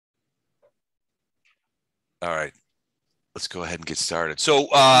All right. Let's go ahead and get started. So, Can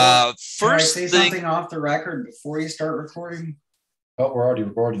I first say thing, something off the record before you start recording? Oh, we're already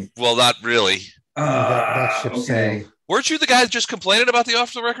recording. well, not really. That ship's Okay. sailed. Weren't you the guy just complaining about the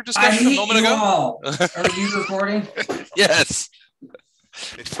off the record I discussion a hate moment you ago? all. Are you recording? Yes.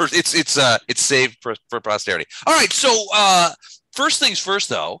 It's saved for posterity. All right. So, first things first,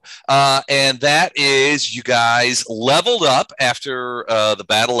 though, and that is you guys leveled up after the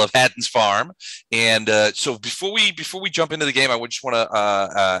Battle of Hatton's Farm, and so before we jump into the game, I would just want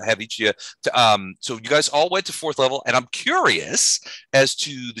to have each of you. So you guys all went to 4th level, and I'm curious as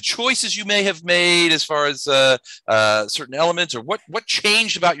to the choices you may have made as far as certain elements or what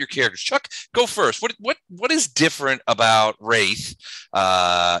changed about your characters. Chuck, go first. What is different about Wraith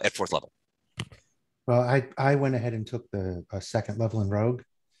at 4th level? Well, I went ahead and took the 2nd level in Rogue.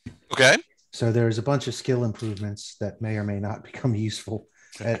 Okay. So there's a bunch of skill improvements that may or may not become useful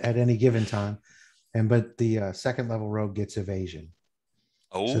at any given time. But the 2nd level Rogue gets evasion.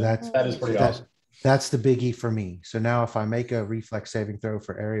 Oh, so That is pretty awesome. That's the biggie for me. So now if I make a reflex saving throw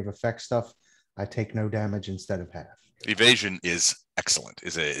for area of effect stuff, I take no damage instead of half. evasion is excellent.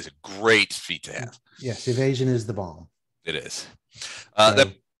 Is a great feat to have. Yes, evasion is the bomb. It is.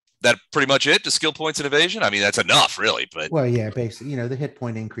 So- That pretty much it. The skill points and evasion. I mean, that's enough, really. But Well, yeah, basically, the hit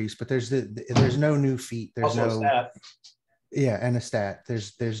point increase, but there's no new feat. There's Also a no stat. Yeah, and a stat.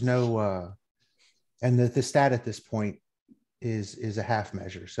 There's no and the stat at this point is a half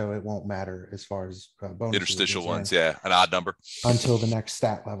measure, so it won't matter as far as bonuses interstitial are ones, concerned yeah, an odd number until the next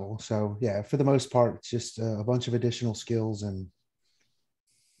stat level. So yeah, for the most part, it's just a bunch of additional skills and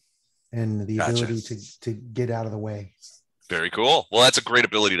the Gotcha. ability to get out of the way. Very cool. Well, that's a great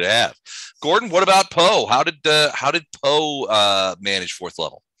ability to have. Gordon, what about Poe? How did Poe manage 4th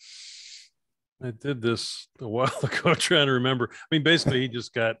level? I did this a while ago. I'm trying to remember. I mean, basically,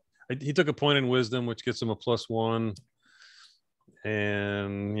 he took a point in wisdom, which gets him a +1,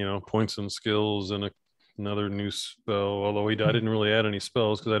 and points and skills and another new spell. Although I didn't really add any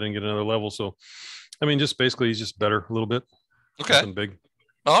spells because I didn't get another level. So, I mean, just basically, he's just better a little bit. Okay. Nothing big.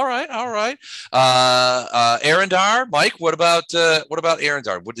 All right. Arendar, Mike, what about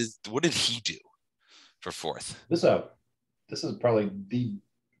Arendar? What did he do for 4th? This is probably the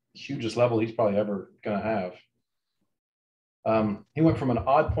hugest level he's probably ever gonna have. He went from an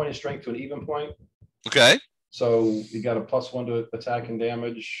odd point of strength to an even point. Okay. So he got a +1 to attack and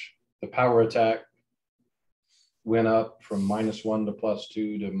damage. The power attack went up from -1 to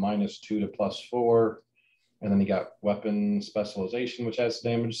 +2 to -2 to +4. And then he got weapon specialization, which has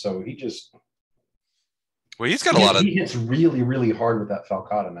damage. So he's got a lot of. He hits really, really hard with that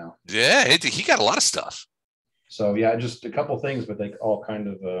Falcata now. Yeah, he got a lot of stuff. So yeah, just a couple things, but they all kind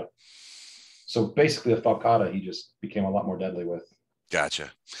of. So basically, the Falcata he just became a lot more deadly with.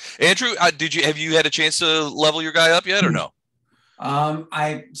 Gotcha. Andrew, have you had a chance to level your guy up yet or no?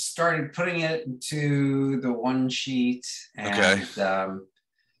 I started putting it into the one sheet, and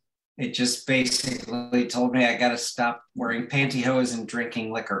it just basically told me I got to stop wearing pantyhose and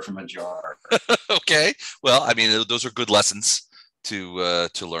drinking liquor from a jar. Okay. Well, I mean, those are good lessons to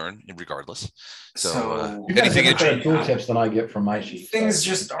learn, regardless. So anything different tool tips than I get from my sheet. Things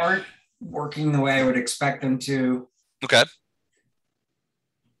just aren't working the way I would expect them to. Okay.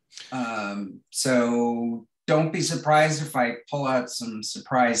 So don't be surprised if I pull out some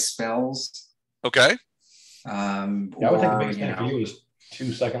surprise spells. Okay. I would think the biggest thing for you is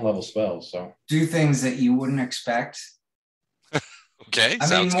 2 2nd level spells. So do things that you wouldn't expect. Okay. I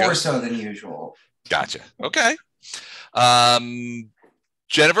mean, more so than usual. Gotcha. Okay.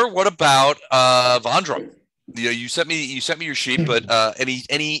 Jennifer, what about Vondrum? You sent me your sheet, but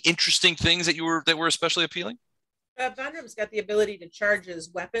any interesting things that were especially appealing? Vondrum's got the ability to charge his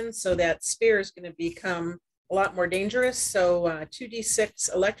weapon, so that spear is going to become a lot more dangerous. So 2d6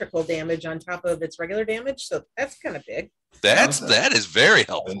 electrical damage on top of its regular damage. So that's kind of big. That is very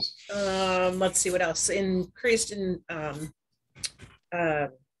helpful. Let's see what else. Increased in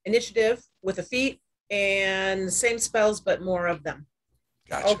initiative with a feat, and the same spells, but more of them.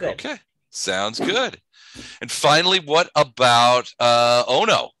 Gotcha. All good. Okay. Sounds good. And finally, what about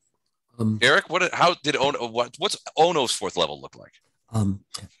Ono? Eric, what's Ono's 4th level look like?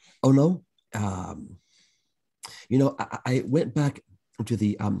 Ono, I went back to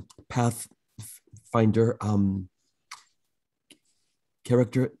the Pathfinder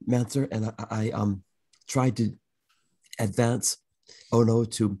character mancer, and I tried to advance Ono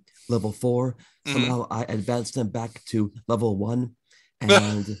to level 4. Somehow I advanced him back to level 1,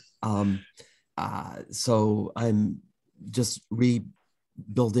 and so I'm just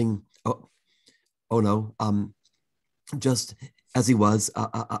rebuilding Ono just as he was,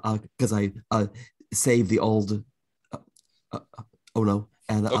 because I save the old Ono,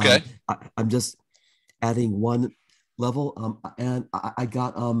 and Okay. I'm just adding one level. And I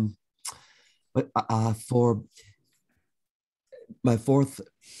got for my fourth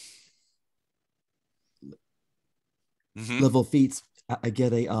level feats, I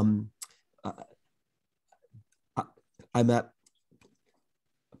get a I'm at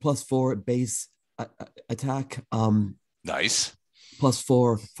 +4 base attack. Nice.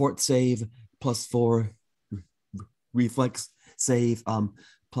 +4 fort save, +4 reflex save,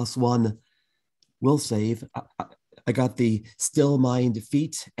 +1 will save. I got the still mind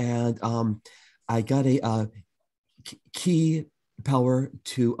feat, and I got a key power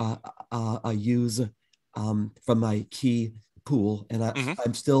to use from my key pool, and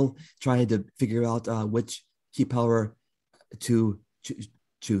I'm still trying to figure out which key power to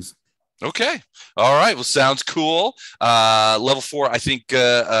choose. Okay. All right. Well, sounds cool. Level 4, I think,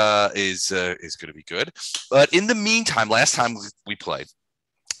 is going to be good. But in the meantime, last time we played,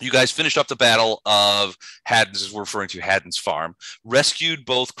 you guys finished up the battle of Haddon's, as we're referring to Haddon's farm, rescued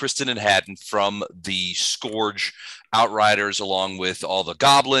both Kristen and Haddon from the Scourge outriders, along with all the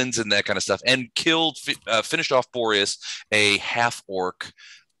goblins and that kind of stuff, and finished off Boreas, a half-orc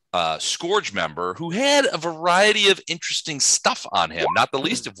Scourge member who had a variety of interesting stuff on him, not the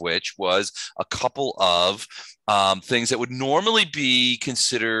least of which was a couple of things that would normally be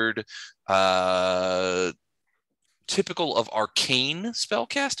considered typical of arcane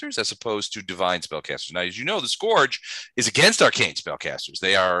spellcasters as opposed to divine spellcasters. Now, as you know, the Scourge is against arcane spellcasters.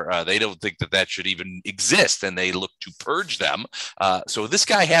 They don't think that should even exist, and they look to purge them. So this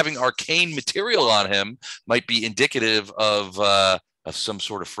guy having arcane material on him might be indicative of some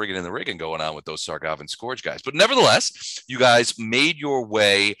sort of friggin' in the rigging going on with those Sargavan Scourge guys. But nevertheless, you guys made your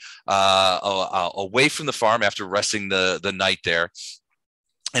way away from the farm after resting the night there,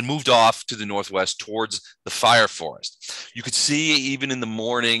 and moved off to the northwest towards the fire forest. You could see, even in the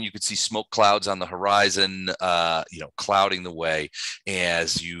morning, you could see smoke clouds on the horizon, clouding the way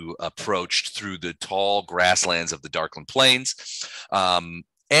as you approached through the tall grasslands of the Darkland Plains.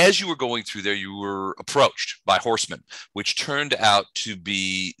 As you were going through there, you were approached by horsemen, which turned out to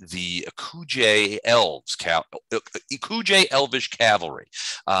be the Akuje Elvish cavalry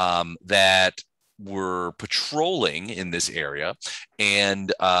that were patrolling in this area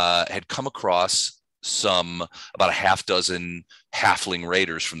and had come across about a half dozen halfling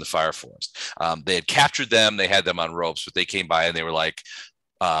raiders from the fire forest. They had captured them. They had them on ropes, but they came by and they were like,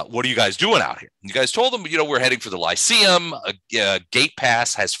 what are you guys doing out here? And you guys told them, we're heading for the Lyceum. A gate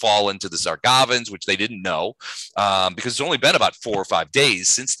pass has fallen to the Sargavans, which they didn't know because it's only been about 4 or 5 days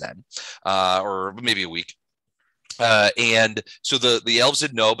since then, or maybe a week. And so the elves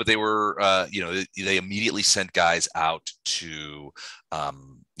didn't know, but they were, they immediately sent guys out to,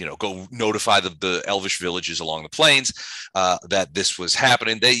 go notify the elvish villages along the plains that this was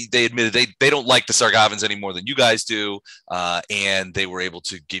happening. They admitted they don't like the Sargavans any more than you guys do, and they were able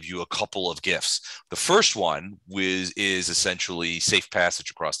to give you a couple of gifts. The first one is essentially safe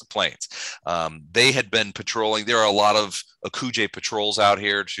passage across the plains. They had been patrolling. There are a lot of Akuje patrols out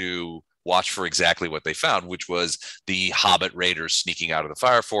here to watch for exactly what they found, which was the Hobbit raiders sneaking out of the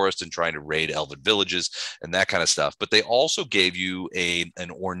fire forest and trying to raid elven villages and that kind of stuff. But they also gave you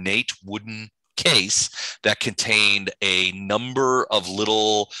an ornate wooden case that contained a number of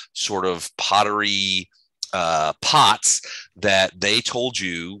little sort of pottery pots that they told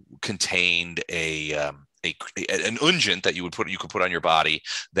you contained an unguent that you could put on your body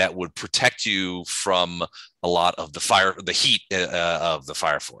that would protect you from a lot of the heat of the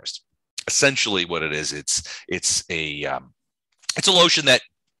fire forest. Essentially what it is, it's a lotion that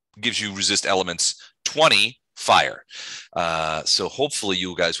gives you resist elements 20 fire. So hopefully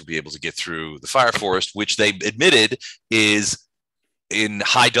you guys will be able to get through the fire forest, which they admitted is in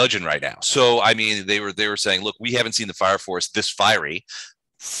high dudgeon right now. So I mean, they were saying, look, we haven't seen the fire forest this fiery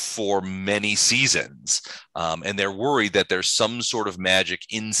for many seasons, and they're worried that there's some sort of magic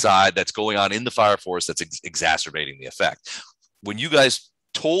inside that's going on in the fire forest that's exacerbating the effect. When you guys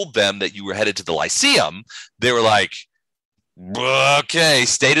told them that you were headed to the Lyceum, they were like, okay,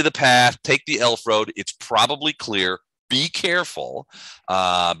 stay to the path, take the Elfroad. It's probably clear. Be careful,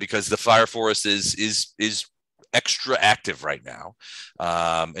 because the fire forest is extra active right now,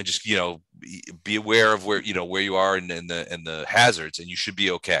 and just be aware of where you are and the hazards, and you should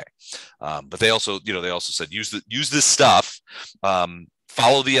be okay. But they also said use this stuff.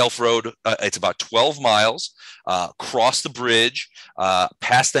 Follow the Elfroad. It's about 12 miles. Cross the bridge.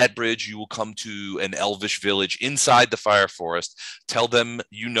 Past that bridge, you will come to an elvish village inside the fire forest. Tell them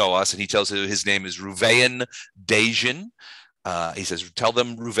you know us. And he tells you his name is Ruvain Dajin. He says, tell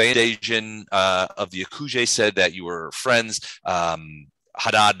them Ruvain Dajin of the Akuje said that you were friends.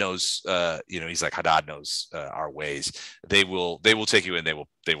 Hadad knows, he's like, Hadad knows our ways. They will take you in. They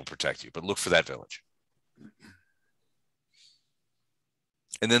will protect you. But look for that village.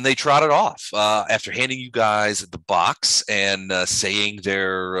 And then they trotted off after handing you guys the box and saying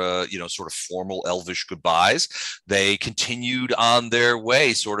their, sort of formal elvish goodbyes. They continued on their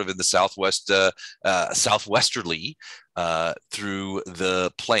way, sort of in the southwesterly through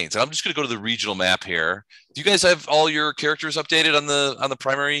the plains. And I'm just going to go to the regional map here. Do you guys have all your characters updated on the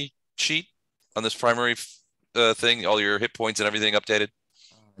primary sheet, on this primary thing? All your hit points and everything updated?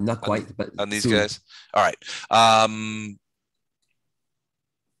 Not quite, but on these soon. guys. All right.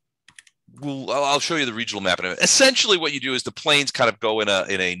 I'll show you the regional map. And essentially what you do is the plains kind of go in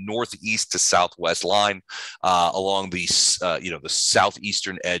a northeast to southwest line along the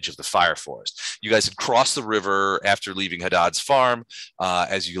southeastern edge of the fire forest. You guys had crossed the river after leaving Hadad's farm.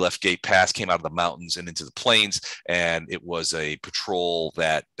 As you left Gate Pass, came out of the mountains and into the plains, and it was a patrol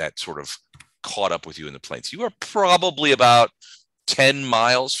that sort of caught up with you in the plains. You are probably about 10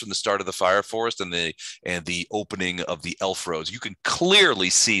 miles from the start of the fire forest and the opening of the Elfroads. You can clearly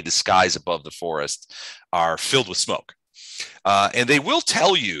see the skies above the forest are filled with smoke. And they will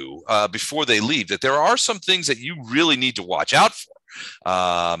tell you before they leave that there are some things that you really need to watch out for,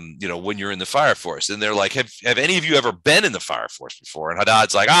 when you're in the fire forest. And they're like, have any of you ever been in the fire forest before? And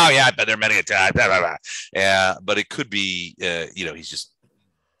Hadad's like, oh yeah, I've been there many a time. Blah, blah, blah. Yeah, but it could be, he's just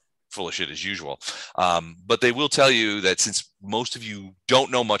full of shit as usual. But they will tell you that since most of you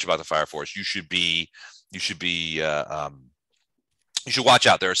don't know much about the fire forest, you should watch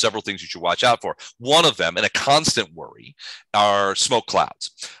out. There are several things you should watch out for. One of them, and a constant worry, are smoke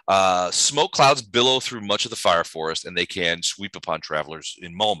clouds. Smoke clouds billow through much of the fire forest, and they can sweep upon travelers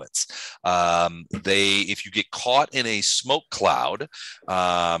in moments. If you get caught in a smoke cloud,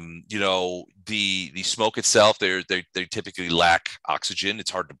 the smoke itself, they typically lack oxygen. It's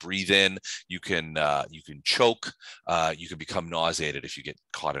hard to breathe in. You can choke. You can become nauseated if you get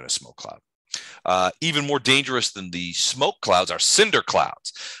caught in a smoke cloud. Even more dangerous than the smoke clouds are cinder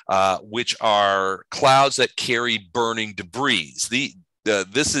clouds, which are clouds that carry burning debris.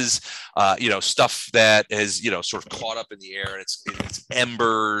 This is stuff that has sort of caught up in the air, and it's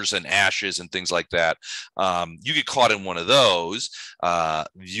embers and ashes and things like that. You get caught in one of those,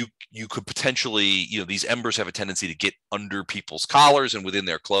 you could potentially, these embers have a tendency to get under people's collars and within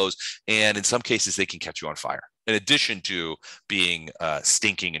their clothes, and in some cases they can catch you on fire, in addition to being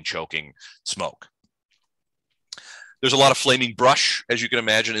stinking and choking smoke. There's a lot of flaming brush, as you can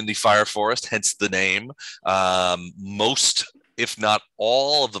imagine, in the fire forest, hence the name. Most, if not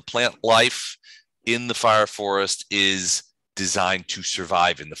all, of the plant life in the fire forest is designed to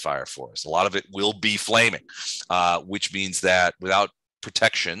survive in the fire forest. A lot of it will be flaming, which means that without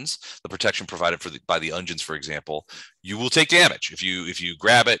protections, the protection provided by the Ungeons, for example, you will take damage. If you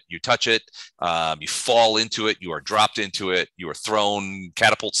grab it, you touch it, you fall into it, you are dropped into it, you are thrown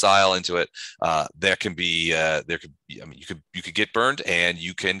catapult style into it. You could get burned and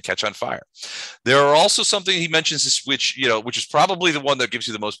you can catch on fire. There are also something he mentions, which is probably the one that gives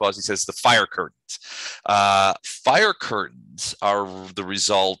you the most pause. He says the fire curtains. Fire curtains are the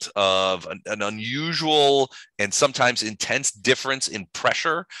result of an unusual and sometimes intense difference in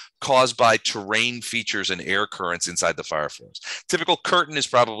pressure caused by terrain features and air currents inside the fire forest. Typical curtain is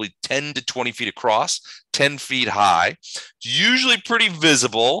probably 10 to 20 feet across, 10 feet high. It's usually pretty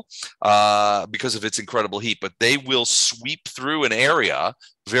visible because of its incredible heat, but they will sweep through an area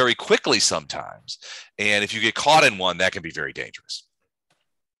very quickly sometimes. And if you get caught in one, that can be very dangerous.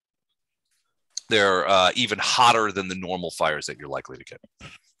 They're even hotter than the normal fires that you're likely to get.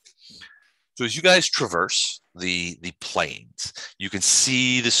 So as you guys traverse the plains, you can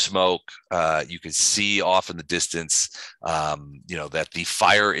see the smoke. You can see off in the distance, that the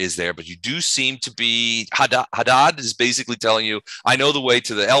fire is there. But you do seem to be Hadad is basically telling you, "I know the way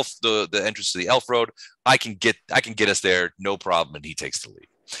to the entrance to the Elfroad. I can get us there, no problem." And he takes the lead.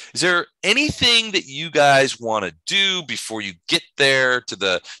 Is there anything that you guys want to do before you get there to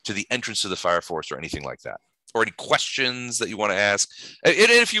the entrance to the fire forest, or anything like that? Or any questions that you want to ask? And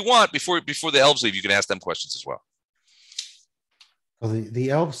if you want, before the elves leave, you can ask them questions as well. Well, the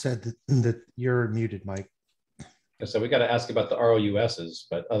elves said that you're muted, Mike. So we got to ask about the ROUSs,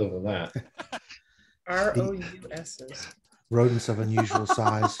 but other than that. ROUSs. Rodents of unusual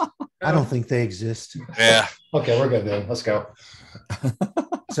size. I don't think they exist. Yeah. Okay, we're good then. Let's go.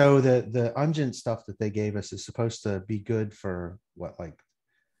 So the Ungent stuff that they gave us is supposed to be good for what, like?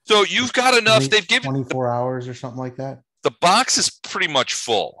 So you've got enough. They've given 24 hours or something like that. The box is pretty much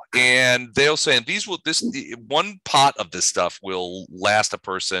full, and they'll say, and this one pot of this stuff will last a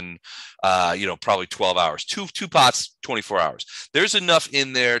person, probably 12 hours. Two pots, 24 hours. There's enough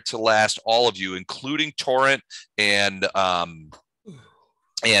in there to last all of you, including Torrent and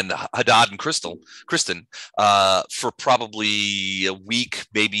Haddad and Kristen, for probably a week,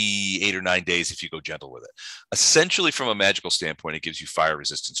 maybe 8 or 9 days if you go gentle with it. Essentially, from a magical standpoint, it gives you fire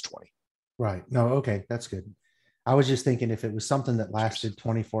resistance 20. Right. No, okay, that's good. I was just thinking if it was something that lasted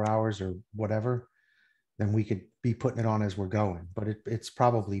 24 hours or whatever, then we could be putting it on as we're going. But it's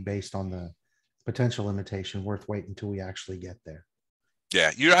probably based on the potential limitation, worth waiting until we actually get there. Yeah,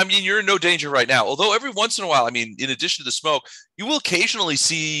 you're in no danger right now. Although every once in a while, in addition to the smoke, you will occasionally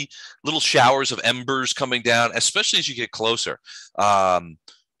see little showers of embers coming down, especially as you get closer.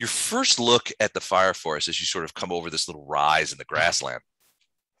 Your first look at the fire forest as you sort of come over this little rise in the grassland.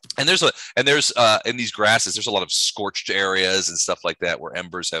 And there's in these grasses, there's a lot of scorched areas and stuff like that where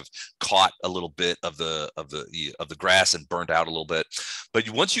embers have caught a little bit of the grass and burnt out a little bit. But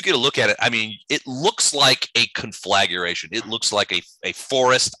once you get a look at it, it looks like a conflagration. It looks like a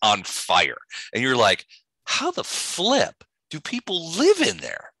forest on fire. And you're like, how the flip do people live in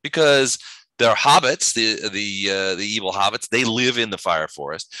there? Because they're hobbits, the evil hobbits. They live in the fire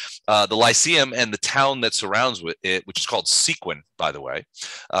forest. The Lyceum and the town that surrounds it, which is called Sequin, by the way,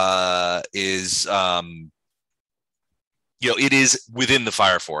 is it is within the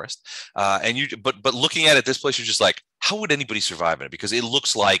fire forest. But looking at it, this place, you're just like, how would anybody survive in it? Because it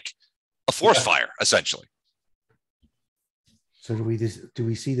looks like a forest fire, essentially. So do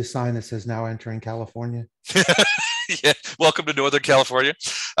we see the sign that says now entering California? Yeah, welcome to Northern California.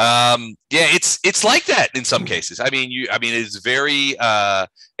 It's like that in some cases. It's very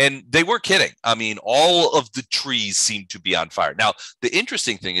and they weren't kidding. All of the trees seem to be on fire. Now, the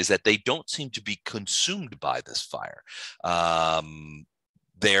interesting thing is that they don't seem to be consumed by this fire.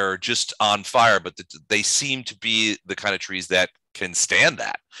 They're just on fire, but they seem to be the kind of trees that can stand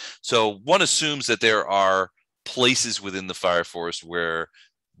that. So one assumes that there are places within the fire forest where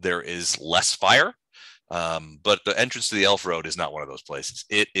there is less fire. But the entrance to the Elfroad is not one of those places.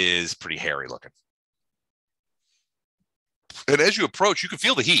 It is pretty hairy looking. And as you approach, you can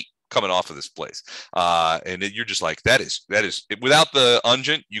feel the heat coming off of this place. And you're just like, that is without the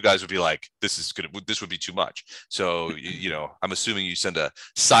unguent, you guys would be like, this would be too much. So, I'm assuming you send a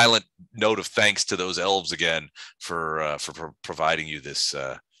silent note of thanks to those elves again for providing you this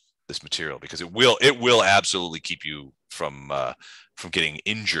material, because it will absolutely keep you from getting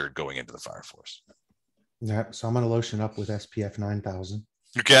injured going into the fire force. Yeah, so I'm going to lotion up with SPF 9000.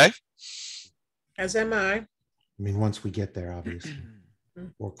 Okay. As am I. Once we get there, obviously,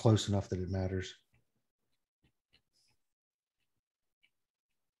 or close enough that it matters.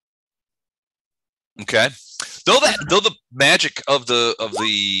 Okay. Though the magic of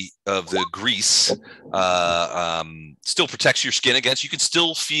the grease still protects your skin against, you can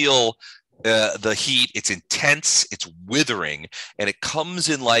still feel the heat. It's intense, it's withering, and it comes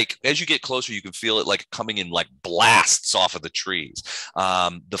in as you get closer, you can feel it like coming in like blasts off of the trees.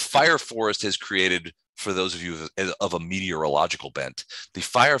 The fire forest has created, for those of you of a meteorological bent, the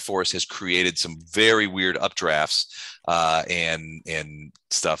fire forest has created some very weird updrafts and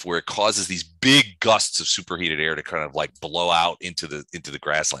stuff where it causes these big gusts of superheated air to kind of like blow out into the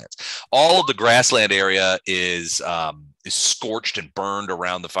grasslands. All of the grassland area is scorched and burned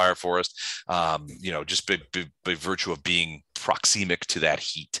around the fire forest, just by virtue of being proxemic to that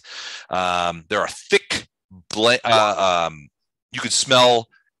heat. There are thick, you can smell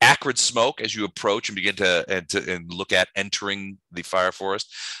acrid smoke as you approach and begin to look at entering the fire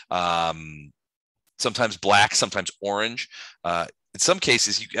forest. Sometimes black, sometimes orange. In some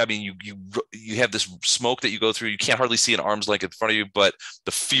cases, you have this smoke that you go through. You can't hardly see an arm's length in front of you, but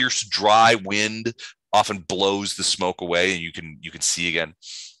the fierce, dry wind often blows the smoke away, and you can see again.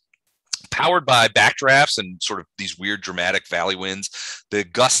 Powered by backdrafts and sort of these weird dramatic valley winds, the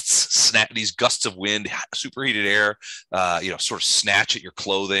these gusts of wind, superheated air, sort of snatch at your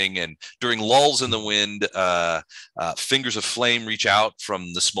clothing. And during lulls in the wind, fingers of flame reach out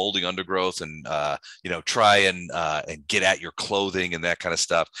from the smoldering undergrowth and try and get at your clothing and that kind of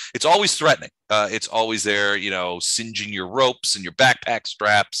stuff. It's always threatening. It's always there, singeing your ropes and your backpack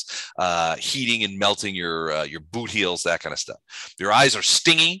straps, heating and melting your boot heels, that kind of stuff. Your eyes are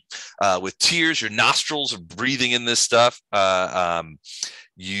stingy with tears. Your nostrils are breathing in this stuff. That's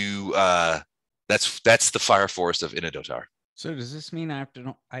the fire forest of Inadotar. So does this mean I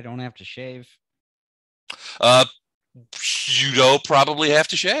don't have to shave? You don't probably have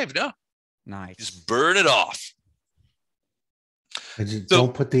to shave. No. Nice. Just burn it off.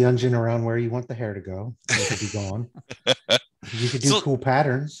 Don't put the engine around where you want the hair to go. It could be gone. You could do cool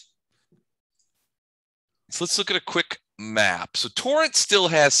patterns. So let's look at a quick map. So Torrent still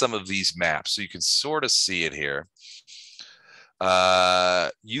has some of these maps, so you can sort of see it here.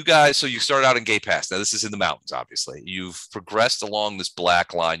 You guys, so you start out in Gay Pass. Now this is in the mountains, obviously. You've progressed along this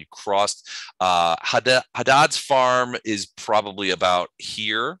black line. You crossed Haddad's farm is probably about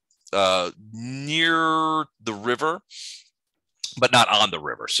here, near the river, but not on the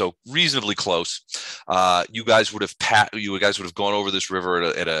river, so reasonably close. You guys would have gone over this river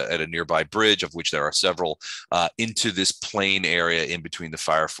at a nearby bridge, of which there are several, into this plain area in between the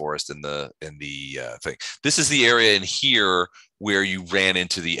fire forest and the thing. This is the area in here where you ran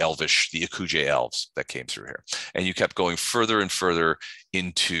into the Akuje elves that came through here, and you kept going further and further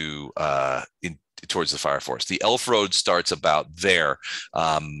into towards the fire forest. The Elfroad starts about there.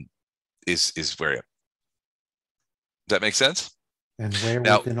 Is where. Does that make sense? And where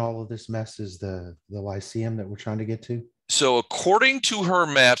within all of this mess is the Lyceum that we're trying to get to? So according to her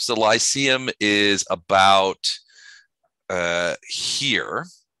maps, the Lyceum is about here.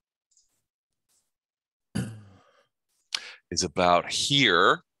 Is about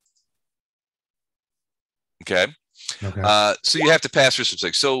here. Okay. So you have to pass through some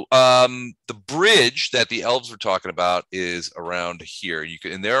things. So the bridge that the elves were talking about is around here.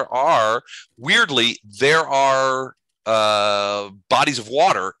 And there are bodies of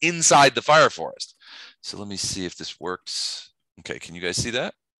water inside the fire forest. So let me see if this works. Okay, can you guys see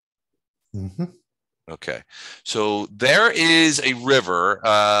that? Mm-hmm. Okay, so there is a river.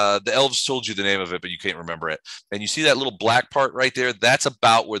 The elves told you the name of it, but you can't remember it. And you see that little black part right there? That's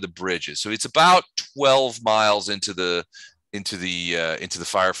about where the bridge is. So it's about 12 miles into the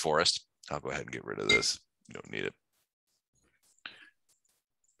fire forest. I'll go ahead and get rid of this. You don't need it.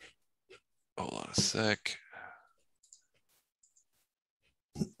 Hold on a sec.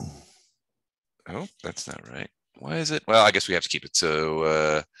 Oh, that's not right. Why is it? Well, I guess we have to keep it.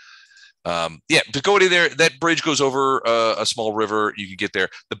 So to go in there, that bridge goes over a small river. You can get there.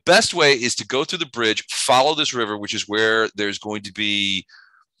 The best way is to go through the bridge, follow this river, which is where there's going to be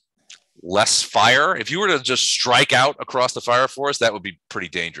less fire. If you were to just strike out across the fire forest, that would be pretty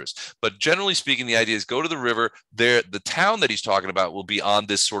dangerous. But generally speaking, the idea is go to the river. There, the town that he's talking about will be on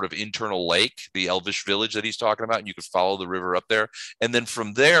this sort of internal lake, the Elvish village that he's talking about, and you could follow the river up there. And then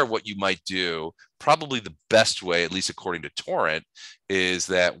from there, what you might do, probably the best way, at least according to Torrent, is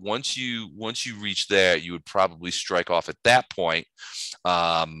that once you reach there, you would probably strike off at that point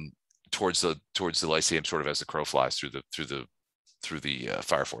towards the Lyceum, sort of as the crow flies through the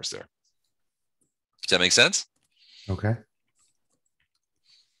fire forest there. Does that make sense? Okay.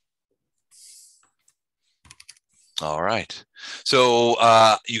 All right. So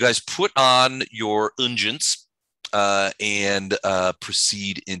you guys put on your unguents and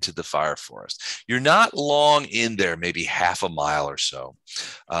proceed into the fire forest. You're not long in there, maybe half a mile or so,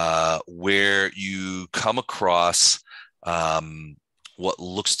 where you come across what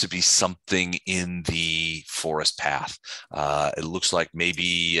looks to be something in the forest path. It looks like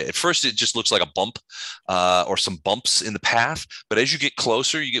maybe at first it just looks like a bump or some bumps in the path. But as you get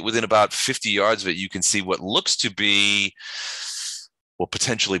closer, you get within about 50 yards of it, you can see what looks to be, well,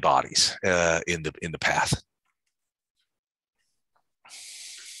 potentially bodies in the path.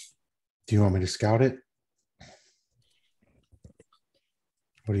 Do you want me to scout it?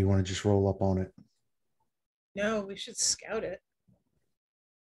 Or do you want to just roll up on it? No, we should scout it.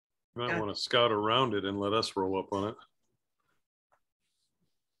 You might want to scout around it and let us roll up on it.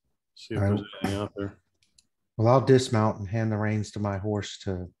 See if there's anything out there. Well, I'll dismount and hand the reins to my horse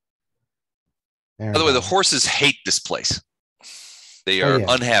to Aaron. By the way, the horses hate this place. They are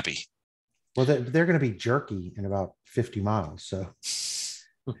unhappy. Well, they're going to be jerky in about 50 miles. So,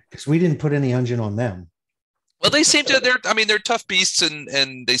 because we didn't put any engine on them. Well, they seem to, they're tough beasts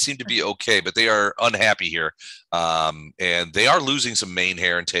and they seem to be okay, but they are unhappy here. And they are losing some mane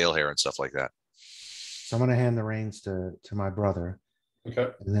hair and tail hair and stuff like that. So I'm going to hand the reins to my brother. Okay.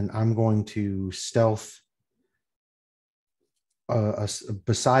 And then I'm going to stealth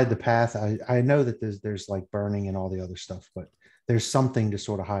beside the path. I know that there's like burning and all the other stuff, but there's something to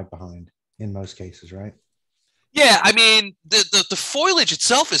sort of hide behind in most cases, right? Yeah, I mean, the foliage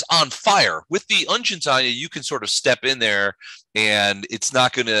itself is on fire. With the unguents on you can sort of step in there and it's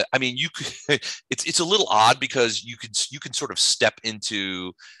not going to, I mean, you could, it's a little odd because you can sort of step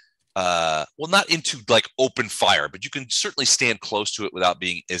into, well, not into like open fire, but you can certainly stand close to it without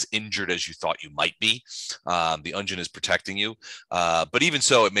being as injured as you thought you might be. The unguent is protecting you. But even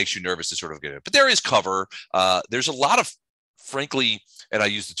so, it makes you nervous to sort of get it. But there is cover. There's a lot of, frankly, and I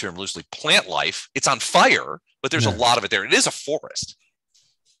use the term loosely, plant life. It's on fire, but there's a lot of it there. It is a forest.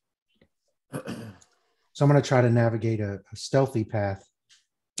 So I'm going to try to navigate a stealthy path.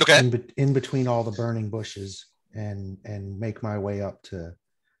 Okay. In between all the burning bushes and make my way up to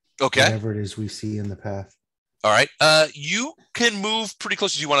whatever it is we see in the path. All right. You can move pretty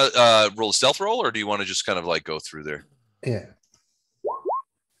close. Do you want to roll a stealth roll, or do you want to just kind of like go through there? Yeah.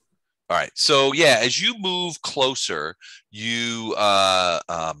 All right. So yeah, as you move closer, you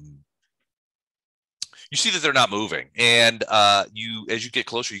you see that they're not moving, and as you get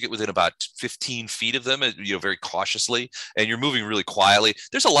closer, you get within about 15 feet of them, very cautiously, and you're moving really quietly.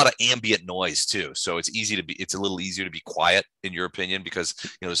 There's a lot of ambient noise too, so it's a little easier to be quiet, in your opinion, because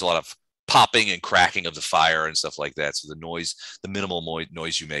there's a lot of popping and cracking of the fire and stuff like that. So the minimal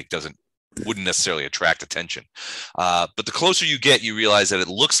noise you make wouldn't necessarily attract attention. But the closer you get, you realize that it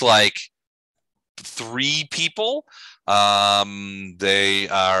looks like 3 people. They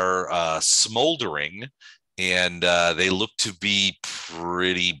are smoldering, and they look to be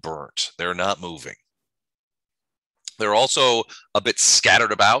pretty burnt. They're not moving. They're also a bit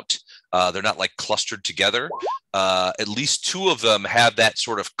scattered about. They're not like clustered together. At least 2 of them have that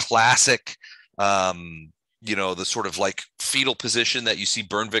sort of classic, the sort of like fetal position that you see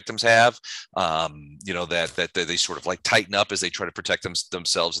burn victims have, that they sort of like tighten up as they try to protect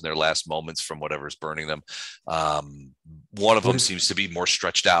themselves in their last moments from whatever's burning them. One of them seems to be more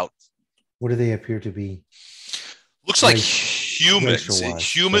stretched out. What do they appear to be? Looks like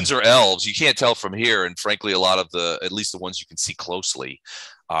humans or elves. You can't tell from here. And frankly, a lot of at least the ones you can see closely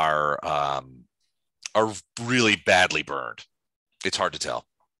are really badly burned. It's hard to tell.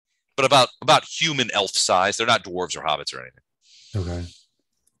 But about human elf size. They're not dwarves or hobbits or anything. Okay.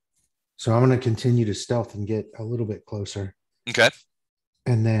 So I'm going to continue to stealth and get a little bit closer. Okay.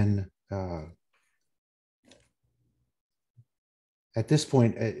 And then at this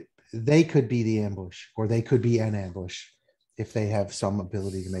point, they could be the ambush, or they could be an ambush if they have some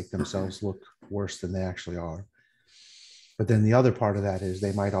ability to make themselves look worse than they actually are. But then the other part of that is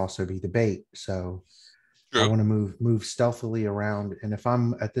they might also be the bait. So I want to move stealthily around. And if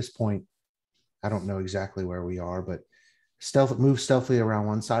I'm at this point, I don't know exactly where we are, but move stealthily around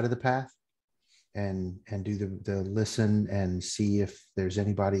one side of the path and do the listen and see if there's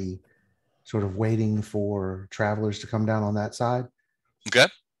anybody sort of waiting for travelers to come down on that side. Okay.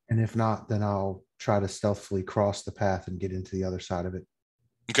 And if not, then I'll try to stealthily cross the path and get into the other side of it.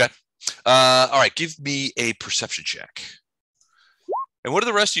 Okay. All right. Give me a perception check. And what are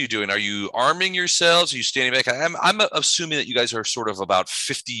the rest of you doing? Are you arming yourselves? Are you standing back? I'm assuming that you guys are sort of about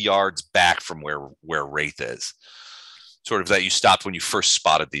 50 yards back from where Wraith is. Sort of that you stopped when you first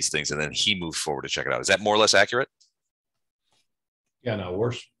spotted these things, and then he moved forward to check it out. Is that more or less accurate? Yeah, no,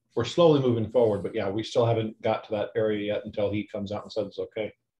 we're slowly moving forward, but yeah, we still haven't got to that area yet until he comes out and says it's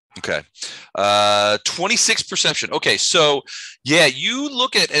okay. Okay. 26 perception. Okay. So yeah, you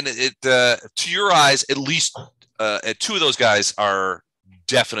look at, and to your eyes, at least 2 of those guys are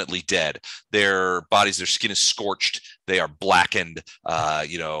definitely dead. Their skin is scorched. They are blackened.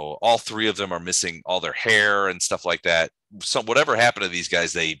 All 3 of them are missing all their hair and stuff like that. So whatever happened to these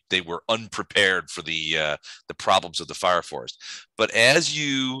guys, they were unprepared for the problems of the fire forest. But as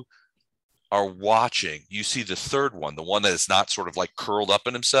you are watching, you see the 3rd one, the one that is not sort of like curled up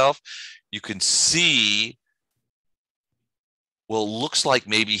in himself. You can see, well, it looks like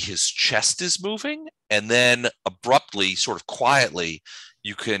maybe his chest is moving, and then abruptly, sort of quietly,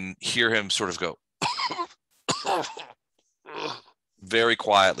 you can hear him sort of go very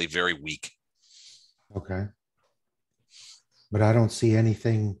quietly, very weak. Okay. But I don't see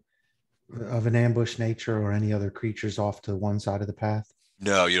anything of an ambush nature or any other creatures off to one side of the path.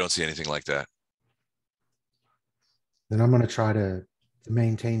 No, you don't see anything like that. Then I'm going to try to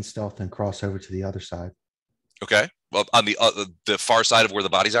maintain stealth and cross over to the other side. Okay. Well, on the far side of where the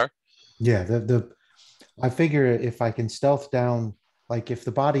bodies are? Yeah. I figure if I can stealth down, like if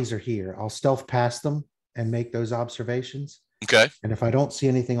the bodies are here, I'll stealth past them and make those observations. Okay. And if I don't see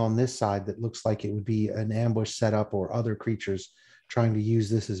anything on this side that looks like it would be an ambush setup or other creatures trying to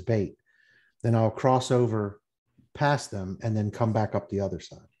use this as bait, then I'll cross over past them and then come back up the other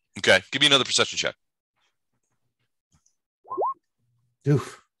side. Okay. Give me another perception check.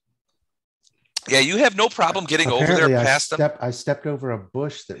 Oof. Yeah, you have no problem getting over there past them. I stepped over a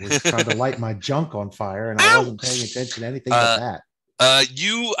bush that was trying to light my junk on fire, and I wasn't paying attention to anything but that.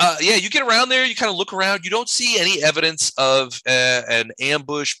 You get around there, you kind of look around, you don't see any evidence of an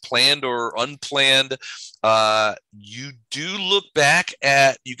ambush, planned or unplanned. You do look back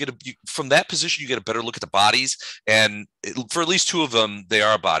at, from that position, you get a better look at the bodies, and for at least 2 of them, they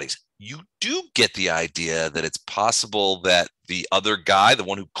are bodies. You do get the idea that it's possible that the other guy, the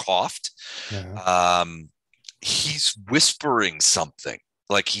one who coughed, he's whispering something.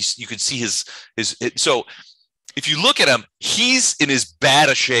 Like you could see so if you look at him, he's in as bad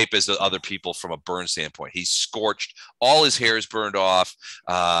a shape as the other people from a burn standpoint. He's scorched, all his hair is burned off.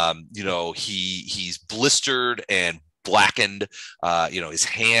 He's blistered and blackened. His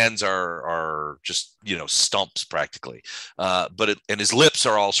hands are just stumps practically. And his lips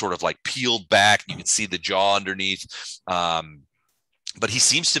are all sort of like peeled back. You can see the jaw underneath. But he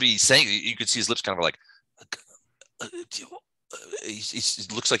seems to be saying, you could see his lips kind of like,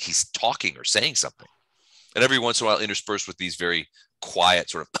 it looks like he's talking or saying something. And every once in a while interspersed with these very quiet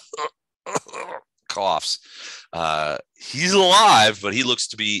sort of coughs. He's alive, but he looks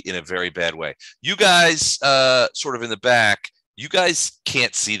to be in a very bad way. You guys sort of in the back, you guys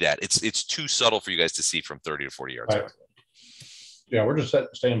can't see that. It's too subtle for you guys to see from 30 to 40 yards. Right. Yeah, we're just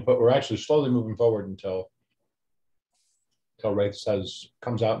staying put. We're actually slowly moving forward until Wraith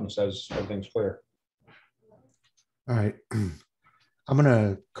comes out and says everything's clear. All right. I'm going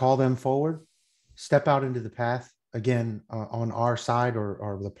to call them forward, step out into the path again on our side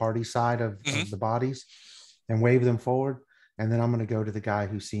or the party side of the bodies, and wave them forward. And then I'm going to go to the guy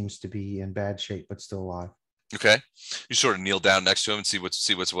who seems to be in bad shape but still alive. Okay. You sort of kneel down next to him and see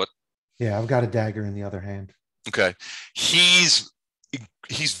what's what. Yeah, I've got a dagger in the other hand. Okay. He's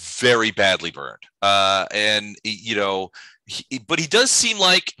very badly burned. But he does seem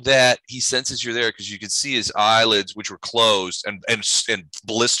like that he senses you're there, because you can see his eyelids, which were closed and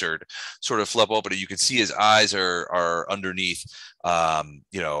blistered, sort of flip open, and you can see his eyes are underneath.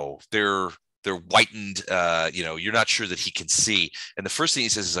 They're whitened. You're not sure that he can see. And the first thing he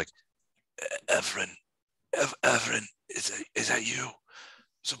says is like, Everin, is that you?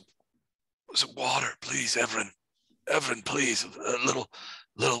 Some water, please, Everin. Everin, please, a little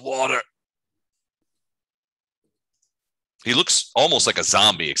water. He looks almost like a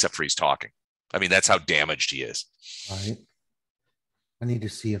zombie, except for he's talking. I mean, that's how damaged he is. All right. I need to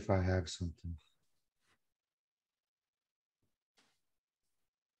see if I have something.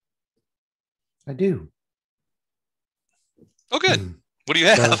 I do. Oh, good. What do you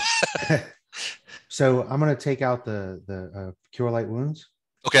have? So I'm going to take out the Cure Light Wounds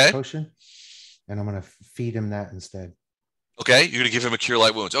potion, and I'm going to feed him that instead. Okay, you're going to give him a Cure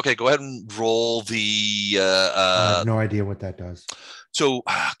Light Wounds. Okay, go ahead and roll the... I have no idea what that does. So,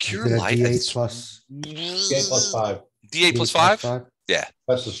 Cure Light... D8 plus... D8 plus 5. D8 plus 5? Yeah.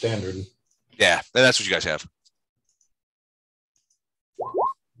 That's the standard. Yeah, and that's what you guys have.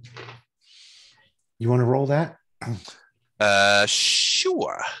 You want to roll that?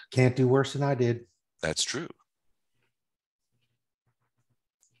 Sure. Can't do worse than I did. That's true.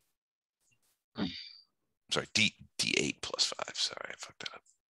 Sorry, D8 plus 5. Sorry, I fucked that up.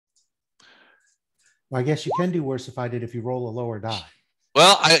 Well, I guess you can do worse if you roll a lower die.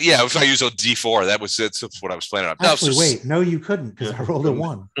 Well, if I use a D4, that's what I was planning on. Actually, wait, no, you couldn't, because I rolled a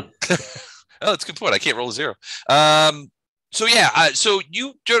 1. Oh, that's a good point. I can't roll a 0. So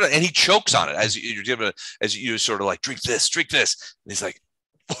you and he chokes on it as you sort of like drink this, and he's like,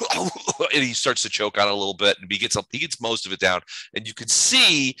 and he starts to choke on it a little bit, and he gets most of it down, and you can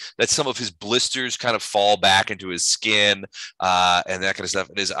see that some of his blisters kind of fall back into his skin, and that kind of stuff.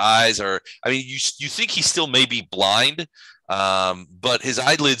 And his eyes are, you think he still may be blind, but his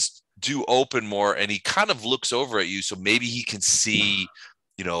eyelids do open more, and he kind of looks over at you, so maybe he can see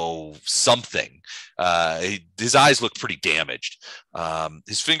something. His eyes look pretty damaged.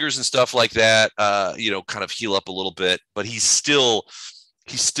 His fingers and stuff like that, kind of heal up a little bit, but he's still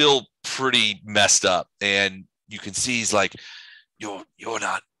pretty messed up. And you can see he's like, you're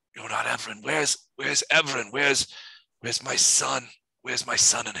not Everin. Where's Everin? Where's my son? Where's my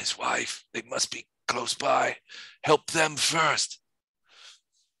son and his wife? They must be close by. Help them first.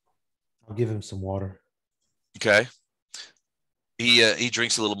 I'll give him some water. Okay. He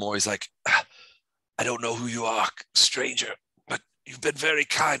drinks a little more. He's like, I don't know who you are, stranger, but you've been very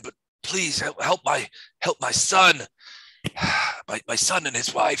kind. But please help my son, my son and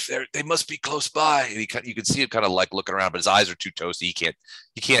his wife. They must be close by. And you can see him kind of like looking around, but his eyes are too toasty. He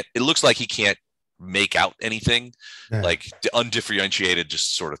can't. It looks like he can't make out anything, like undifferentiated,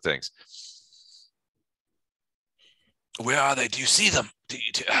 just sort of things. Where are they? Do you see them?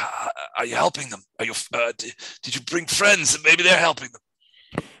 Are you helping them? Did you bring friends? Maybe they're helping them.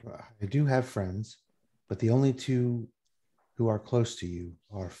 I do have friends, but the only two who are close to you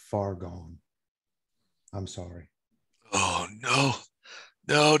are far gone. I'm sorry. Oh,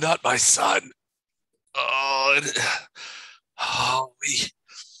 no, not my son.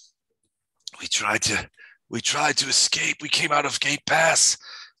 We tried to escape. We came out of Gate Pass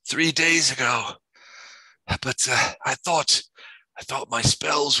 3 days ago. But I thought my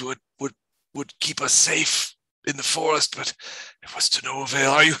spells would keep us safe in the forest, but it was to no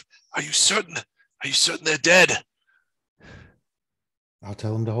avail. Are you certain? Are you certain they're dead? I'll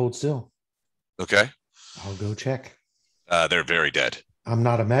tell them to hold still. Okay. I'll go check. They're very dead. I'm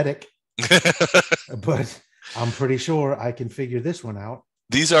not a medic, but I'm pretty sure I can figure this one out.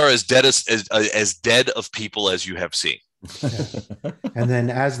 These are as dead as dead of people as you have seen. Yeah. And then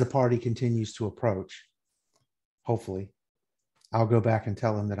as the party continues to approach, hopefully, I'll go back and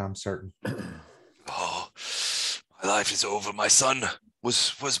tell him that I'm certain. Oh, my life is over. My son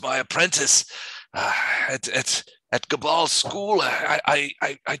was my apprentice at Gabal's school. I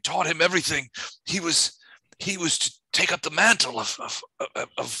taught him everything. He was to take up the mantle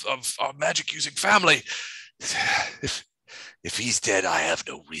of our magic using family. If he's dead, I have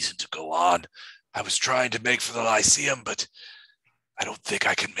no reason to go on. I was trying to make for the Lyceum, but I don't think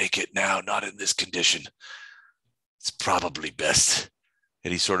I can make it now, not in this condition. It's probably best.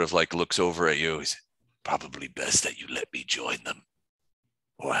 And he sort of like looks over at you. He's probably best that you let me join them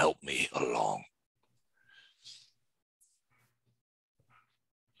or help me along.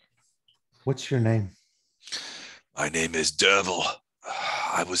 What's your name? My name is Dervil.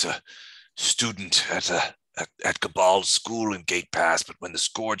 I was a student at Gabal's school in Gate Pass, but when the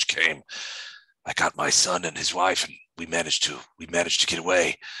scourge came, I got my son and his wife, and we managed to get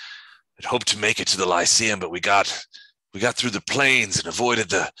away. I'd hoped to make it to the Lyceum, but we got through the plains and avoided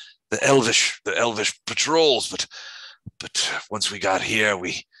the elvish patrols. But once we got here,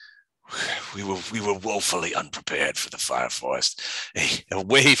 we were woefully unprepared for the fire forest. A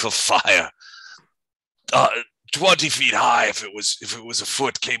wave of fire, 20 feet high, if it was a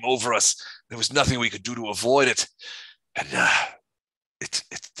foot, came over us. There was nothing we could do to avoid it, and it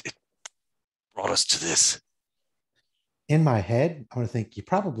brought us to this. In my head, I'm going to think you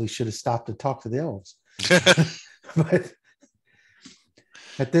probably should have stopped to talk to the elves. But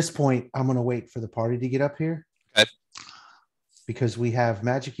at this point, I'm going to wait for the party to get up here. Okay. Because we have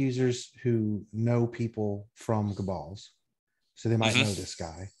magic users who know people from Gabal's, so they might know this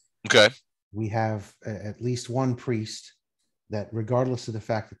guy. Okay. We have at least one priest that, regardless of the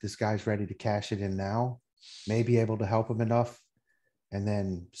fact that this guy's ready to cash it in now, may be able to help him enough. And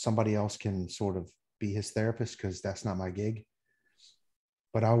then somebody else can sort of be his therapist, because that's not my gig.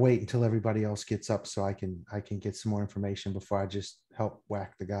 But I'll wait until everybody else gets up so I can get some more information before I just help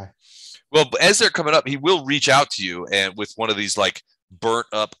whack the guy. Well, as they're coming up, he will reach out to you and with one of these like burnt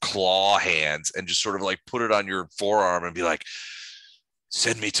up claw hands and just sort of like put it on your forearm and be like,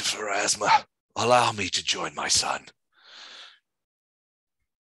 "Send me to Pharasma. Allow me to join my son.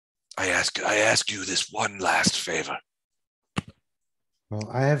 I ask you this one last favor." Well,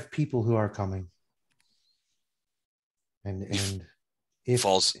 I have people who are coming. And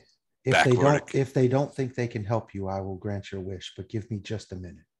if they don't think they can help you, I will grant your wish, but give me just a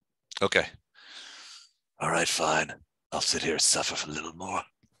minute. Okay. All right, fine. I'll sit here and suffer for a little more.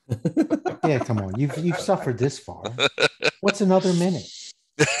 Yeah, come on. You've suffered this far. What's another minute?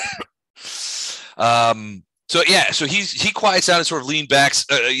 So he quiets down and sort of lean back,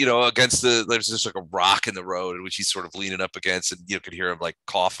 against there's just like a rock in the road in which he's sort of leaning up against, and you can hear him like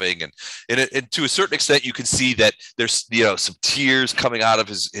coughing, and to a certain extent you can see that there's some tears coming out of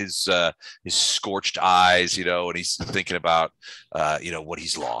his scorched eyes, and he's thinking about what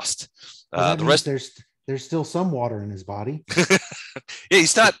he's lost. The rest there's still some water in his body. Yeah,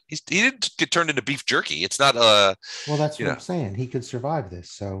 he didn't get turned into beef jerky. It's not well, that's what I'm saying. He could survive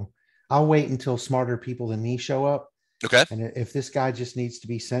this, so I'll wait until smarter people than me show up. Okay. And if this guy just needs to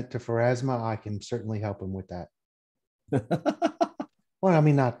be sent to Pharasma, I can certainly help him with that. Well, I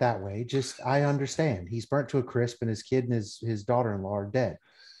mean, not that way. Just, I understand. He's burnt to a crisp and his kid and his daughter-in-law are dead.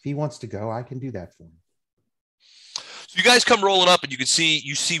 If he wants to go, I can do that for him. So you guys come rolling up and you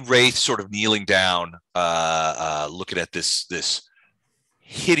see Wraith sort of kneeling down, looking at this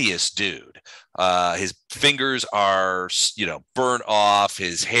hideous dude. His fingers are, burnt off.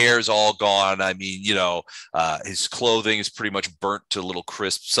 His hair's all gone. I mean, his clothing is pretty much burnt to little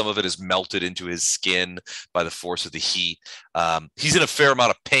crisps. Some of it is melted into his skin by the force of the heat. He's in a fair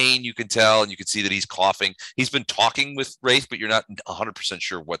amount of pain, you can tell, and you can see that he's coughing. He's been talking with Wraith, but you're not 100%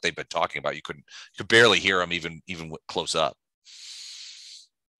 sure what they've been talking about. You could barely hear him even close up.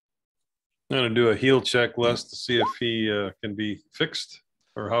 I'm going to do a heal check, Les, to see if he can be fixed,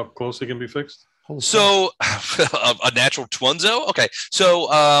 or how close he can be fixed. So a natural twunzo. Okay. So,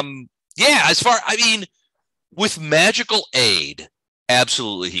 with magical aid,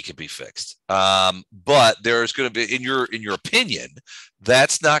 absolutely he can be fixed. But there's going to be, in your opinion,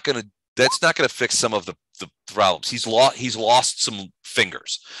 that's not going to fix some of the the problems. He's lost some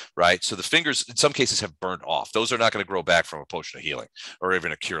fingers, right? So the fingers in some cases have burnt off. Those are not going to grow back from a potion of healing or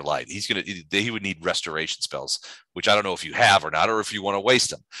even a cure light. He would need restoration spells, which I don't know if you have or not, or if you want to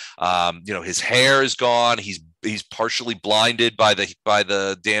waste them. His hair is gone. He's partially blinded by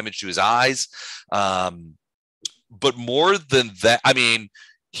the damage to his eyes. But more than that, I mean,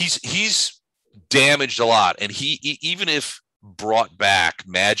 he's damaged a lot, and he even if brought back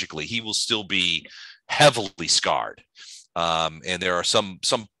magically, he will still be heavily scarred. And there are some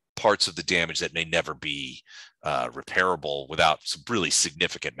parts of the damage that may never be repairable without some really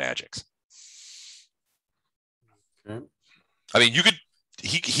significant magics. Okay. I mean,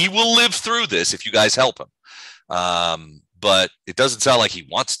 he will live through this if you guys help him. But it doesn't sound like he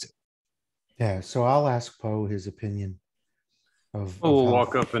wants to. Yeah, so I'll ask Poe his opinion We'll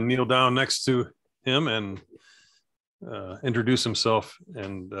walk up and kneel down next to him and introduce himself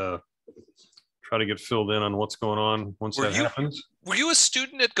and try to get filled in on what's going on once that happens. Were you a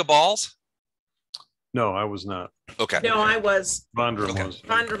student at Gabal's? No, I was not. Okay. No, I was. Vondrum was.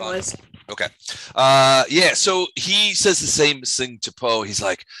 Vondrum was. Okay. Yeah. So he says the same thing to Poe. He's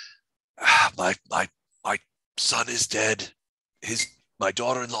like, my son is dead. My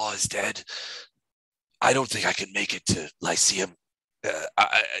daughter-in-law is dead. I don't think I can make it to Lyceum.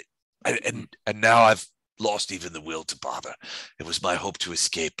 And now I've lost even the will to bother. It was my hope to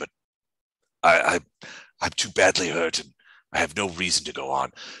escape, but I'm too badly hurt and I have no reason to go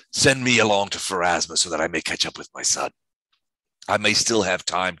on. Send me along to Pharasma so that I may catch up with my son. I may still have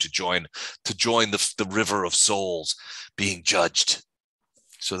time to join the river of souls being judged,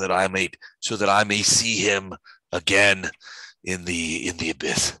 so that I may see him again in the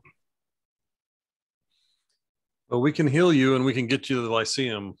abyss. Well, we can heal you and we can get you to the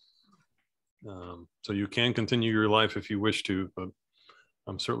Lyceum. So you can continue your life if you wish to, but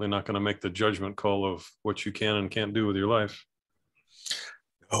I'm certainly not going to make the judgment call of what you can and can't do with your life.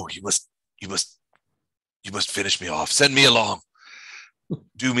 Oh, you must finish me off. Send me along.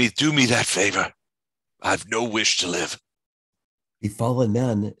 Do me that favor. I've no wish to live. The fallen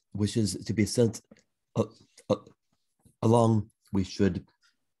man wishes to be sent along. We should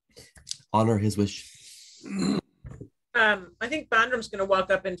honor his wish. I think Bondrum's going to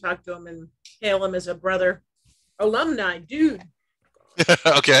walk up and talk to him and hail him as a brother. Alumni, dude.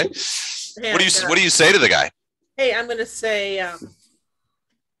 Okay. And, what do you say to the guy? Hey, I'm going to say,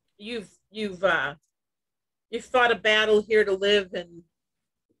 you've fought a battle here to live, and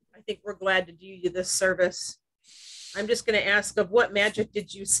I think we're glad to do you this service. I'm just going to ask, of what magic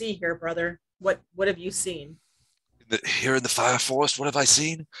did you see here, brother? What have you seen? Here in the fire forest, what have I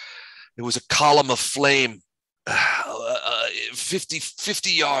seen? There was a column of flame,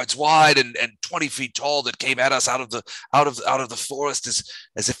 50 yards wide and 20 feet tall, that came at us out of the forest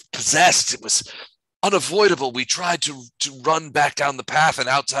as if possessed. It was unavoidable. We tried to run back down the path and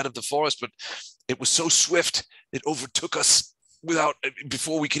outside of the forest, but it was so swift it overtook us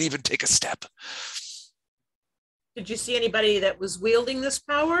before we could even take a step. Did you see anybody that was wielding this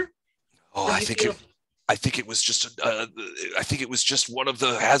power? Oh, I think it was just one of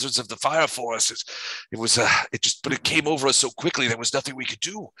the hazards of the fire forest. But it came over us so quickly. There was nothing we could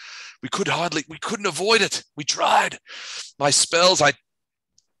do. We couldn't avoid it. We tried. My spells, I'm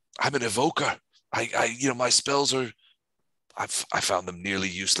an evoker. My spells are, I found them nearly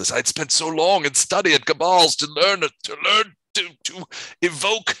useless. I'd spent so long in study at Gabal's to learn to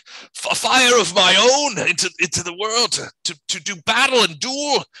evoke a fire of my own into the world, to do battle and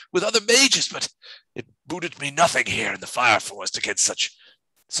duel with other mages, but it booted me nothing here in the fire forest against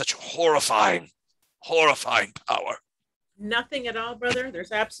such horrifying power. Nothing at all, brother?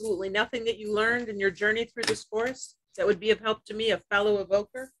 There's absolutely nothing that you learned in your journey through this forest that would be of help to me, a fellow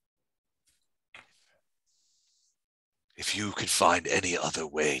evoker? If you could find any other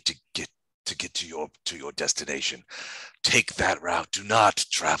way to get to your destination, take that route. Do not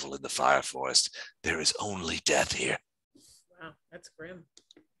travel in the fire forest. There is only death here. Wow, that's grim.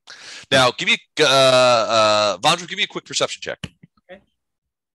 Now, give me Vondra, give me a quick perception check. Okay.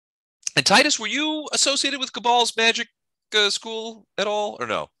 And Titus, were you associated with Gabal's magic school at all, or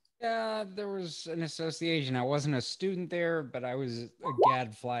no? Yeah, there was an association. I wasn't a student there, but I was a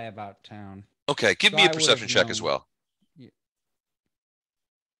gadfly about town. Okay, give me a perception check as well.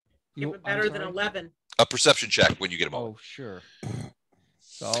 You were better than 11. A perception check when you get a moment. Oh, sure.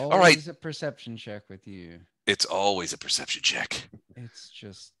 It's always all right. A perception check with you. It's always a perception check. It's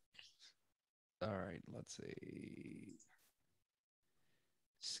just, all right, let's see.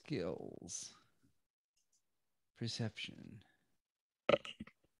 Skills. Perception.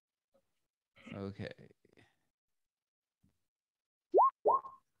 Okay.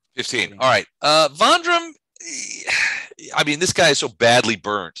 15. All right. Vondram, I mean, this guy is so badly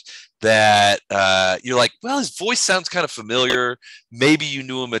burnt that you're like, well, his voice sounds kind of familiar. Maybe you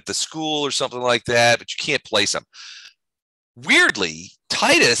knew him at the school or something like that, but you can't place him. Weirdly,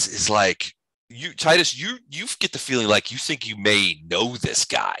 Titus is like, you get the feeling like you think you may know this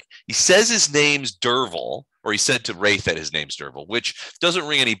guy. He says his name's Derval, or he said to Wraith that his name's Derval, which doesn't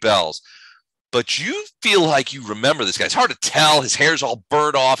ring any bells. But you feel like you remember this guy. It's hard to tell. His hair's all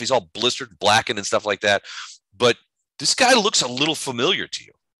burnt off. He's all blistered and blackened and stuff like that. But this guy looks a little familiar to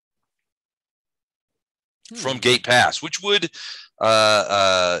you from Gate Pass, which would,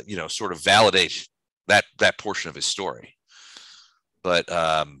 sort of validate that portion of his story. But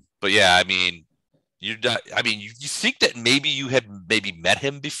yeah, I mean, you think that maybe you had met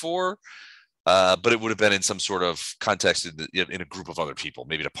him before, but it would have been in some sort of context in a group of other people,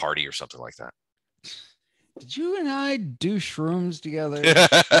 maybe at a party or something like that. Did you and I do shrooms together?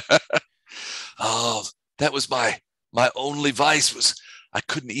 Oh, that was my only vice was I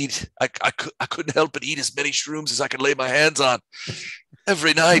couldn't eat. I couldn't help but eat as many shrooms as I could lay my hands on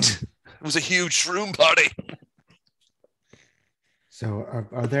every night. It was a huge shroom party. So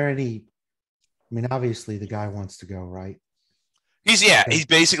are there any, I mean, obviously the guy wants to go, right? He's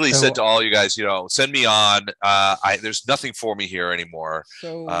basically said to all you guys, send me on. There's nothing for me here anymore.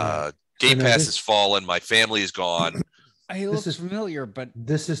 So Gate Pass has fallen. My family is gone. He looks familiar, but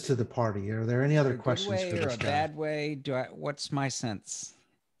this is to the party. Are there any other questions for or this a guy? bad way? What's my sense?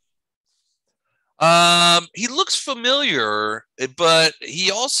 He looks familiar, but he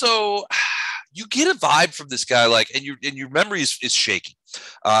also, you get a vibe from this guy, like, and your memory is shaky,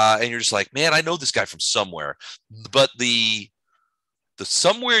 and you're just like, man, I know this guy from somewhere, but the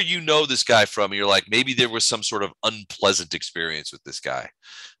somewhere you know this guy from, you're like, maybe there was some sort of unpleasant experience with this guy,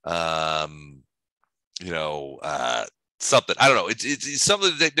 something, I don't know. It's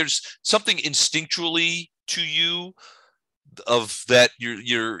something that there's something instinctually to you of that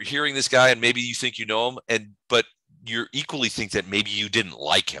you're hearing this guy and maybe you think you know him, but you equally think that maybe you didn't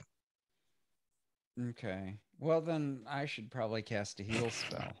like him. Okay. Well, then I should probably cast a heal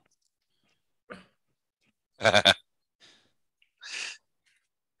spell.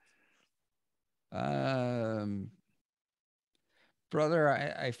 Brother,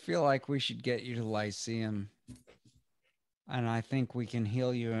 I feel like we should get you to Lyceum. And I think we can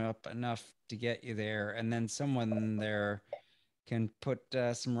heal you up enough to get you there. And then someone there can put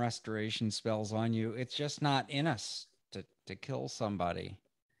some restoration spells on you. It's just not in us to kill somebody.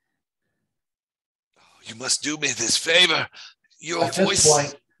 Oh, you must do me this favor. Your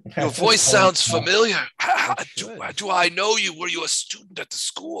voice sounds familiar. Do I know you? Were you a student at the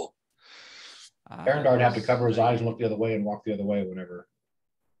school? Arendar would have to cover his eyes and look the other way and walk the other way whenever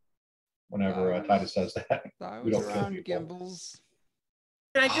Titus says that. We don't around Gimbals.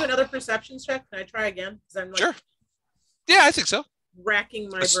 Can I do another perception check? Can I try again? Because I'm sure. Yeah, I think so. Racking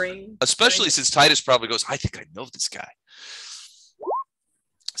my brain. Especially since Titus probably goes, I think I know this guy.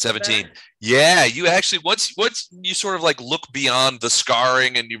 17. Yeah, you actually, once you sort of like look beyond the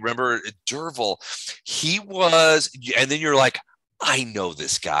scarring and you remember Derval, he was, and then you're like, I know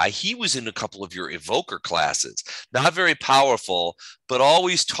this guy. He was in a couple of your evoker classes. Not very powerful, but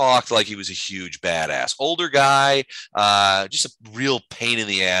always talked like he was a huge badass. Older guy, just a real pain in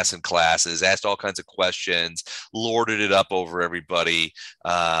the ass in classes, asked all kinds of questions, lorded it up over everybody,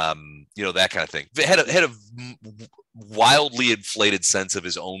 that kind of thing. Had a wildly inflated sense of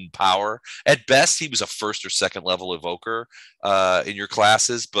his own power. At best, he was a first or second level evoker in your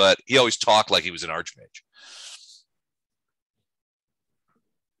classes, but he always talked like he was an archmage.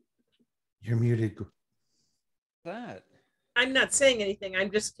 You're muted. That I'm not saying anything.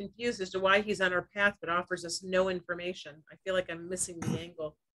 I'm just confused as to why he's on our path but offers us no information. I feel like I'm missing the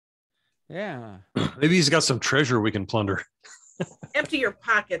angle. Yeah. Maybe he's got some treasure we can plunder. Empty your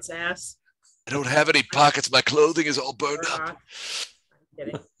pockets, ass. I don't have any pockets. My clothing is all burned up. I'm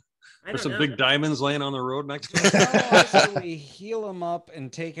kidding. There's some big diamonds laying on the road next to us. We heal him up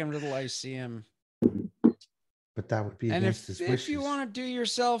and take him to the Lyceum. But that would be against his wishes. If you want to do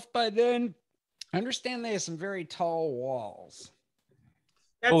yourself by then, understand they have some very tall walls.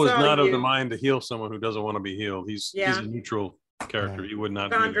 That's is not of the mind to heal someone who doesn't want to be healed. He's a neutral character. Yeah. He would not.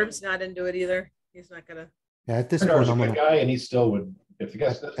 Gondrum's not into it either. He's not gonna. Yeah, at this point, I'm a good guy, and he still would. If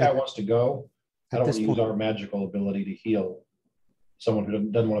this guy wants to go, I don't want to use our magical ability to heal someone who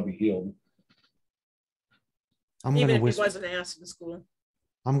doesn't want to be healed. Even if he wasn't asked in school.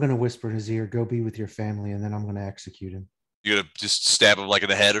 I'm going to whisper in his ear, go be with your family, and then I'm going to execute him. You're going to just stab him like in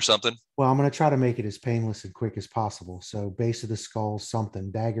the head or something? Well, I'm going to try to make it as painless and quick as possible. So base of the skull,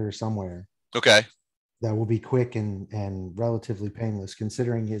 something, dagger somewhere. Okay. that will be quick and relatively painless,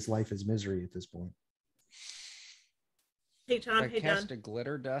 considering his life is misery at this point. Hey Tom, I hey cast Don. a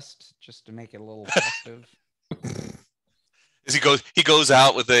glitter dust just to make it a little festive. As he goes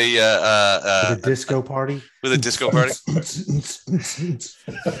out with The disco party. with a disco party.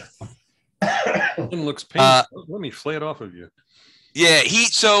 It looks painful. Let me flay it off of you. Yeah,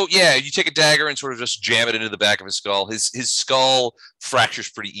 you take a dagger and sort of just jam it into the back of his skull. His skull fractures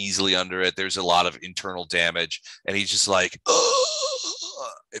pretty easily under it. There's a lot of internal damage, and he's just like,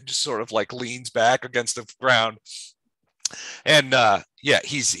 it just sort of like leans back against the ground. And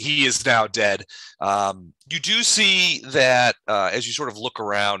he is now dead. You do see that as you sort of look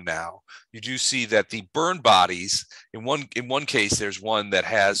around now, you do see that the burned bodies, in one case, there's one that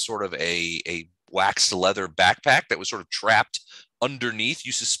has sort of a waxed leather backpack that was sort of trapped underneath.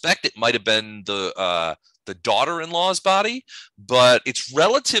 You suspect it might have been the daughter-in-law's body, but it's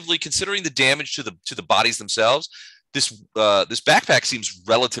relatively, considering the damage to the bodies themselves, this backpack seems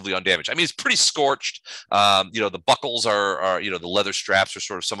relatively undamaged. I mean, it's pretty scorched. The buckles are the leather straps are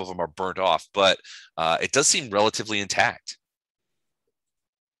sort of, some of them are burnt off, but it does seem relatively intact.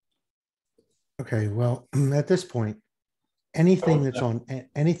 Okay, well, at this point, anything that's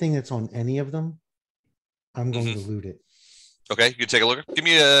on any of them, I'm going to loot it. Okay, you can take a look. Give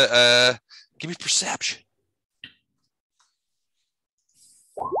me perception.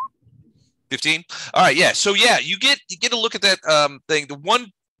 15. All right, yeah. So yeah, you get a look at that thing. The one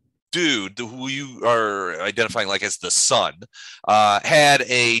dude who you are identifying like as the son had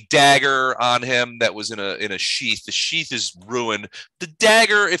a dagger on him that was in a sheath. The sheath is ruined. The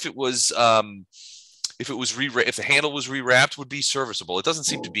dagger, if the handle was rewrapped, would be serviceable. It doesn't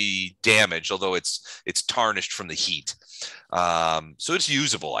seem to be damaged, although it's tarnished from the heat. So it's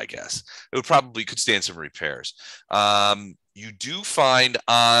usable, I guess. It could stand some repairs. You do find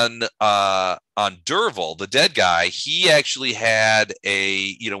on Derval, the dead guy, he actually had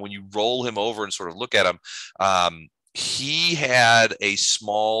when you roll him over and sort of look at him, he had a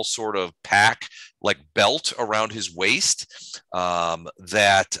small sort of pack, like belt around his waist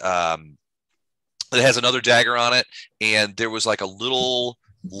that has another dagger on it, and there was like a little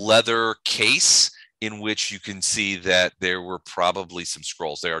leather case in which you can see that there were probably some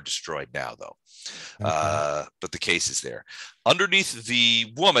scrolls. They are destroyed now, though. Okay. But the case is there. Underneath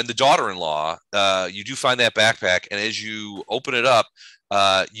the woman, the daughter-in-law, you do find that backpack, and as you open it up,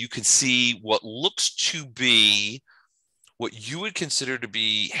 you can see what looks to be what you would consider to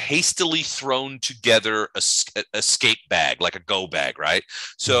be hastily thrown together escape bag, like a go bag, right?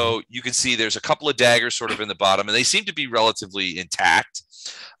 So you can see there's a couple of daggers sort of in the bottom, and they seem to be relatively intact.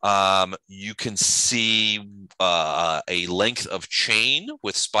 You can see a length of chain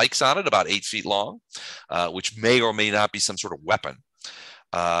with spikes on it, about 8 feet long, which may or may not be some sort of weapon.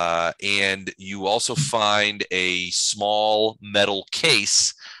 And you also find a small metal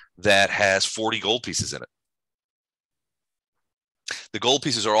case that has 40 gold pieces in it. The gold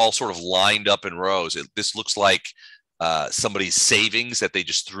pieces are all sort of lined up in rows. This looks like somebody's savings that they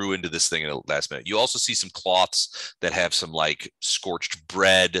just threw into this thing in the last minute. You also see some cloths that have some like scorched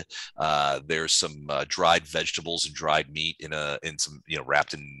bread. There's some dried vegetables and dried meat in some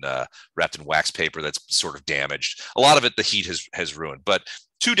wrapped in wax paper that's sort of damaged. A lot of it the heat has ruined. But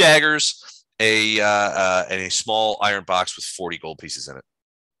 2 daggers, and a small iron box with 40 gold pieces in it,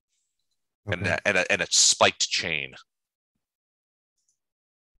 okay. and a spiked chain.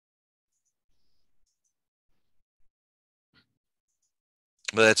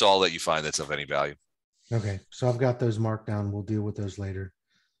 But that's all that you find that's of any value. Okay, so I've got those marked down. We'll deal with those later.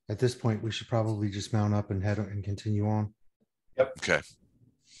 At this point, we should probably just mount up and head and continue on. Yep. Okay.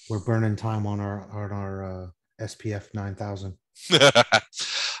 We're burning time on our SPF 9000. All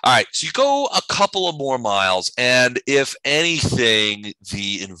right, so you go a couple of more miles, and if anything,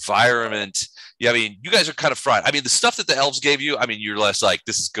 the environment, I mean, you guys are kind of fried. I mean, the stuff that the elves gave you, I mean, you're less like,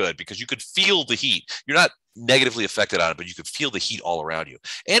 this is good because you could feel the heat. You're not negatively affected on it, but you could feel the heat all around you.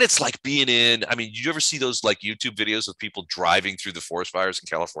 And it's like being in, I mean, did you ever see those like YouTube videos of people driving through the forest fires in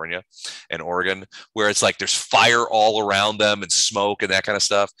California and Oregon, where it's like there's fire all around them and smoke and that kind of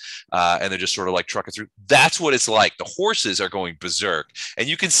stuff, and they're just sort of like trucking through? That's what it's like. The horses are going berserk, and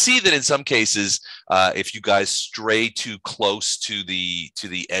you can see that in some cases, if you guys stray too close to the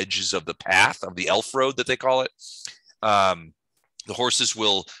edges of the path of the Elfroad that they call it, the horses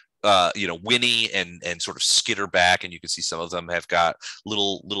will whinny and sort of skitter back, and you can see some of them have got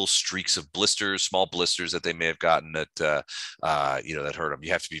little streaks of blisters, small blisters that they may have gotten that that hurt them.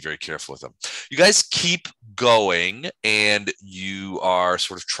 You have to be very careful with them. You guys keep going, and you are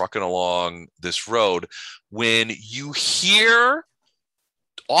sort of trucking along this road when you hear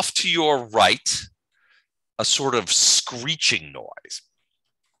off to your right a sort of screeching noise.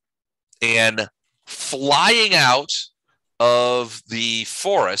 And flying out of the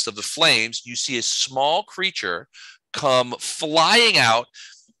forest, of the flames, you see a small creature come flying out,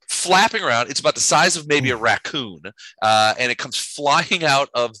 flapping around. It's about the size of maybe a raccoon, and it comes flying out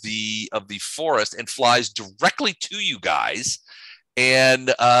of the forest and flies directly to you guys.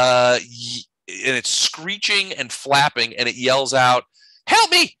 And it's screeching and flapping, and it yells out,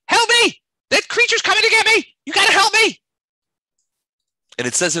 "Help me! Help me! That creature's coming to get me! You gotta help me!" And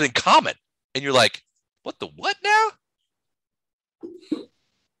it says it in common, and you're like, "What the what now?"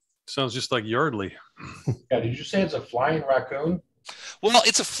 Sounds just like Yardley. Yeah, did you say it's a flying raccoon? Well,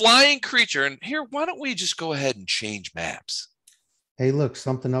 it's a flying creature, and here, why don't we just go ahead and change maps? Hey, look,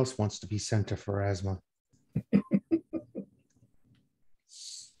 something else wants to be sent to Pharasma. All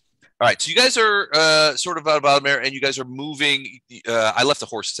right, so you guys are sort of out of Almere, and you guys are moving. I left the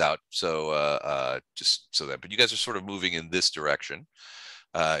horses out, so just so that, but you guys are sort of moving in this direction,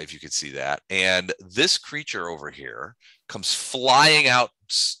 if you could see that. And this creature over here comes flying out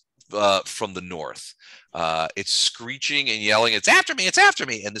from the north. It's screeching and yelling, "It's after me! It's after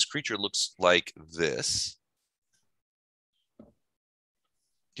me!" And this creature looks like this. Can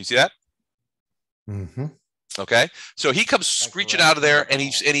you see that? Mm-hmm. Okay, so he comes screeching out of there, and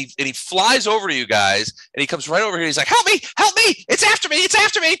he flies over to you guys, and he comes right over here. He's like, "Help me! Help me! It's after me! It's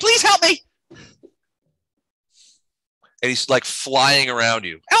after me! Please help me!" And he's like flying around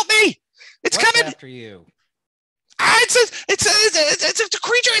you. "Help me! It's What's coming after you." It's a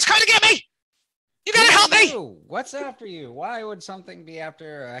creature. It's coming to get me. You gotta help me. What's after you? Why would something be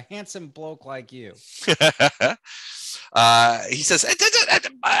after a handsome bloke like you? He says,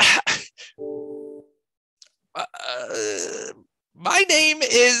 "My name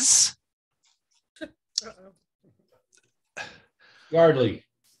is Yardley."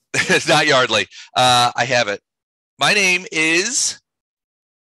 It's not Yardley. I have it. My name is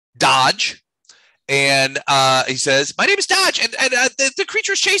Dodge. And he says, "My name is Dodge, and the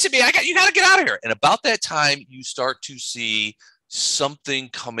creature is chasing me. You got to get out of here." And about that time, you start to see something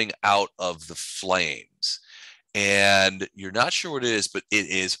coming out of the flames, and you're not sure what it is, but it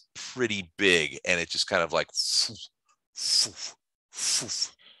is pretty big, and it just kind of like,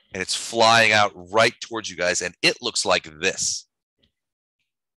 and it's flying out right towards you guys, and it looks like this.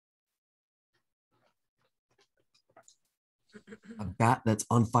 A bat that's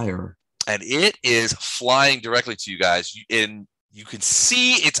on fire. And it is flying directly to you guys. And you can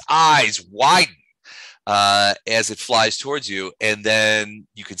see its eyes widen as it flies towards you. And then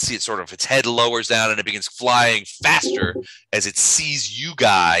you can see it sort of, its head lowers down and it begins flying faster as it sees you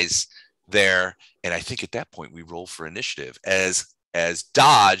guys there. And I think at that point we roll for initiative as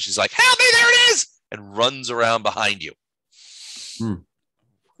Dodge is like, "Help me, there it is!" and runs around behind you.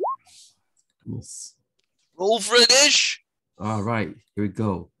 Yes. Roll for initiative. All right, here we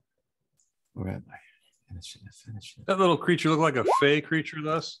go. All right, finish it. That little creature look like a fey creature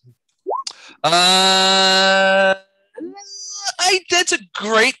to us? That's a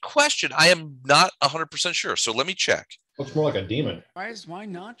great question. I am not 100% sure, so let me check. Looks more like a demon. Why is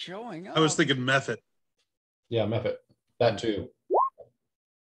mine not showing up? I was thinking method. Yeah, method. That too.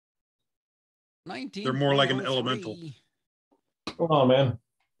 19. They're more like an elemental. Hold on, man.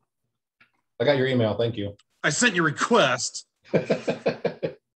 I got your email. Thank you. I sent you a request.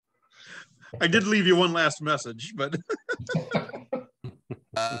 I did leave you one last message, but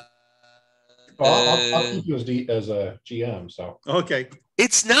I'll keep you as a GM. So okay.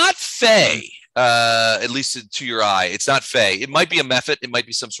 It's not fey, at least to your eye. It's not fey. It might be a method. It might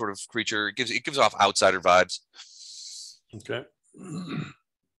be some sort of creature. It gives off outsider vibes. Okay.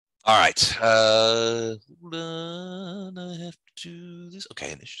 All right. Hold on. I have to do this.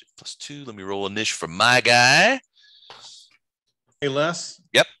 Okay, initiative +2. Let me roll a niche for my guy. Hey, Les.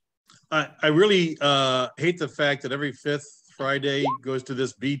 Yep. I really hate the fact that every fifth Friday goes to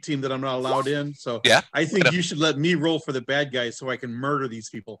this B team that I'm not allowed in. So yeah, I think you should let me roll for the bad guys so I can murder these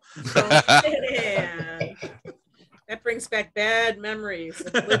people. Oh, man. That brings back bad memories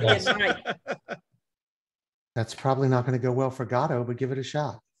of living at night. That's probably not going to go well for Gatto, but give it a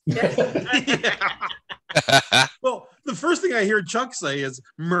shot. Well, the first thing I hear Chuck say is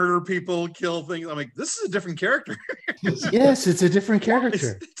murder people, kill things. I'm like, this is a different character. Yes, it's a different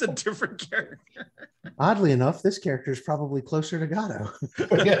character. It's a different character. Oddly enough, this character is probably closer to Gatto.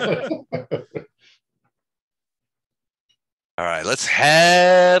 All right, let's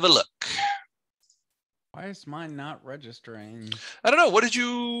have a look. Why is mine not registering? I don't know. What did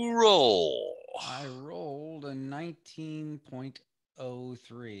you roll? I rolled a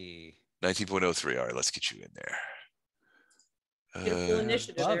 19.03. 19.03. All right, let's get you in there. Beautiful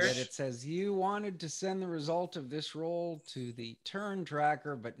initiative Above there. it says you wanted to send the result of this roll to the turn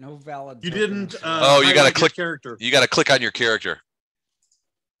tracker, but no valid. You token didn't. was You got to highlight your click. character. You got to click on your character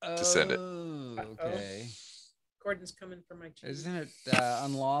to send it. Okay. Gordon's coming for my cheese. Isn't it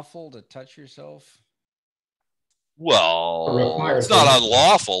unlawful to touch yourself? Well, it's not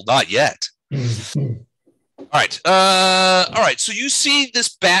unlawful, not yet. All right. All right. So you see this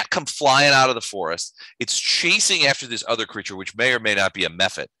bat come flying out of the forest. It's chasing after this other creature, which may or may not be a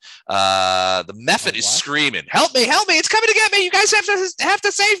mephit. The mephit is screaming, "Help me! Help me! It's coming to get me! You guys have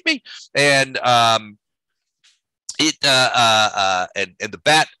to save me!" And and the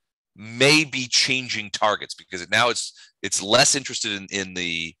bat may be changing targets because now it's less interested in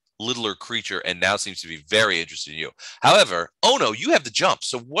the littler creature and now seems to be very interested in you. However, Ono, you have the jump.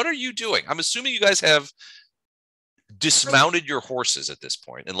 So what are you doing? I'm assuming you guys have dismounted your horses at this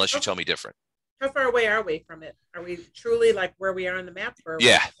point, unless you tell me different. How far away are we from it? Are we truly like where we are on the map? Or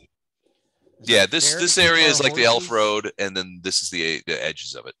yeah. This area is like the Elfroad, and then this is the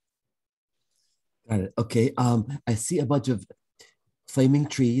edges of it. Got it. Okay. I see a bunch of flaming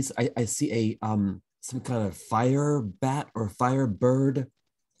trees. I see a some kind of fire bat or fire bird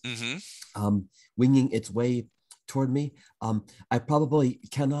winging its way toward me. I probably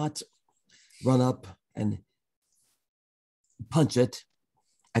cannot run up and punch it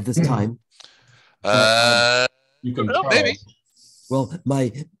at this time. You can maybe. Well,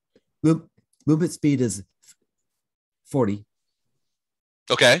 my movement speed is 40.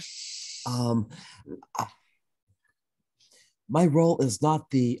 Okay. My roll is not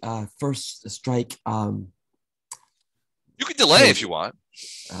the first strike. You can delay if you want.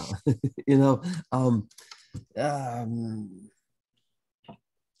 You know,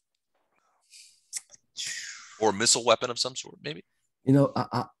 or missile weapon of some sort, maybe. You know,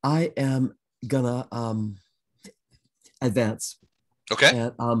 I am gonna advance. Okay.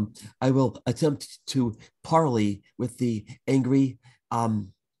 And I will attempt to parley with the angry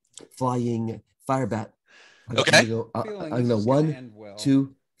flying firebat. Okay. I'm gonna go 1,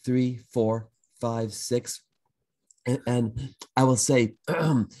 2, 3, 4, 5, 6, and I will say,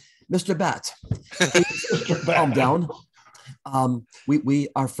 Mr. Bat, calm down. We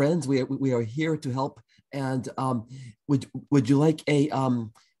are friends. We are here to help. And would you like a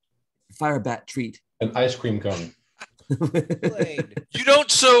firebat treat? An ice cream cone. You don't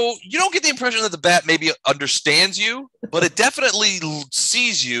get the impression that the bat maybe understands you, but it definitely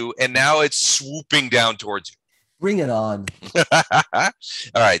sees you, and now it's swooping down towards you. Bring it on. All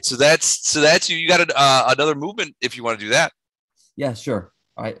right, so that's you. You got another movement if you want to do that. Yeah, sure.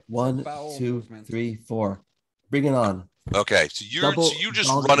 All right, 1, 2, 3, 4. Bring it on. Okay, so you're just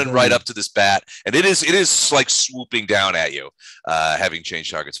running right up to this bat, and it is like swooping down at you, having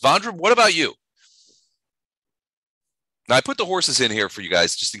changed targets. Vondra, what about you? Now, I put the horses in here for you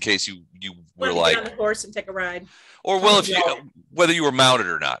guys just in case you were like get on the horse and take a ride, or whether you were mounted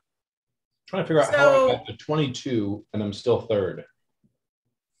or not. Trying to figure out how I got to 22 and I'm still third.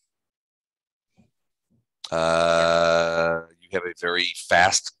 You have a very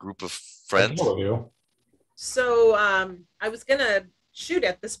fast group of friends. So I was gonna shoot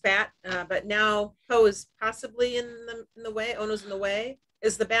at this bat, but now Poe is possibly in the way. Ono's in the way.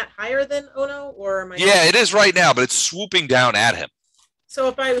 Is the bat higher than Ono, or am I? Yeah, it is right now, but it's swooping down at him. So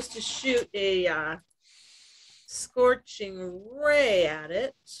if I was to shoot a scorching ray at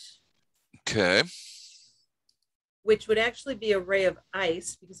it, okay, which would actually be a ray of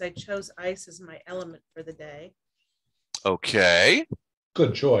ice because I chose ice as my element for the day. Okay,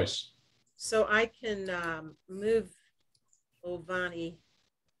 good choice. So I can move Ovani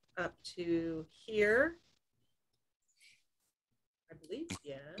up to here. I believe,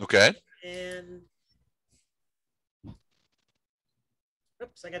 yeah. Okay. And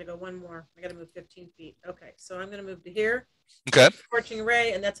oops, I got to go one more. I got to move 15 feet. Okay, so I'm going to move to here. Okay. Scorching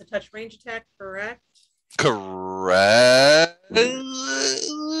ray, and that's a touch range attack, correct? Correct.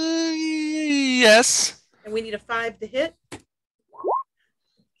 Yes. And we need a 5 to hit.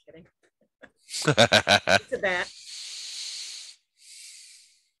 Kidding. It's a bat.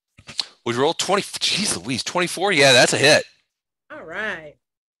 We roll 20. Jeez Louise, 24. Yeah, that's a hit. All right.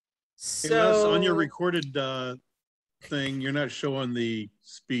 Hey, Les, on your recorded thing, you're not showing the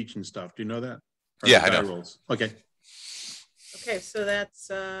speech and stuff. Do you know that? Or yeah, I know. Rolls? Okay. Okay, so that's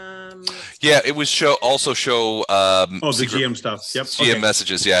yeah, it was also show the GM stuff. Yep. GM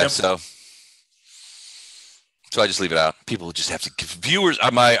messages, yeah. Yep. So I just leave it out. People will just have to viewers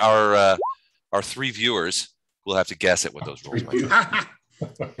our 3 viewers will have to guess at what those rolls might be.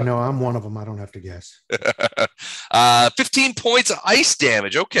 No, I'm one of them. I don't have to guess. 15 points of ice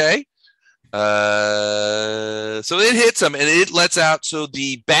damage. Okay. So it hits him and it lets out. So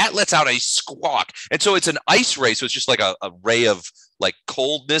the bat lets out a squawk, and so it's an ice ray. So it's just like a ray of like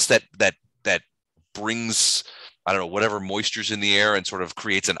coldness that brings, I don't know, whatever moisture's in the air and sort of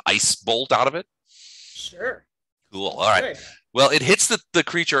creates an ice bolt out of it. Sure. Cool. All right. Well, it hits the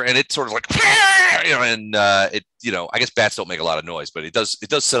creature and it sort of like, and it, I guess bats don't make a lot of noise, but it does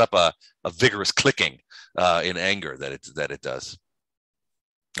set up a vigorous clicking in anger that it does.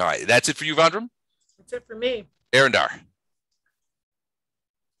 All right. That's it for you, Vondram? That's it for me. Arendar.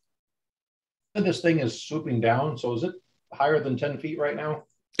 This thing is swooping down. So is it higher than 10 feet right now?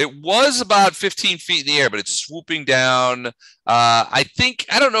 It was about 15 feet in the air, but it's swooping down. I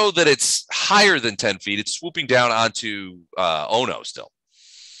don't know that it's higher than 10 feet. It's swooping down onto Ono still.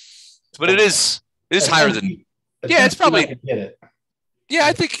 But it is higher than. Yeah, it's probably. Hit it. Yeah,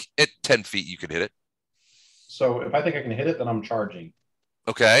 I think at 10 feet you could hit it. So if I think I can hit it, then I'm charging.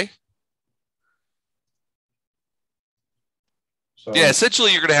 Okay. So, yeah,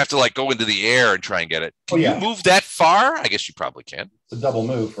 essentially you're going to have to like go into the air and try and get it. Can you move that far? I guess you probably can. It's a double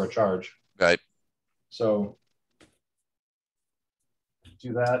move for a charge. Right. So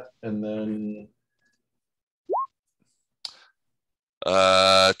do that and then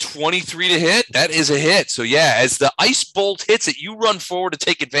 23 to hit. That is a hit. So yeah, as the ice bolt hits it, you run forward to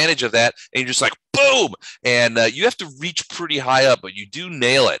take advantage of that, and you're just like boom, and you have to reach pretty high up, but you do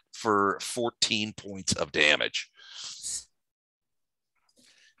nail it for 14 points of damage.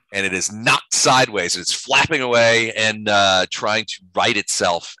 And it is knocked sideways, and it's flapping away and trying to right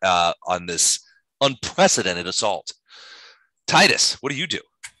itself on this unprecedented assault. Titus, what do you do?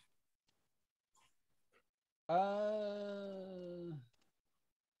 I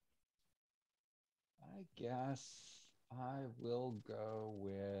guess I will go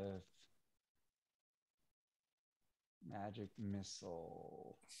with magic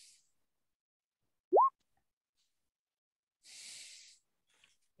missile.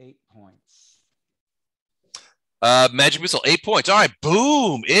 $8 points. Magic missile, 8 points. All right,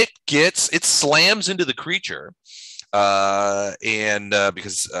 boom! It slams into the creature, and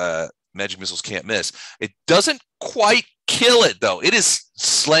because magic missiles can't miss, it doesn't quite kill it though. It is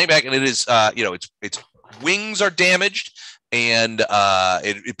slammed back, and it is its wings are damaged, and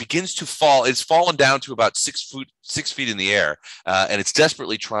it begins to fall. It's fallen down to about 6 feet in the air, and it's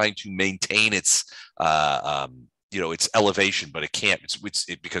desperately trying to maintain its its elevation, but it can't. It's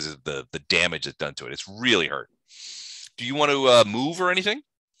because of the damage that's done to it. It's really hurt. Do you want to move or anything?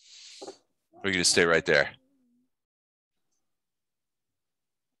 Or are you going to stay right there?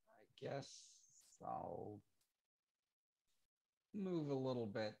 I guess I'll move a little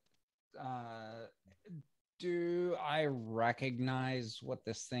bit. Do I recognize what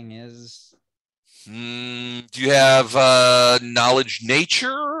this thing is? Do you have knowledge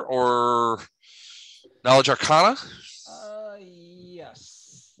nature or knowledge arcana?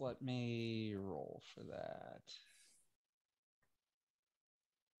 Yes. Let me roll for that.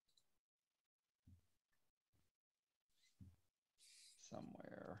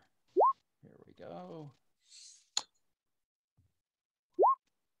 Somewhere. Here we go.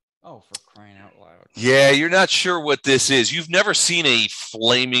 Oh, for crying out loud. Yeah, you're not sure what this is. You've never seen a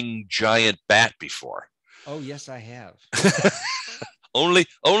flaming giant bat before. Oh, yes, I have. Only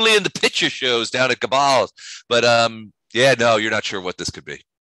in the picture shows down at Cabal's. But yeah, no, you're not sure what this could be.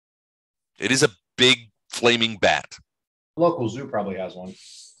 It is a big flaming bat. The local zoo probably has one.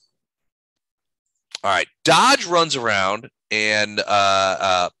 All right. Dodge runs around and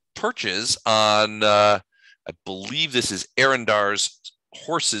perches on I believe this is Arendar's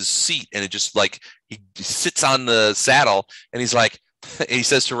horse's seat, and it just like he sits on the saddle and he's like, he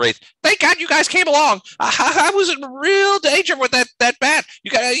says to Wraith, "Thank God you guys came along. I was in real danger with that bat.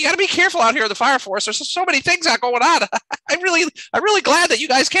 You got to be careful out here in the fire forest. There's so many things out going on. I'm really glad that you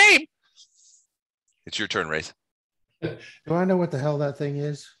guys came." It's your turn, Wraith. Do I know what the hell that thing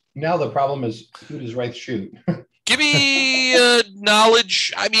is? Now the problem is, who does Wraith shoot? Give me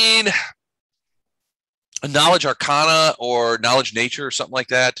knowledge. I mean, a knowledge arcana or knowledge nature or something like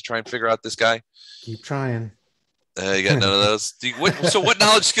that to try and figure out this guy. Keep trying. You got none of those. So what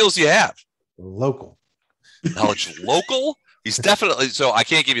knowledge skills do you have? Local. Knowledge local? He's definitely, so I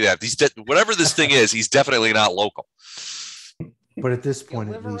can't give you that. Whatever this thing is, he's definitely not local. But at this point,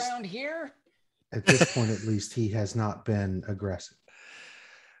 You live at least, around here? at this point, at least, he has not been aggressive.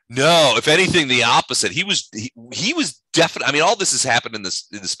 No, if anything, the opposite. He was definitely. I mean, all this has happened in the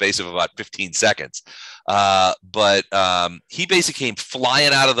space of about 15 seconds. But he basically came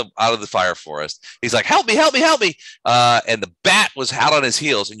flying out of the fire forest. He's like, "Help me, help me, help me!" And the bat was out on his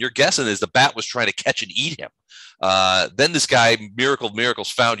heels. And your guessing is the bat was trying to catch and eat him. Then this guy, miracle of miracles,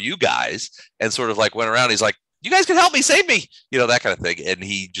 found you guys and sort of like went around. He's like, you guys can help me, save me, that kind of thing. And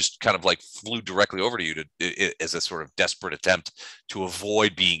he just kind of like flew directly over to you as a sort of desperate attempt to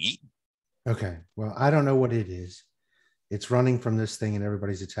avoid being eaten. Okay. Well, I don't know what it is. It's running from this thing and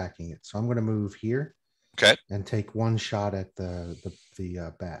everybody's attacking it. So I'm going to move here. Okay. And take one shot at the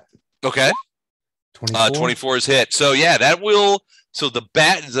bat. Okay. 24 is hit. So yeah, so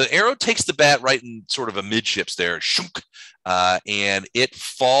the arrow takes the bat right in sort of amidships there, and it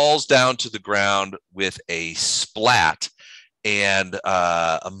falls down to the ground with a splat, and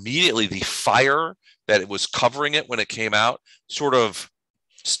immediately the fire that it was covering it when it came out sort of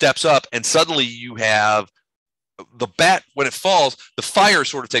steps up, and suddenly you have the bat. When it falls, the fire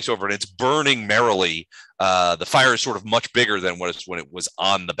sort of takes over and it's burning merrily. The fire is sort of much bigger than when it was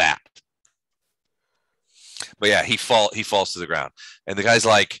on the bat. But yeah, he falls to the ground, and the guy's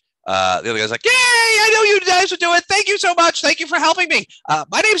like, the other guy's like, "Yay! I know you guys would do it. Thank you so much. Thank you for helping me.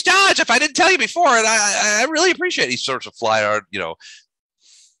 My name's Dodge. If I didn't tell you before, and I really appreciate it." He starts to fly out.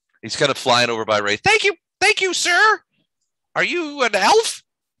 He's kind of flying over by Ray. Thank you, sir. Are you an elf?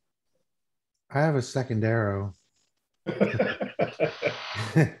 I have a second arrow.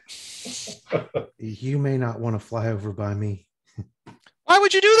 You may not want to fly over by me. Why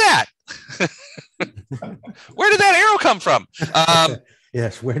would you do that? Where did that arrow come from?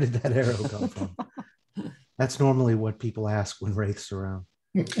 Yes, where did that arrow come from? That's normally what people ask when Wraith's around.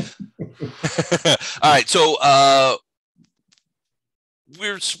 All right, so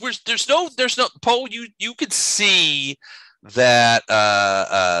there's no Poe. You could see that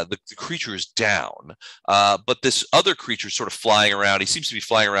the creature is down, but this other creature is sort of flying around. He seems to be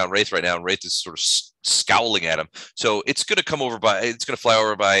flying around Wraith right now, and Wraith is sort of scowling at him. So it's going to fly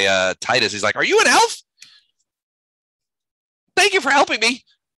over by Titus. He's like, "Are you an elf? Thank you for helping me.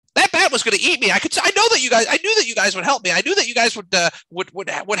 That bat was going to eat me. I knew that you guys would help me. I knew that you guys would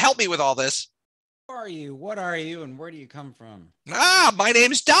help me with all this." Who are you? What are you? And where do you come from? My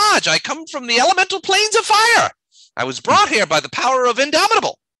name's Dodge. I come from the elemental planes of fire. I was brought here by the power of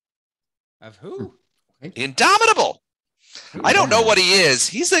Indomitable. Of who? Indomitable. I don't know what he is.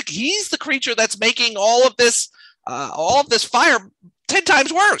 He's the creature that's making all of this fire 10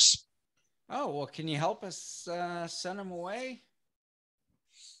 times worse. Oh, well, can you help us send him away?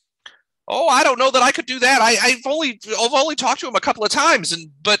 Oh, I don't know that I could do that. I've only talked to him a couple of times,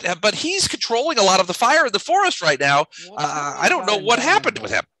 but he's controlling a lot of the fire in the forest right now. I don't know what happened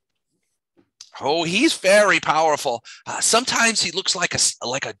with him. Oh, he's very powerful. Sometimes he looks like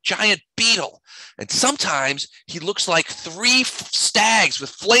a giant beetle, and sometimes he looks like 3 stags with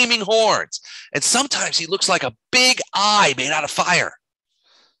flaming horns, and sometimes he looks like a big eye made out of fire.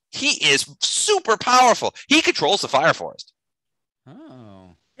 He is super powerful. He controls the fire forest.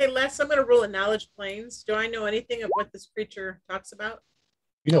 Oh. Hey, Les, I'm going to roll a knowledge planes. Do I know anything of what this creature talks about?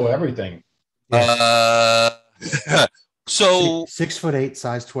 You know everything. So 6'8",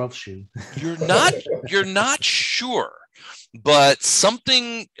 size 12 shoe. You're not sure, but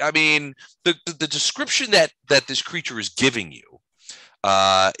something. I mean, the description that this creature is giving you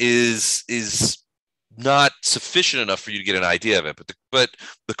is not sufficient enough for you to get an idea of it. But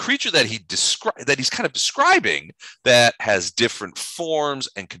the creature that he's kind of describing, that has different forms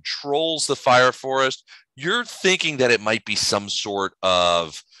and controls the fire forest, you're thinking that it might be some sort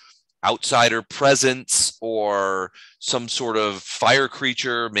of outsider presence or some sort of fire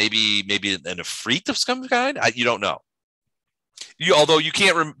creature, maybe an Efreet of some kind. You don't know. Although you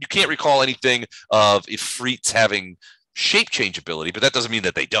can't recall anything of Efreets having shape change ability, but that doesn't mean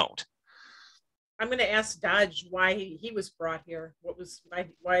that they don't. I'm going to ask Dodge why he was brought here.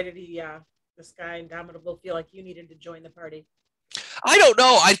 Why did this guy Indomitable feel like you needed to join the party? I don't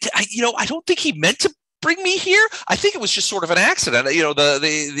know. I don't think he meant to bring me here. I think it was just sort of an accident. You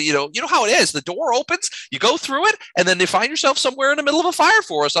know how it is. The door opens, you go through it, and then you find yourself somewhere in the middle of a fire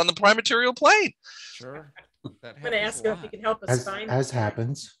forest on the prime material plane. Sure. I'm going to ask him if he can help us find as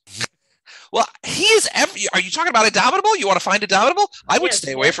happens. Well, he is are you talking about Indomitable? You want to find Indomitable? I would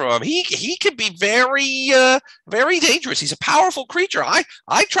stay away from him. He can be very very dangerous. He's a powerful creature.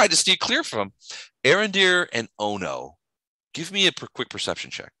 I tried to steer clear from him. Arendir and Ono, give me a quick perception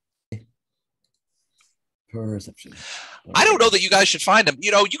check. Perception. I don't know that you guys should find him.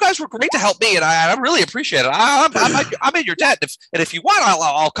 You guys were great to help me, and I really appreciate it. I'm in your debt, and if you want,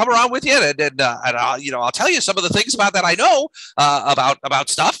 I'll come around with you, and I'll tell you some of the things about that I know about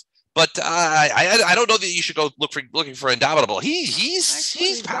stuff. But I don't know that you should go looking for Indomitable.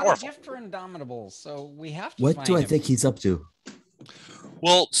 He's powerful. Gift for Indomitable, so we have to. What do I think he's up to?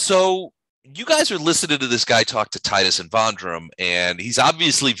 Well, so you guys are listening to this guy talk to Titus and Vondrum, and he's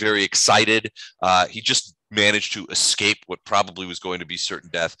obviously very excited. He just manage to escape what probably was going to be certain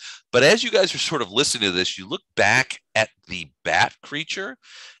death. But as you guys are sort of listening to this, you look back at the bat creature,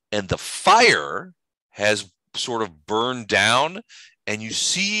 and the fire has sort of burned down, and you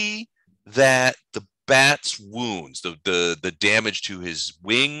see that the bat's wounds, the damage to his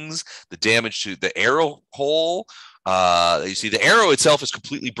wings, the damage to the arrow hole. You see the arrow itself is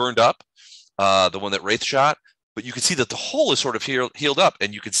completely burned up, the one that Wraith shot, but you can see that the hole is sort of healed up,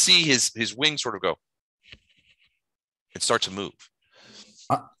 and you can see his wings sort of go and start to move.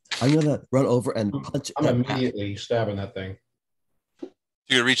 I'm gonna run over and punch. I'm immediately stabbing that thing.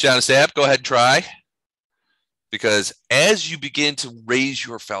 You're gonna reach down and stab. Go ahead and try. Because as you begin to raise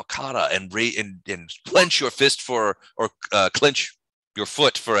your falcata and clench your fist or clench your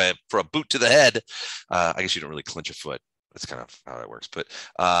foot for a boot to the head, I guess you don't really clench a foot. That's kind of how that works. But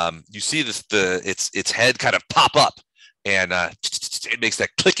you see its head kind of pop up, and it makes that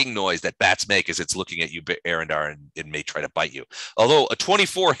clicking noise that bats make as it's looking at you, Arendar, and it may try to bite you. Although a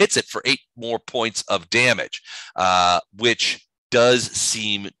 24 hits it for 8 more points of damage, which does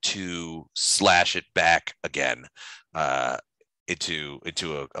seem to slash it back again into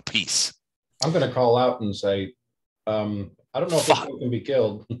a piece. I'm going to call out and say, I don't know if it can be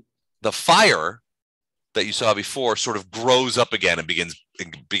killed. The fire that you saw before sort of grows up again and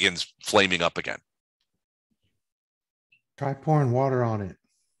begins flaming up again. Try pouring water on it.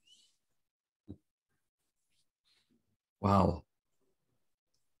 Wow.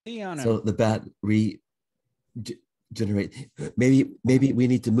 Leon, so the bat generate. Maybe we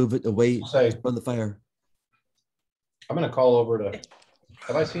need to move it away from the fire. I'm going to call over to.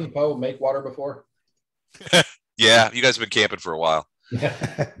 Have I seen Poe make water before? Yeah, you guys have been camping for a while.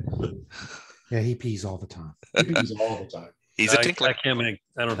 Yeah, he pees all the time. He pees all the time. He's a tinkler.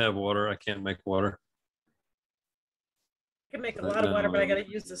 I don't have water. I can't make water. I can make a lot of water, but I got to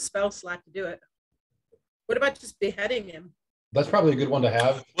use the spell slot to do it. What about just beheading him? That's probably a good one to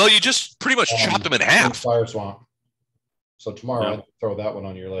have. Well, you just pretty much chopped him in half. Fire swamp. So tomorrow I'll throw that one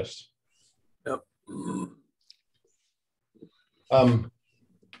on your list. Yep. I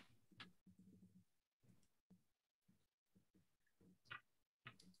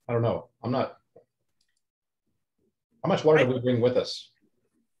don't know. I'm not. How much water do we bring with us?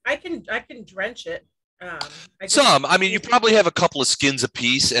 I can drench it. I mean, you probably have a couple of skins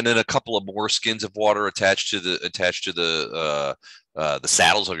apiece, and then a couple of more skins of water attached to the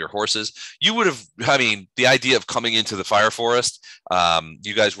saddles of your horses. You would have, I mean, the idea of coming into the fire forest,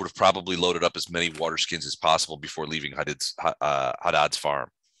 you guys would have probably loaded up as many water skins as possible before leaving Haddad's farm.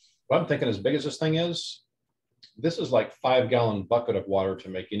 What I'm thinking, as big as this thing is, this is like 5-gallon bucket of water to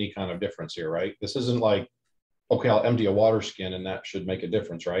make any kind of difference here, right? This isn't like, okay, I'll empty a water skin and that should make a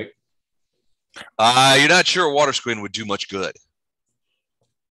difference, right? You're not sure a water skin would do much good.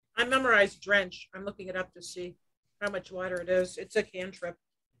 I memorized drench. I'm looking it up to see how much water it is. It's a cantrip.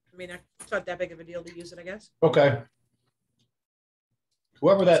 I mean, it's not that big of a deal to use it, I guess. Okay.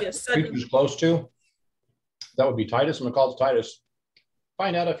 Whoever that creature is close to, that would be Titus. I'm going to call it Titus.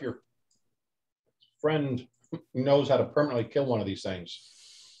 Find out if your friend knows how to permanently kill one of these things.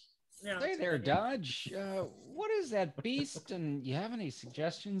 Yeah, hey there, Dodge. What is that beast? And you have any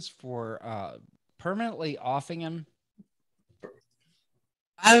suggestions for permanently offing him?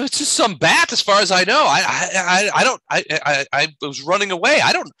 It's just some bat, as far as I know. I was running away.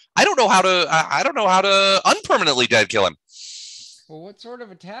 I don't know how to unpermanently dead kill him. Well, what sort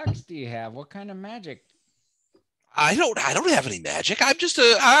of attacks do you have? What kind of magic? I don't have any magic. I'm just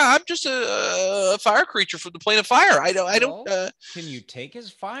a fire creature from the plane of fire. I don't. Can you take his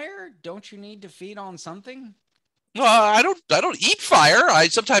fire? Don't you need to feed on something? I don't eat fire. I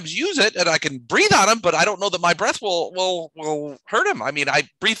sometimes use it, and I can breathe on him, but I don't know that my breath will hurt him. I mean, I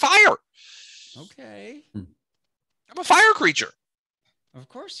breathe fire. Okay. I'm a fire creature. Of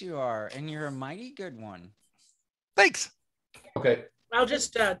course you are, and you're a mighty good one. Thanks. Okay. I'll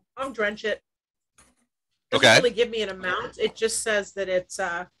drench it. Doesn't really give me an amount. It just says that it's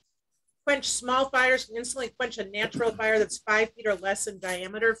quench small fires, instantly quench a natural fire that's 5 feet or less in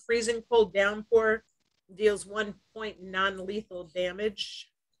diameter. Freezing cold downpour deals 1 point non-lethal damage.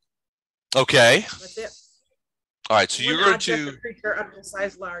 Okay. That's it. All right. So you're going to creature up to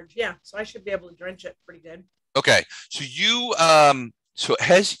size large. Yeah. So I should be able to drench it pretty good. Okay. So you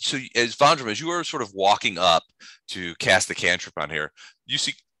as Vondram, as you are sort of walking up to cast the cantrip on here, you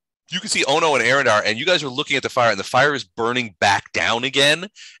can see Ono and Arendar, and you guys are looking at the fire, and the fire is burning back down again.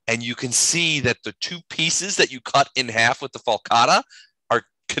 And you can see that the 2 pieces that you cut in half with the falcata are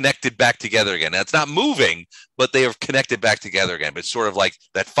connected back together again. Now, it's not moving, but they are connected back together again. But it's sort of like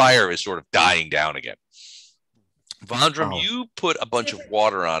that fire is sort of dying down again. Vondram, Oh. you put a bunch of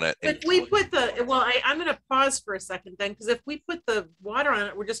water on it. If we put I'm going to pause for a second then, because if we put the water on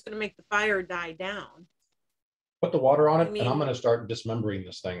it, we're just going to make the fire die down. Put the water on it, I mean- and I'm going to start dismembering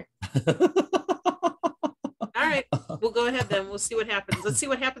this thing. All right, we'll go ahead then. We'll see what happens. Let's see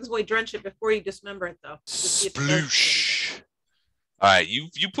what happens when we drench it before you dismember it, though. To see if it does Sploosh. All right, you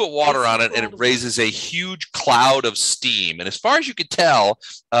put water on it, and it raises a huge cloud of steam. And as far as you can tell,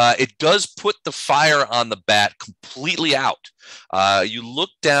 it does put the fire on the bat completely out. You look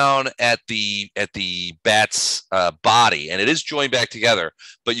down at the bat's body, and it is joined back together.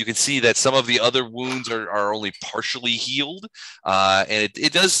 But you can see that some of the other wounds are only partially healed, and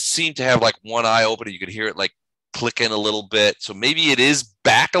it does seem to have like one eye open. And you can hear it like clicking a little bit. So maybe it is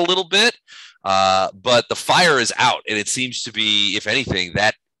back a little bit. But the fire is out, and it seems to be, if anything,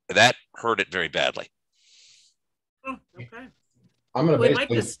 that hurt it very badly. Oh, okay. I'm going to We might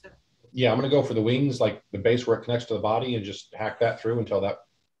basically, just I'm going to go for the wings, like the base where it connects to the body, and just hack that through until that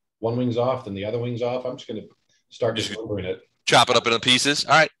one wing's off, then the other wing's off. I'm just going to start dismembering it. Chop it up into pieces.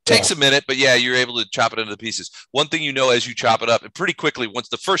 All right. Takes a minute, but yeah, you're able to chop it into pieces. One thing you know as you chop it up, and pretty quickly, once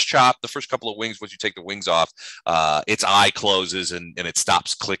the first couple of wings, once you take the wings off, its eye closes and it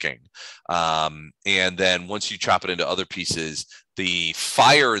stops clicking. And then once you chop it into other pieces, the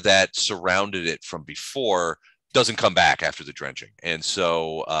fire that surrounded it from before doesn't come back after the drenching. And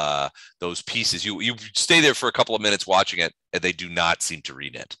so those pieces, you stay there for a couple of minutes watching it, and they do not seem to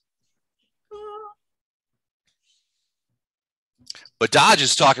reknit. But Dodge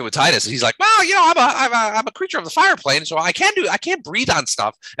is talking with Titus, and he's like, "Well, I'm a creature of the fire plane, so I can't breathe on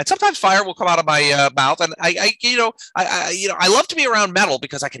stuff, and sometimes fire will come out of my mouth, and I love to be around metal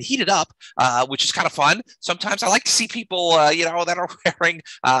because I can heat it up, which is kind of fun. Sometimes I like to see people, that are wearing,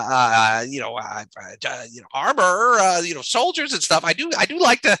 armor, soldiers and stuff. I do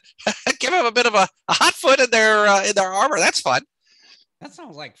like to give them a bit of a hot foot in their armor. That's fun. That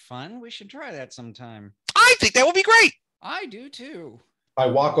sounds like fun. We should try that sometime. I think that would be great." I do too. I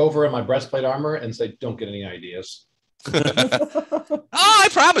walk over in my breastplate armor and say, "Don't get any ideas." Oh, I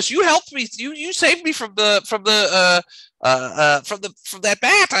promise you helped me. You saved me from that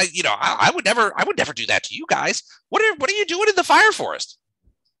bat. I would never do that to you guys. What are you doing in the fire forest?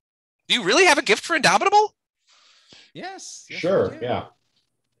 Do you really have a gift for Indomitable? Yes. Sure. Yeah.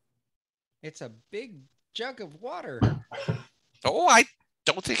 It's a big jug of water. Oh, I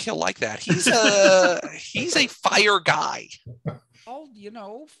don't think he'll like that. He's a fire guy.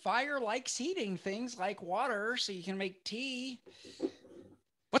 Oh, fire likes heating things like water, so you can make tea.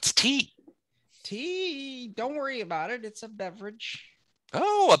 What's tea? Tea. Don't worry about it. It's a beverage.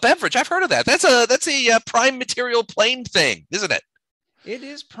 Oh, a beverage. I've heard of that. That's a prime material plane thing, isn't it? It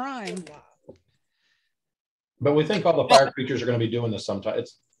is prime. But we think all the fire creatures are going to be doing this sometime.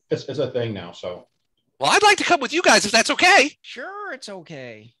 It's a thing now. So. Well, I'd like to come with you guys if that's okay. Sure, it's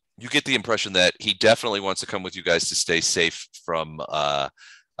okay. You get the impression that he definitely wants to come with you guys to stay safe from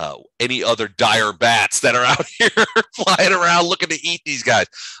any other dire bats that are out here flying around looking to eat these guys.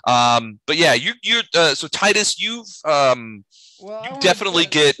 But yeah, so Titus, you definitely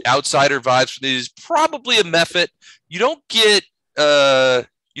get outsider vibes from these. Probably a mephit. You don't get a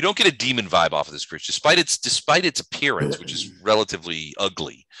demon vibe off of this creature, despite its appearance, which is relatively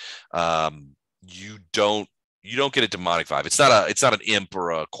ugly. You don't get a demonic vibe. It's not an imp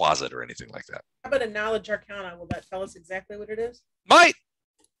or a quasit or anything like that. How about a knowledge arcana? Will that tell us exactly what it is? Might.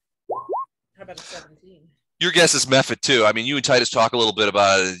 How about a 17? Your guess is mephit too. I mean, you and Titus talk a little bit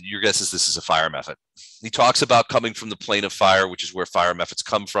about it. Your guess is this is a fire mephit. He talks about coming from the plane of fire, which is where fire mephits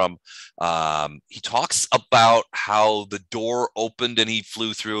come from. He talks about how the door opened and he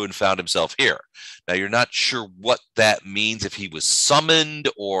flew through and found himself here. Now, you're not sure what that means, if he was summoned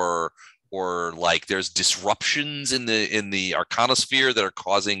or like there's disruptions in the arcanosphere that are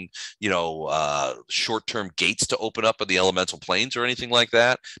causing, short-term gates to open up in the elemental planes or anything like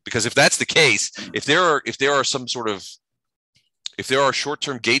that. Because if that's the case, if there are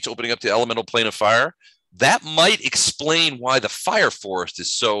short-term gates opening up the elemental plane of fire, that might explain why the fire forest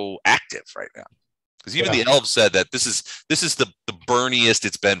is so active right now. Because even the elves said that this is the burniest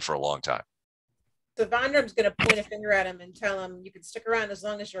it's been for a long time. So Vondram's going to point a finger at him and tell him, "You can stick around as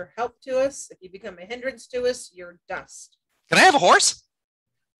long as you're help to us. If you become a hindrance to us, you're dust." Can I have a horse?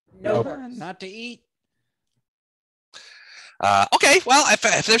 No horse. Not to eat. Okay. Well, if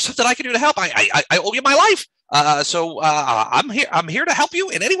there's something I can do to help, I owe you my life. So I'm here to help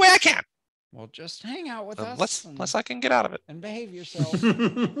you in any way I can. Well, just hang out with us. Unless I can get out of it. And behave yourself.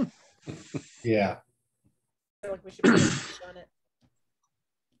 Yeah. I feel like we should put on it.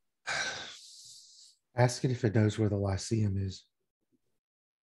 Ask it if it knows where the Lyceum is.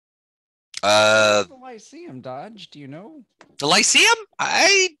 The Lyceum, Dodge. Do you know? The Lyceum?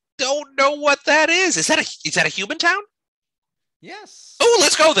 I don't know what that is. Is that a human town? Yes. Oh,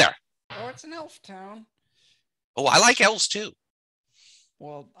 let's go there. Oh, it's an elf town. Oh, I like elves too.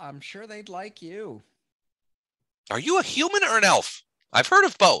 Well, I'm sure they'd like you. Are you a human or an elf? I've heard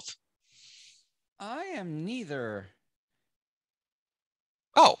of both. I am neither.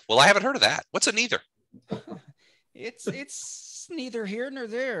 Oh, well, I haven't heard of that. What's a neither? It's neither here nor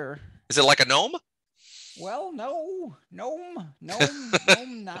there. Is it like a gnome? Well, no, gnome,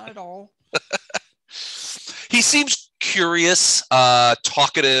 not at all. He seems curious,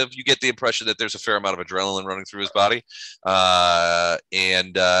 talkative. You get the impression that there's a fair amount of adrenaline running through his body.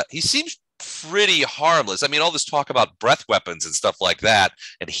 And he seems pretty harmless. I mean, all this talk about breath weapons and stuff like that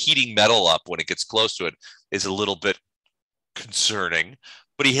and heating metal up when it gets close to it is a little bit concerning.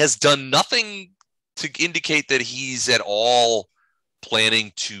 But he has done nothing to indicate that he's at all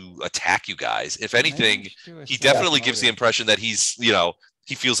planning to attack you guys. If anything, he definitely gives the impression that he's,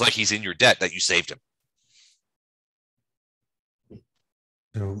 he feels like he's in your debt, that you saved him.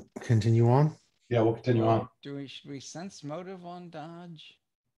 So continue on. Yeah, we'll continue on. Should we sense motive on Dodge?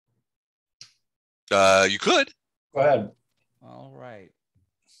 You could. Go ahead. All right.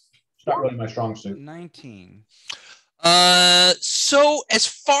 It's not really my strong suit. 19. So as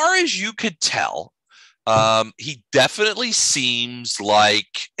far as you could tell, he definitely seems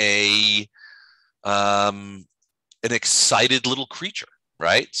like an excited little creature,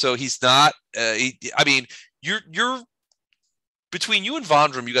 right? So he's not. You're between you and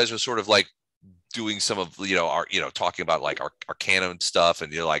Vondrum, you guys are sort of like doing some of talking about like arcana and stuff,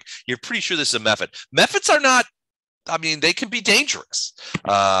 and you're pretty sure this is a method. Methods are not. I mean, they can be dangerous.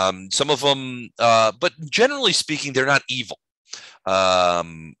 Some of them, but generally speaking, they're not evil.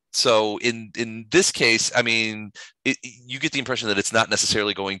 So in this case, I mean, you get the impression that it's not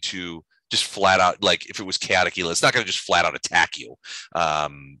necessarily going to just flat out, like if it was chaotic evil, it's not going to just flat out attack you,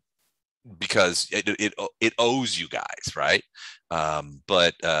 because it owes you guys, right?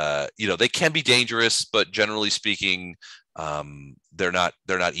 But they can be dangerous, but generally speaking, they're not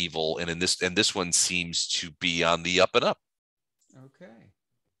evil, and this one seems to be on the up and up. Okay.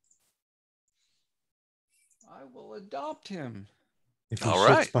 I will adopt him. If he All sits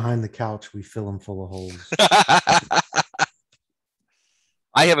right. behind the couch, we fill him full of holes.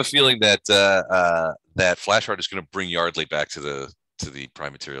 I have a feeling that that Flashheart is going to bring Yardley back to the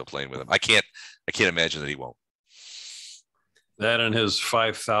prime material plane with him. I can't imagine that he won't. That and his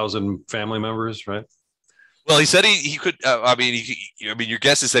 5,000 family members, right? Well, he said he could. Your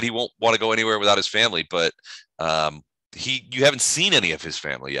guess is that he won't want to go anywhere without his family, but you haven't seen any of his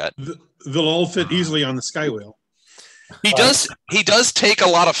family yet. They'll all fit easily on the Skywheel. He does take a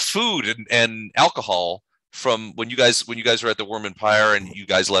lot of food and alcohol from when you guys are at the Worm Empire and you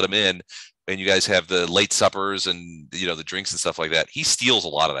guys let him in, and you guys have the late suppers and the drinks and stuff like that. He steals a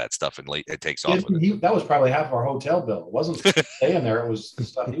lot of that stuff and it takes off with it. That was probably half of our hotel bill. It wasn't staying there. It was the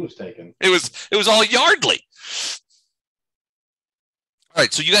stuff he was taking. It was all Yardley. All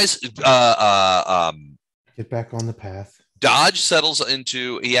right, so you guys get back on the path. Dodge settles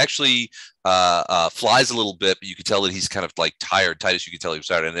into. He actually flies a little bit, but you can tell that he's kind of like tired. Titus, you can tell he was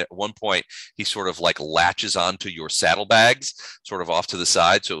tired. And at one point, he sort of like latches onto your saddlebags, sort of off to the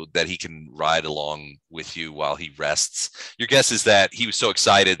side, so that he can ride along with you while he rests. Your guess is that he was so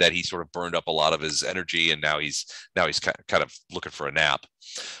excited that he sort of burned up a lot of his energy, and now he's kind of looking for a nap.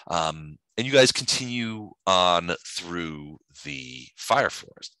 And you guys continue on through the fire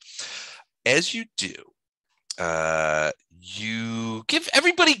forest. As you do, give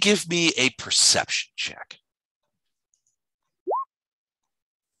me a perception check.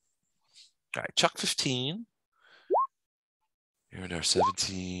 All right, Chuck 15. Aaron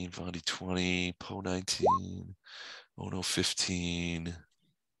 17, Vondi 20, Poe 19, Ono 15.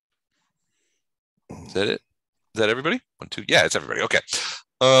 Is that it? Is that everybody? 1, 2. Yeah, it's everybody. Okay.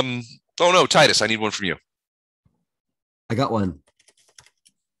 Oh no, Titus, I need one from you. I got one.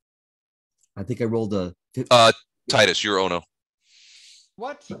 I think I rolled a. Titus, you're Ono.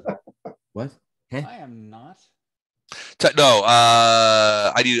 What? What? Hey? I am not. No,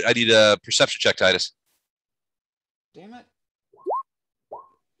 I need a perception check, Titus. Damn it.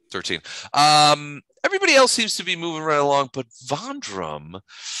 13. Everybody else seems to be moving right along, but Vondrum,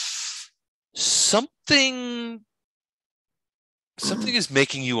 something is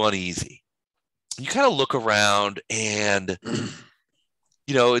making you uneasy. You kind of look around and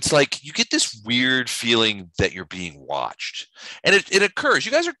it's like you get this weird feeling that you're being watched, and it occurs.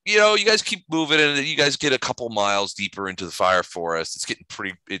 You guys are, you guys keep moving, and you guys get a couple miles deeper into the fire forest. It's getting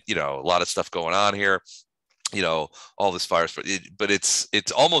pretty, a lot of stuff going on here. you know, all this fire, but it's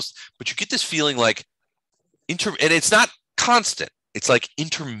almost, but you get this feeling like and it's not constant. It's like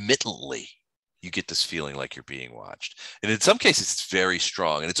intermittently you get this feeling like you're being watched. And in some cases it's very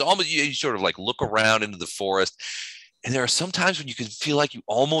strong. And it's almost, you sort of like look around into the forest, and there are some times when you can feel like you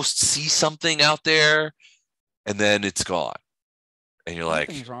almost see something out there, and then it's gone. And you're like,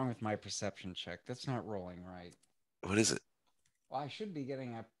 something's wrong with my perception check. That's not rolling right. What is it? Well, I should be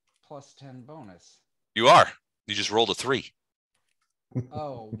getting a +10 bonus. You are. You just rolled a 3.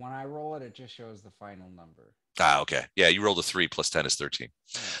 Oh, when I roll it, it just shows the final number. Okay. Yeah, you rolled a 3 plus 10 is 13.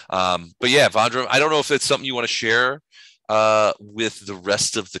 But yeah, Vondram, I don't know if it's something you want to share with the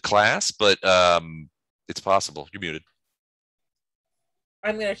rest of the class, but it's possible. You're muted.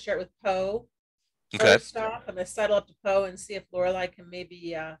 I'm going to share it with Poe. Okay. First off, I'm going to settle up to Poe and see if Lorelai can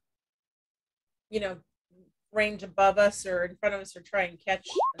maybe, range above us or in front of us or try and catch.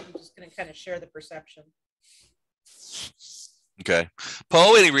 I'm just going to kind of share the perception. Okay.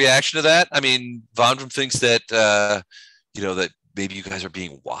 Poe, any reaction to that? I mean, Vondram thinks that, that maybe you guys are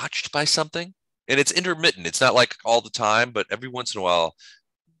being watched by something, and it's intermittent. It's not like all the time, but every once in a while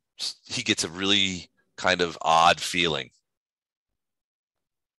he gets a really kind of odd feeling.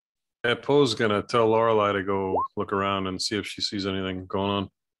 Yeah, Poe's going to tell Lorelai to go look around and see if she sees anything going on.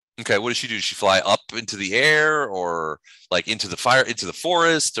 Okay, what does she do? Does she fly up into the air, or like into the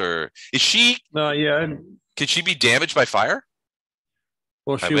forest, or is she? No, yeah. Can she be damaged by fire?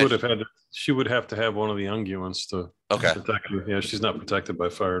 Well, she would have to have one of the unguents to protect her. Yeah, she's not protected by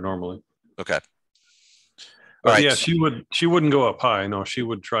fire normally. Okay. But right. Yeah, she wouldn't go up high. No, she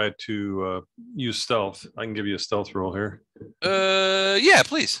would try to use stealth. I can give you a stealth roll here. Yeah,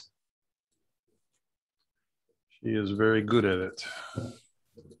 please. She is very good at it.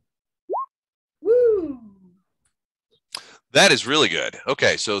 Woo! That is really good.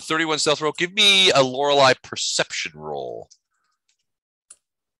 Okay, so 31 stealth roll. Give me a Lorelai perception roll.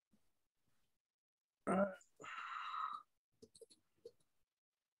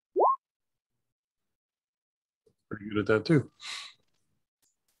 Pretty good at that too.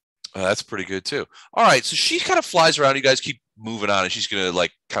 That's pretty good too. All right, so she kind of flies around. You guys keep moving on, and she's gonna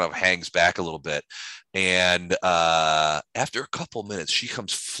like kind of hangs back a little bit. And after a couple minutes, she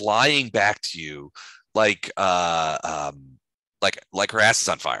comes flying back to you, like her ass is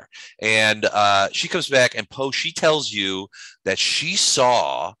on fire. And she comes back, and Poe, she tells you that she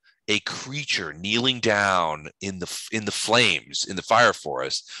saw a creature kneeling down in the flames in the fire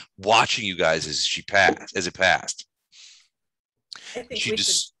forest, watching you guys as it passed. I think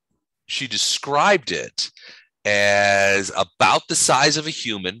she described it as about the size of a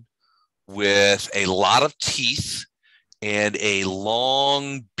human, with a lot of teeth and a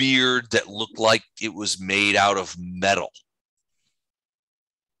long beard that looked like it was made out of metal.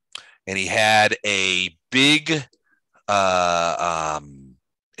 And he had a big, he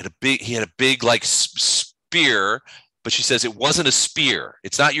had a big like spear, but she says it wasn't a spear.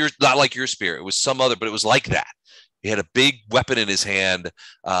 It's not like your spear. It was some other, but it was like that. He had a big weapon in his hand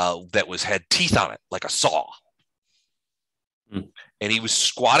that had teeth on it, like a saw. And he was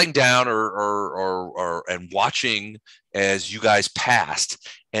squatting down and watching as you guys passed.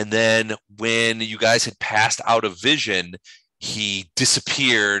 And then when you guys had passed out of vision, he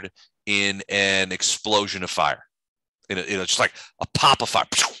disappeared in an explosion of fire. Just like a pop of fire.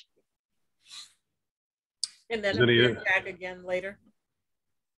 And then appeared back again later.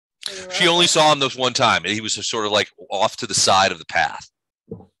 She only saw him this one time, and he was sort of like off to the side of the path.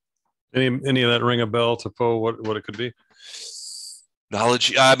 Any of that ring a bell to Poe? What it could be?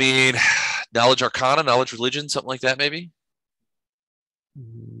 Knowledge. I mean, knowledge arcana, knowledge religion, something like that, maybe.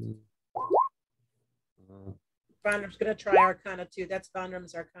 Vondram's gonna try arcana too. That's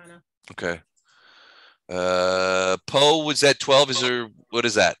Vondram's arcana. Okay. Poe was at 12. What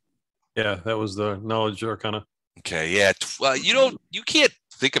is that? Yeah, that was the knowledge arcana. Okay, yeah. You can't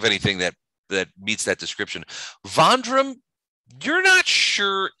think of anything that meets that description. Vondram, you're not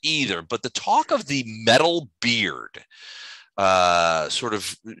sure either, but the talk of the metal beard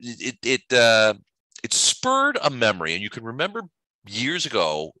it spurred a memory. And you can remember years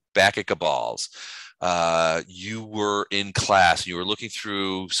ago back at Gabal's, you were in class and you were looking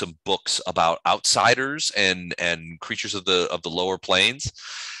through some books about outsiders and creatures of the lower planes,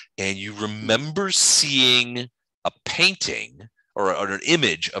 and you remember seeing a painting or an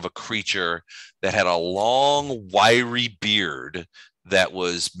image of a creature that had a long wiry beard that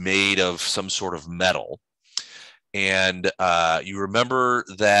was made of some sort of metal. And you remember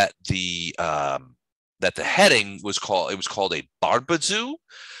that the heading was called a Barbazoo.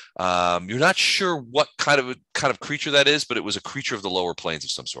 You're not sure what kind of creature that is, but it was a creature of the lower planes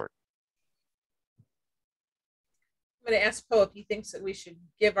of some sort. I'm going to ask Poe if he thinks that we should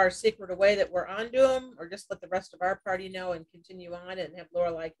give our secret away that we're onto him, or just let the rest of our party know and continue on and have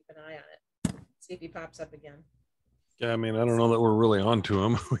Lorelai keep an eye on it. See if he pops up again. Yeah, I mean, I don't know that we're really onto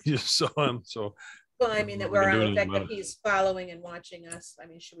him. We just saw him, so. Well, I mean, that we're on the fact that he's following and watching us. I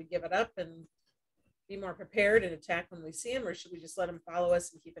mean, should we give it up and be more prepared and attack when we see him, or should we just let him follow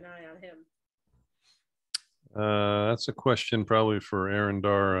us and keep an eye on him? That's a question probably for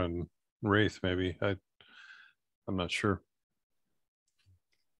Arendar and Wraith, maybe. I'm not sure.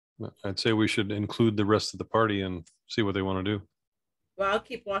 I'd say we should include the rest of the party and see what they want to do. Well, I'll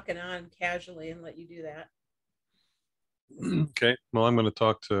keep walking on casually and let you do that. Okay. Well, I'm going to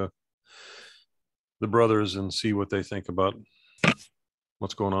talk to the brothers and see what they think about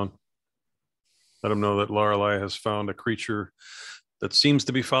what's going on. Let them know that Lorelei has found a creature that seems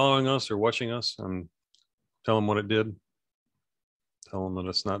to be following us or watching us, and tell them what it did. Tell them that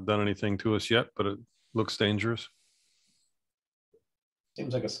it's not done anything to us yet, but it looks dangerous.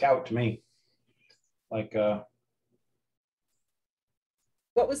 Seems like a scout to me. Like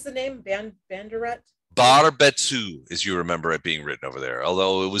what was the name? Bandaret? Bar Betsu, as you remember it being written over there,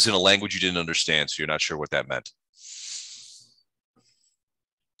 although it was in a language you didn't understand, so you're not sure what that meant.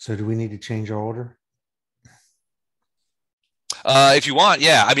 So do we need to change our order? If you want,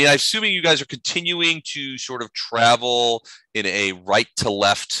 yeah. I mean, I'm assuming you guys are continuing to sort of travel in a right to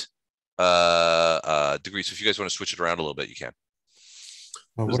left degree. So if you guys want to switch it around a little bit, you can.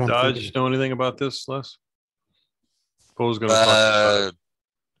 Well, Does what I'm Dodge thinking- know anything about this, Les? Poe's going to talk about it.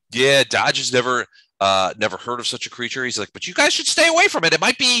 Yeah, Dodge has never heard of such a creature. He's like, but you guys should stay away from it. It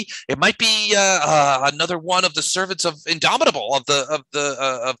might be another one of the servants of Indomitable, of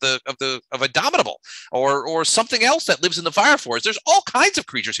Indomitable, or something else that lives in the fire forest. There's all kinds of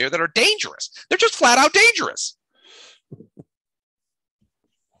creatures here that are dangerous. They're just flat out dangerous.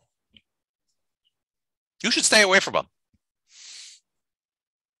 You should stay away from them.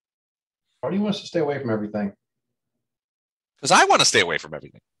 why do you want us to stay away from everything? Because I want to stay away from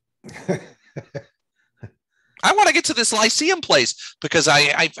everything. I want to get to this Lyceum place because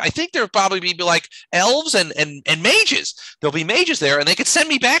I think there'll probably be like elves and mages. There'll be mages there, and they could send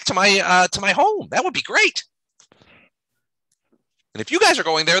me back to my home. That would be great. And if you guys are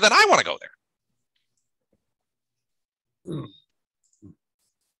going there, then I want to go there.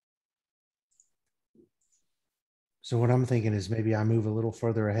 So what I'm thinking is maybe I move a little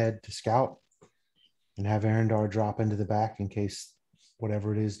further ahead to scout and have Arendar drop into the back in case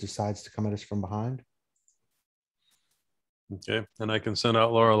whatever it is decides to come at us from behind. Okay, and I can send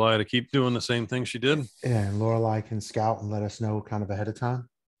out Lorelei to keep doing the same thing she did. Yeah, and Lorelei can scout and let us know kind of ahead of time.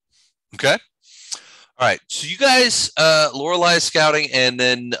 Okay. All right. So you guys, Lorelei is scouting, and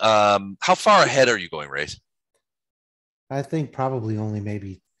then how far ahead are you going, Wraith? I think probably only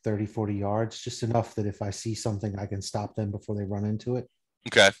maybe 30, 40 yards, just enough that if I see something, I can stop them before they run into it.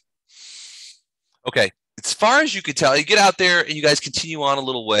 Okay. Okay. As far as you can tell, you get out there and you guys continue on a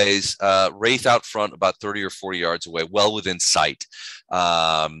little ways. Wraith out front about 30 or 40 yards away, well within sight.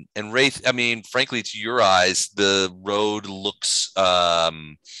 And Wraith, I mean, frankly, to your eyes, the road looks,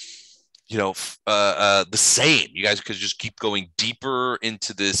 the same. You guys could just keep going deeper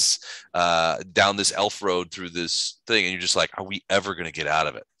into this, down this Elfroad through this thing. And you're just like, are we ever going to get out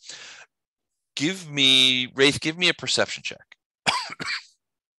of it? Wraith, give me a perception check.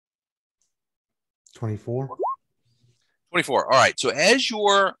 24. 24. All right. So as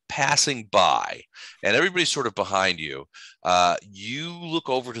you're passing by and everybody's sort of behind you, you look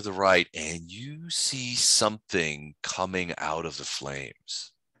over to the right and you see something coming out of the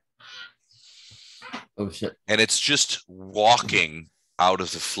flames. Oh, shit. And it's just walking out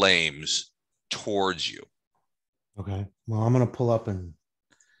of the flames towards you. Okay. Well, I'm going to pull up and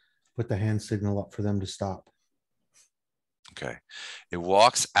put the hand signal up for them to stop. Okay. It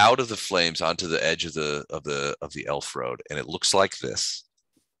walks out of the flames onto the edge of the Elfroad, and it looks like this.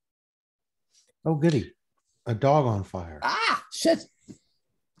 Oh, goody. A dog on fire. Ah, shit.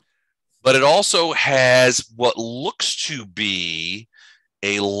 But it also has what looks to be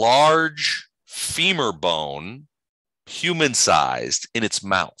a large femur bone, human-sized, in its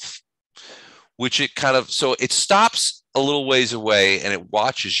mouth, which it kind of, so it stops a little ways away and it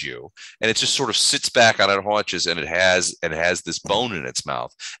watches you, and it just sort of sits back on its haunches, and it has this bone in its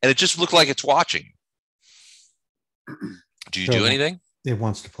mouth, and it just looked like it's watching. Do you do anything? It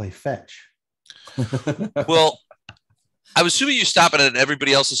wants to play fetch. Well, I'm assuming you stop it and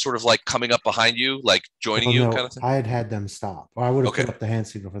everybody else is sort of like coming up behind you, like joining you, No, kind of thing. I had them stop, or I would have Okay. put up the hand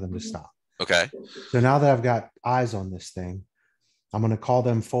signal for them to stop. Okay. So now that I've got eyes on this thing, I'm going to call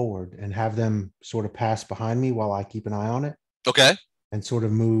them forward and have them sort of pass behind me while I keep an eye on it Okay. and sort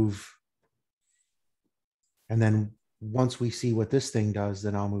of move. And then once we see what this thing does,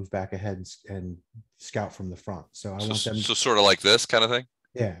 then I'll move back ahead and scout from the front. So I want them. So sort of like this kind of thing.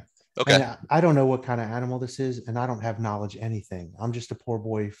 Yeah. Okay. And I don't know what kind of animal this is, and I don't have knowledge anything. I'm just a poor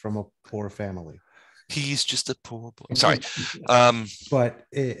boy from a poor family. He's just a poor boy. Sorry. But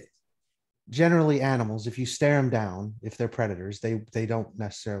generally animals, if you stare them down, if they're predators, they don't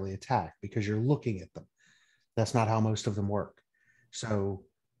necessarily attack because you're looking at them. That's not how most of them work. So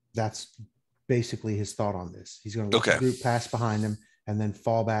that's basically his thought on this. He's going to let the group pass behind him and then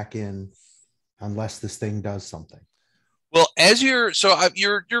fall back in unless this thing does something. Well, as you're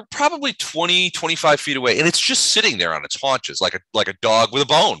probably 20, 25 feet away, and it's just sitting there on its haunches like a dog with a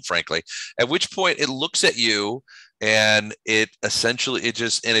bone, frankly. At which point it looks at you and it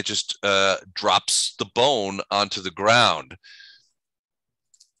just drops the bone onto the ground.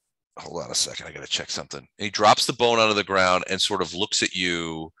 Hold on a second, I gotta check something. And he drops the bone onto the ground and sort of looks at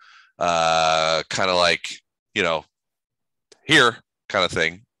you, kind of like, here kind of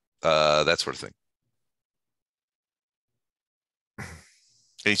thing, that sort of thing.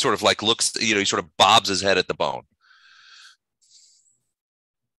 And he sort of like looks, he sort of bobs his head at the bone.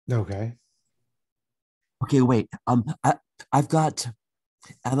 Okay. Okay, wait. I've got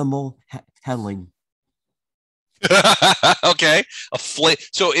animal handling. Okay.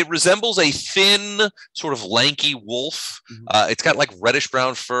 So it resembles a thin, sort of lanky wolf. It's got like reddish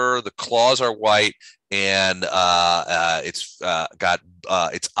brown fur. The claws are white, and it's got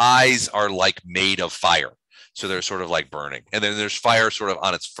its eyes are like made of fire. So they're sort of like burning. And then there's fire sort of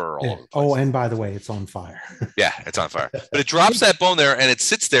on its fur all over the place. Oh, and by the way, it's on fire. Yeah, it's on fire. But it drops that bone there and it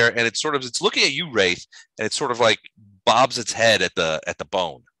sits there and it's looking at you, Wraith, and it sort of like bobs its head at the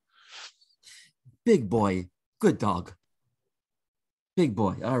bone. Big boy. Good dog. Big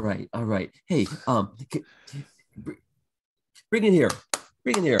boy. All right. Hey, bring in here.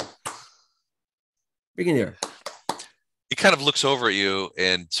 It kind of looks over at you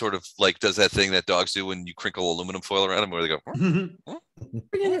and sort of like does that thing that dogs do when you crinkle aluminum foil around them, where they go.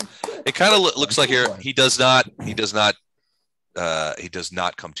 It kind of looks like he does not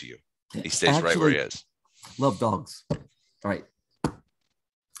come to you. He stays right where he is. Love dogs. All right.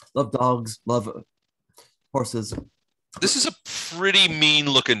 Love dogs. Love horses. This is a pretty mean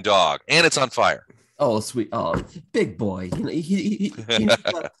looking dog, and it's on fire. Oh, sweet. Oh, big boy. He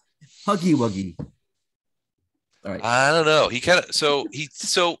huggy wuggy. All right. I don't know.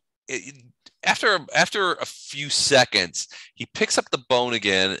 After a few seconds, he picks up the bone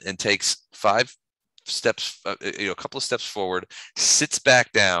again and takes 5 steps, a couple of steps forward, sits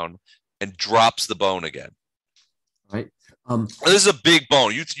back down, and drops the bone again. Right. This is a big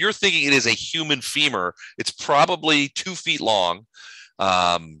bone. You're thinking it is a human femur. It's probably 2 feet long,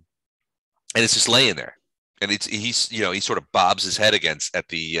 and it's just laying there. And he sort of bobs his head at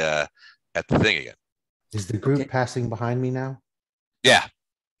the thing again. Is the group passing behind me now? Yeah.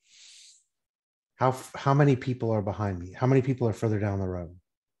 How many people are behind me? How many people are further down the road?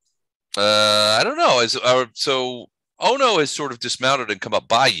 I don't know. So Ono has sort of dismounted and come up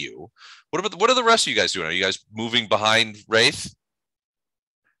by you. What are the rest of you guys doing? Are you guys moving behind Wraith?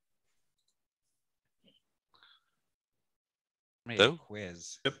 No?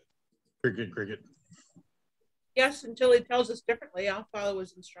 Quiz. Yep. Cricket. Yes, until he tells us differently, I'll follow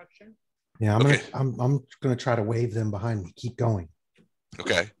his instruction. Yeah, I'm gonna try to wave them behind me. Keep going.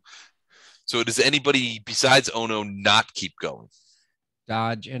 Okay. So does anybody besides Ono not keep going?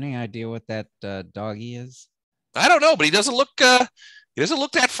 Dodge, any idea what that doggy is? I don't know, but he doesn't look that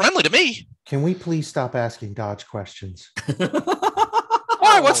friendly to me. Can we please stop asking Dodge questions?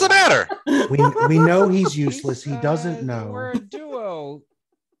 Why? What's the matter? We know he's useless. He doesn't know. We're a duo.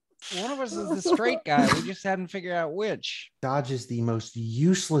 One of us is the straight guy. We just hadn't figured out which. Dodge is the most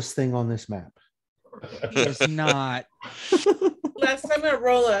useless thing on this map. It's not. Les, I'm going to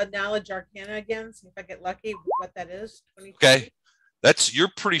roll a knowledge arcana again, see if I get lucky what that is. 23. Okay. You're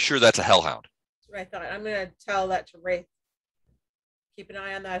pretty sure that's a hellhound. That's what I thought. I'm going to tell that to Wraith. Keep an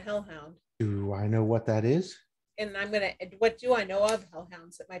eye on that hellhound. Do I know what that is? And what do I know of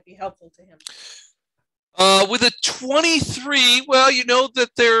hellhounds that might be helpful to him? With a 23, well, you know that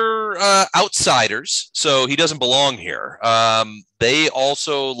they're outsiders, so he doesn't belong here. They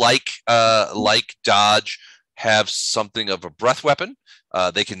also, like Dodge, have something of a breath weapon.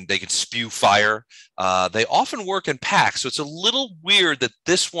 They can spew fire. They often work in packs, so it's a little weird that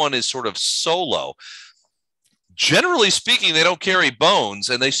this one is sort of solo. Generally speaking, they don't carry bones,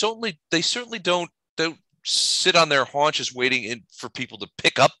 and they certainly don't sit on their haunches waiting for people to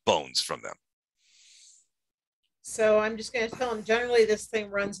pick up bones from them. So I'm just going to tell him generally this thing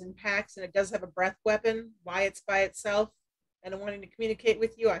runs in packs and it does have a breath weapon. Why it's by itself and I'm wanting to communicate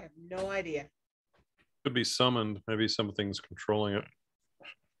with you, I have no idea. Could be summoned. Maybe something's controlling it.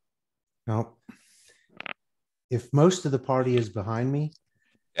 No. If most of the party is behind me,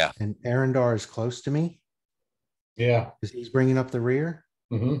 yeah, and Arendar is close to me, yeah, because he's bringing up the rear,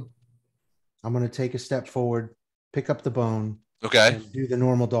 mm-hmm. I'm going to take a step forward, pick up the bone, okay, and do the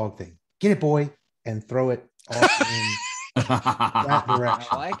normal dog thing. Get it, boy, and throw it off in that direction.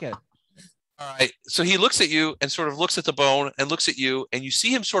 I like it. All right. So he looks at you and sort of looks at the bone and looks at you, and you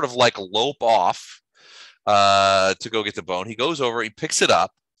see him sort of like lope off to go get the bone. He goes over, he picks it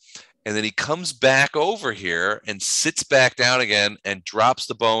up, and then he comes back over here and sits back down again and drops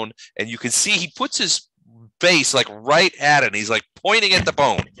the bone. And you can see he puts his face like right at it. And he's like pointing at the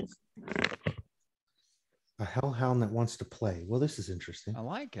bone. A hellhound that wants to play. Well, this is interesting. I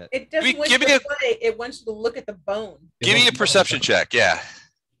like it. It doesn't want you to play. It wants you to look at the bone. Give me a perception check. Yeah.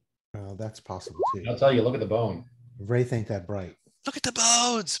 That's possible too. I'll tell you, look at the bone. Ray think that bright. Look at the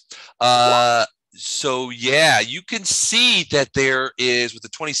bones. So yeah, you can see that there is, with the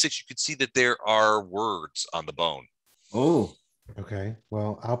 26, you can see that there are words on the bone. Oh. Okay.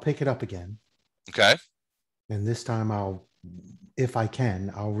 Well, I'll pick it up again. Okay. And this time if I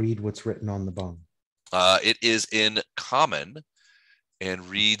can, I'll read what's written on the bone. It is in common and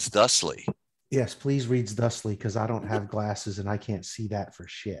reads thusly. Yes, please reads thusly, because I don't have glasses and I can't see that for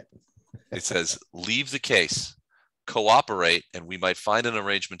shit. It says, leave the case, cooperate, and we might find an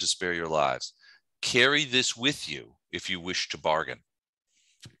arrangement to spare your lives. Carry this with you if you wish to bargain.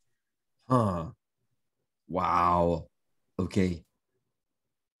 Huh. Wow. Okay.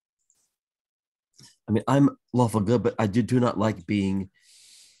 I mean, I'm lawful good, but I do not like being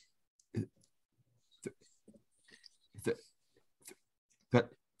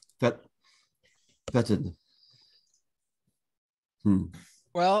vetted.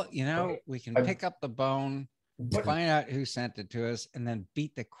 Well, we can pick up the bone, find out who sent it to us, and then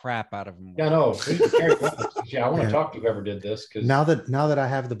beat the crap out of them. Yeah, no. Yeah, I want to talk to whoever did this, because now that I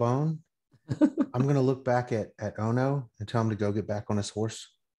have the bone, I'm going to look back at Ono and tell him to go get back on his horse.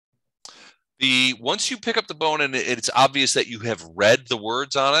 Once you pick up the bone and it's obvious that you have read the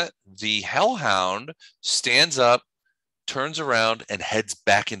words on it, the hellhound stands up, turns around, and heads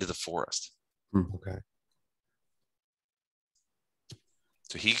back into the forest. Okay.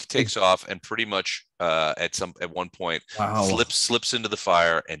 So he takes off and pretty much at one point slips into the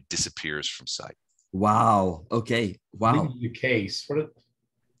fire and disappears from sight. Wow. Okay. Wow. The case.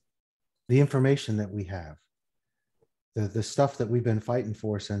 The information that we have, the stuff that we've been fighting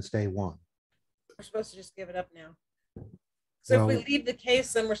for since day one. We're supposed to just give it up now. So if we leave the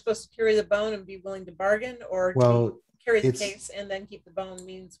case, then we're supposed to carry the bone and be willing to bargain, or carry the case and then keep the bone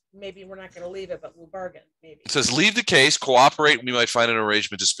means maybe we're not going to leave it, but we'll bargain. Maybe it says, leave the case, cooperate, and we might find an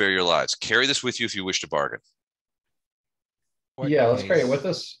arrangement to spare your lives. Carry this with you if you wish to bargain. Let's carry it with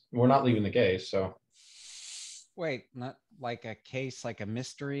us. We're not leaving the case, so. Wait, not like a case, like a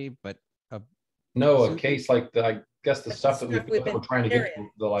mystery, but a case like I guess the stuff that we're trying to get to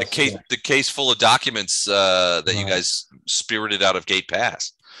the Lyceum. The case full of documents that you guys spirited out of Gate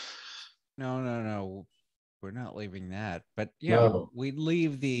Pass. No. We're not leaving that, but we'd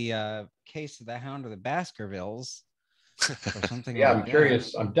leave the case of the Hound of the Baskervilles or something. Yeah, I'm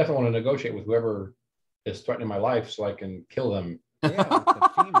curious. I definitely want to negotiate with whoever is threatening my life so I can kill them. Yeah, with the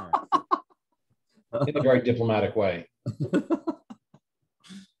femur. In a very diplomatic way.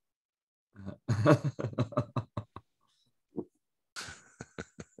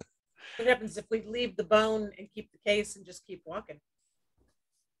 What happens if we leave the bone and keep the case and just keep walking?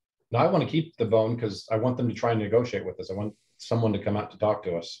 No, I want to keep the bone because I want them to try and negotiate with us. I want someone to come out to talk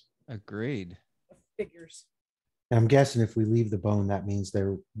to us. Agreed. Figures. I'm guessing if we leave the bone, that means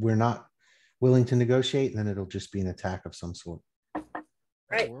we're not willing to negotiate, and then it'll just be an attack of some sort.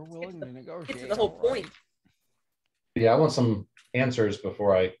 Right. We're willing to negotiate. It's the whole point. Yeah, I want some answers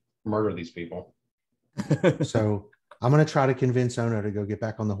before I murder these people. So I'm going to try to convince Ono to go get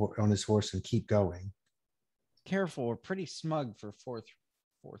back on his horse and keep going. Careful, we're pretty smug for fourth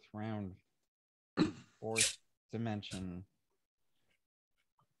round, fourth dimension,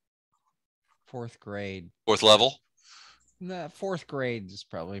 fourth grade, fourth level. No, fourth grade is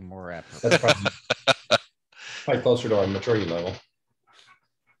probably more apt. That's probably closer to our maturity level.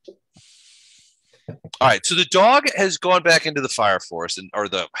 All right, so the dog has gone back into the fire forest, or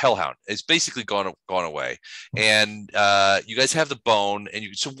the hellhound has basically gone away, and you guys have the bone, and you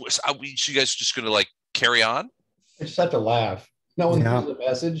guys are just going to like carry on. I just have to laugh. No one knows the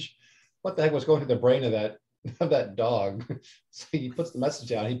message. What the heck was going through the brain of that dog? So he puts the message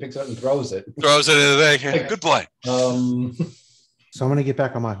down, he picks it up and throws it. Throws it in the thing. Good boy. So I'm going to get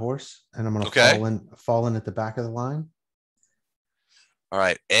back on my horse, and I'm going to fall in at the back of the line. All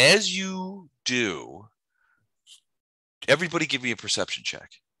right. As you do, Everybody give me a perception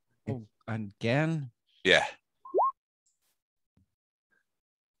check. Oh, again? Yeah.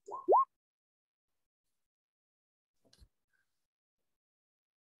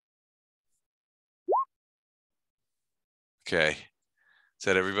 Okay. Is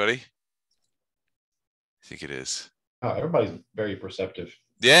that everybody? I think it is. Oh, everybody's very perceptive.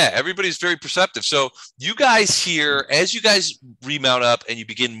 Yeah, everybody's very perceptive. So you guys hear, as you guys remount up and you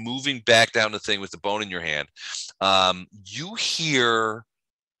begin moving back down the thing with the bone in your hand, you hear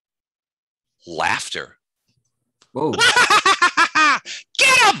laughter. Whoa.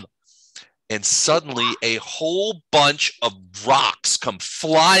 Get him! And suddenly a whole bunch of rocks come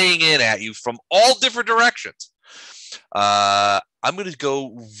flying in at you from all different directions. I'm going to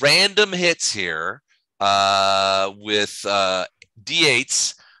go random hits here with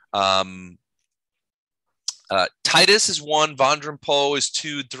D8s. Titus is 1, Vondram Poe is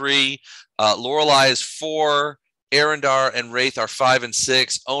 2, 3, Lorelei is 4, Arendar and Wraith are 5 and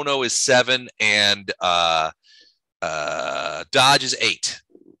 6, Ono is 7, and Dodge is 8.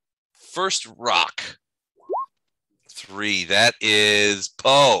 First rock, 3. That is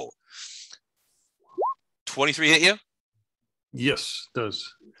Poe. 23 hit you? Yes, it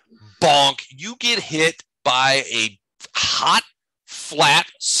does. Bonk. You get hit by a hot, flat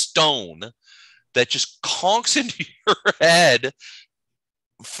stone that just conks into your head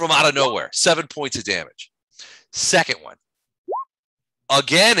from out of nowhere. 7 points of damage. Second one.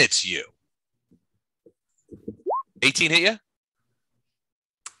 Again, it's you. 18 hit you?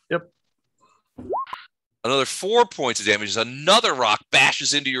 Yep. Another 4 points of damage as another rock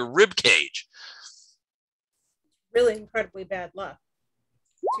bashes into your rib cage. Really incredibly bad luck.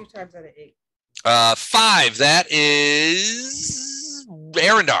 2 times out of 8. 5. That is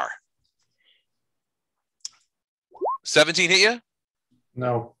Arendar. 17 hit you?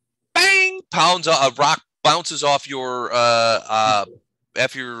 No. Bang! Pounds a rock bounces off your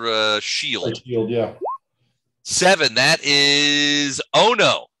shield. Shield, yeah. 7. That is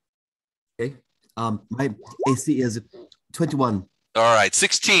Ono. Okay. My AC is 21. All right,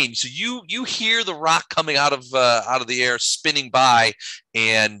 16. So you hear the rock coming out of the air, spinning by,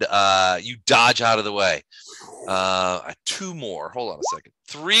 and you dodge out of the way. 2 more. Hold on a second.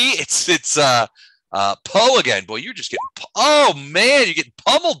 3. It's Poe again. Boy, you're just getting. Oh man, you're getting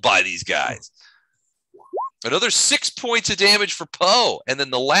pummeled by these guys. Another 6 points of damage for Poe, and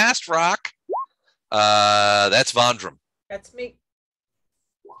then the last rock. That's Vondram. That's me.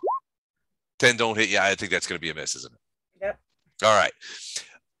 10 don't hit you. I think that's going to be a miss, isn't it? Yep. All right.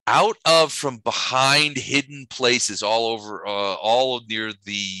 Out of from behind hidden places all over, all near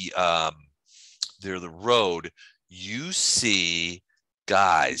the road, you see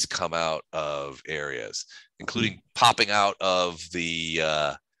guys come out of areas, including popping out of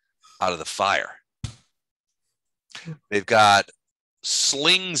the fire. They've got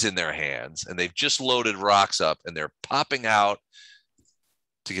slings in their hands, and they've just loaded rocks up, and they're popping out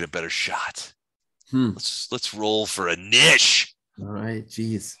to get a better shot. Let's roll for a niche. All right,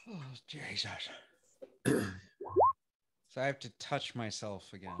 geez. Oh, Jesus. So I have to touch myself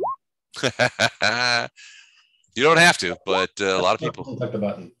again. You don't have to, but a lot of people. Click the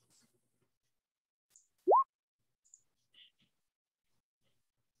button.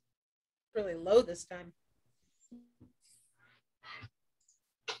 Really low this time.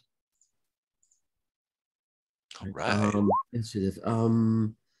 All right. Initiative.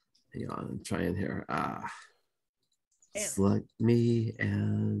 Hang on, I'm trying here. Select me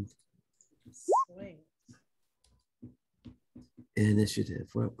and Swing. initiative.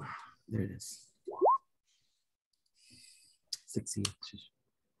 Well, there it is. 16.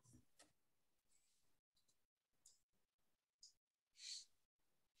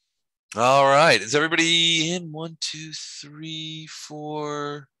 All right. Is everybody in? 1, 2, 3,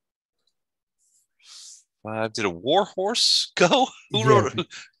 4, 5. Did a war horse go? Who wrote it?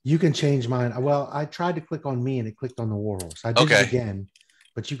 You can change mine. Well, I tried to click on me and it clicked on the war horse. I did it again,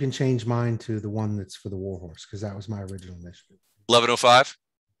 but you can change mine to the one that's for the war horse because that was my original initiative. 1105?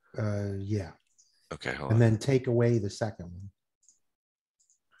 Yeah. Okay, hold on. And then take away the second one.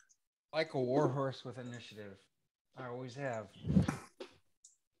 Like a war horse with initiative. I always have.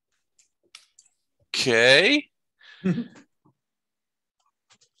 Okay. There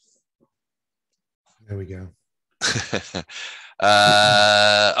we go.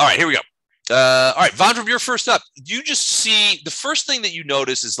 All right, here we go. All right, Vondram, you're first up. You just see the first thing that you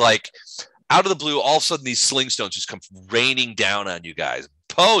notice is like out of the blue, all of a sudden these sling stones just come raining down on you guys.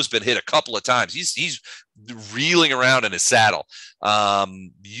 Poe's been hit a couple of times. He's reeling around in his saddle.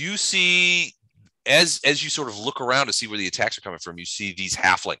 You see as you sort of look around to see where the attacks are coming from, you see these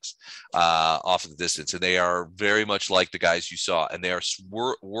halflings off in the distance, and they are very much like the guys you saw, and they are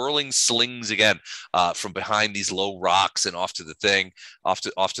whirling slings again from behind these low rocks and off to the thing, off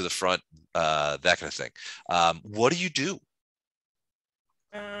to the front, that kind of thing. What do you do?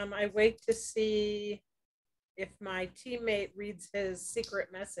 I wait to see if my teammate reads his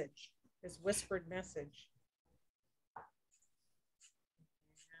secret message, his whispered message.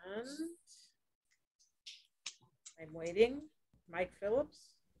 And I'm waiting. Mike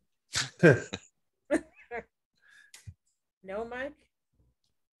Phillips? No, Mike?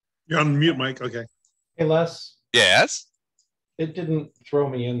 You're on mute, Mike. Okay. Hey, Les. Yes? It didn't throw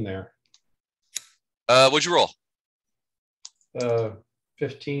me in there. What'd you roll?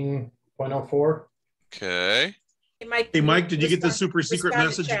 15.04. Okay. Hey, Mike, did you get the super secret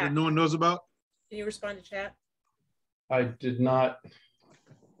message that no one knows about? Can you respond to chat? I did not.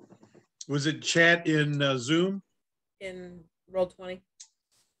 Was it chat in Zoom? In Roll20.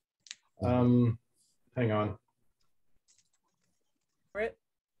 Hang on. Right.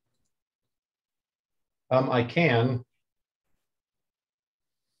 I can.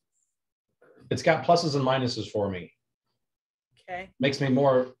 It's got pluses and minuses for me. Okay. Makes me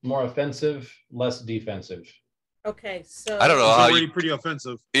more offensive, less defensive. Okay, so I don't know It's how already you. pretty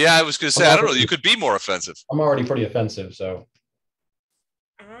offensive. Yeah, I was going to say, I don't know. You could be more offensive. I'm already pretty offensive, so.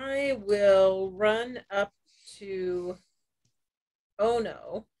 I will run up to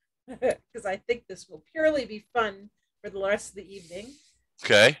Ono because I think this will purely be fun for the rest of the evening.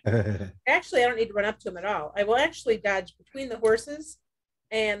 Okay. Actually, I don't need to run up to him at all. I will actually dodge between the horses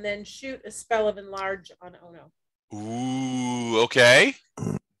and then shoot a spell of enlarge on Ono. Ooh, okay.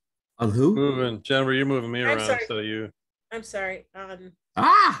 On who? Moving, Jennifer, you're moving me I'm around sorry. instead of you. I'm sorry.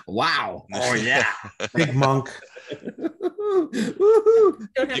 Wow. Oh yeah. Big monk. Don't have You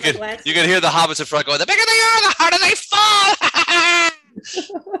my can glasses. hear the hobbits in front going, the bigger they are, the harder they fall.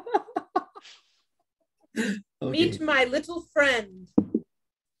 Okay. Meet my little friend.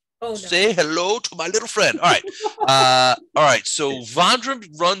 Oh no. Say hello to my little friend. All right. All right. So Vondram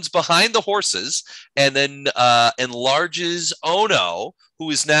runs behind the horses and then enlarges Ono,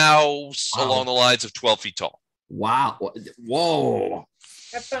 who is now along the lines of 12 feet tall. Wow. Whoa.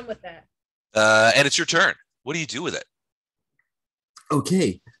 Have fun with that. And it's your turn. What do you do with it?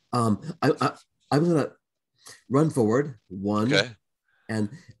 Okay. I'm gonna run forward one, Okay. and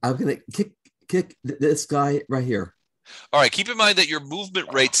I'm gonna kick this guy right here. All right. Keep in mind that your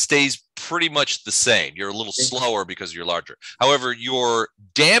movement rate stays pretty much the same. You're a little slower because you're larger. However, your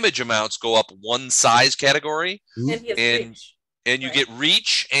damage amounts go up one size category, And he has reach. and you Right. get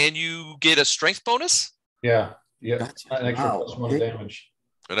reach, and you get a strength bonus. Yeah. Gotcha. An extra Wow. +1 Okay. damage.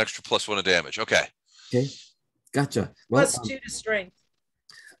 An extra +1 of damage. Okay. Okay. Gotcha. Well, +2 to strength.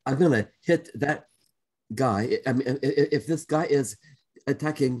 I'm gonna hit that guy. I mean, if this guy is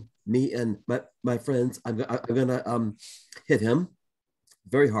attacking me and my friends, I'm gonna hit him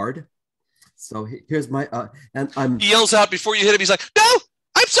very hard. So here's my and I'm. He yells out before you hit him. He's like, "No,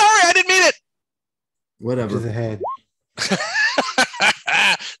 I'm sorry, I didn't mean it." Whatever. To the head.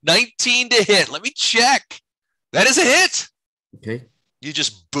 19 to hit. Let me check. That is a hit. Okay. You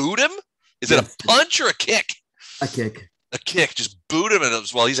just boot him? Is it a punch or a kick? A kick. A kick. Just boot him.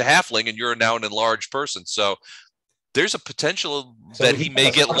 And well, he's a halfling and you're now an enlarged person. So there's a potential that he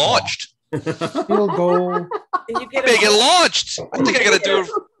may get launched. He'll go. And you get He may get launched. I think I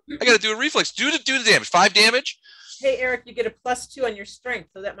gotta do a reflex. Do the damage. 5 damage. Hey Eric, you get a +2 on your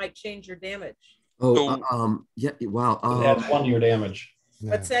strength, so that might change your damage. Oh, yeah. Wow. It adds 1 to your damage. Yeah.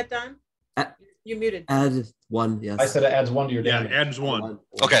 What's that, Don? You muted. Add 1. Yes. I said it adds 1 to your Yeah, damage. adds 1.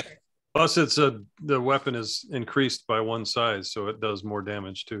 Okay. Plus, the weapon is increased by 1 size, so it does more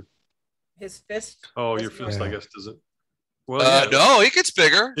damage too. His fist. Oh, your doesn't fist, know. I guess, does it? Well, yeah. No, it gets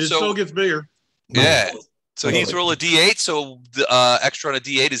bigger. It So still gets bigger. yeah. So he's roll a D8. So the extra on a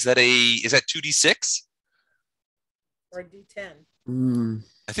D8 is that 2D6? Or a D10.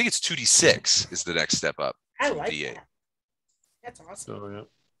 I think it's 2D6 is the next step up. I from like D8. that. That's awesome. So yeah.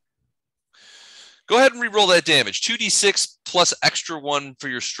 Go ahead and re-roll that damage. 2D6 plus extra 1 for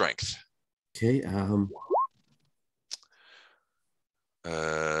your strength. Okay. 9.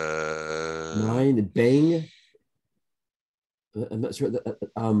 Bang. I'm not sure that.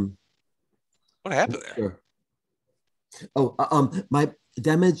 What happened there? Sure. Oh, my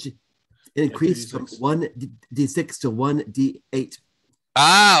damage increased from 1d6 to 1d8.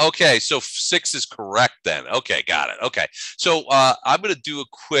 Ah, okay. So 6 is correct then. Okay, got it. Okay. So I'm going to do a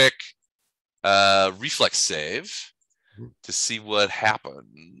quick reflex save to see what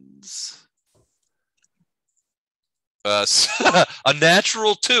happens. A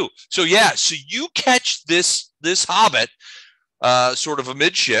natural 2. So yeah, so you catch this hobbit sort of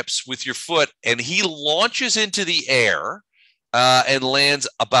amidships with your foot, and he launches into the air and lands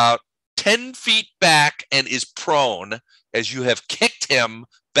about 10 feet back and is prone as you have kicked him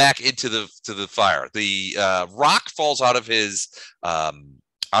back into the fire. The rock falls out of his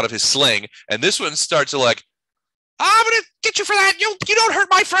sling, and this one starts to like, I'm gonna get you for that. You don't hurt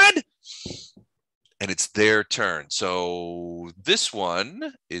my friend. And it's their turn. So this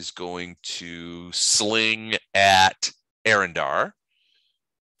one is going to sling at Arendar.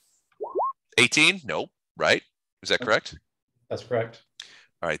 18? Nope. Right? Is that correct? That's correct.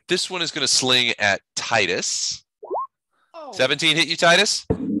 All right. This one is going to sling at Titus. Oh. 17 hit you, Titus?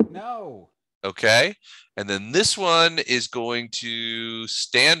 No. Okay. And then this one is going to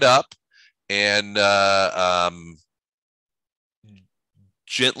stand up and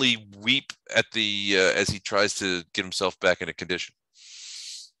gently weep at the as he tries to get himself back into condition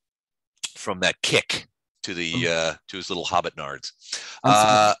from that kick to the to his little hobbit nards.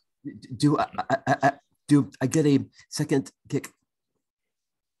 Do I get a second kick?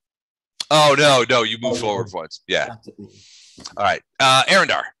 Oh no, you move forward once. Yeah. All right,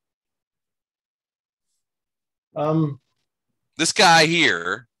 Arendar. This guy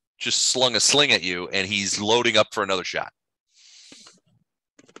here just slung a sling at you, and he's loading up for another shot.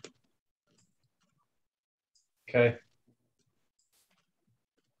 Okay.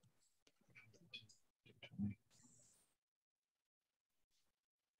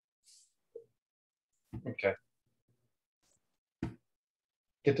 Okay.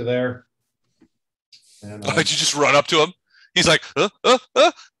 Get to there. And, Did you just run up to him? He's like, And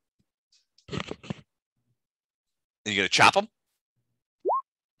you gonna chop him?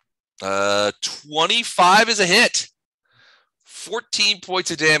 25 is a hit. 14 points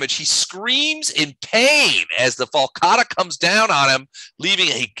of damage. He screams in pain as the falcata comes down on him,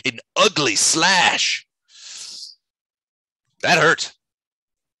 leaving an ugly slash. That hurt.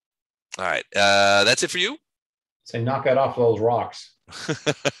 All right. That's it for you? say, knock that off those rocks.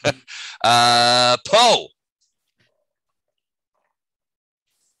 Poe.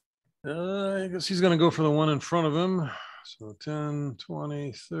 I guess he's going to go for the one in front of him. So 10,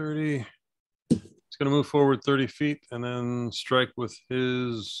 20, 30. He's going to move forward 30 feet and then strike with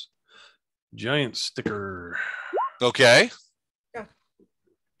his giant sticker. Okay. Yeah.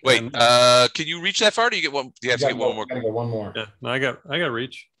 Wait, And, can you reach that far? Do you get one? Do you have to get one more? Gotta go one more. yeah, no, I got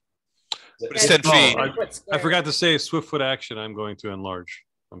reach. But it's 10 feet. I forgot to say swift foot action. I'm going to enlarge.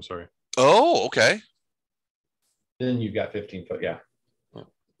 I'm sorry. Oh, okay. Then you've got 15 foot. Yeah.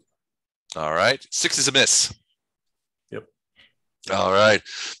 All right. 6 is a miss. Yep. All right.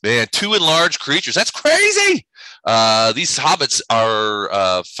 Man, 2 enlarged creatures. That's crazy. These hobbits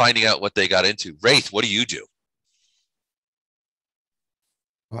are finding out what they got into. Wraith, what do you do?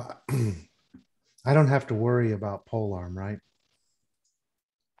 Well, I don't have to worry about polearm, right?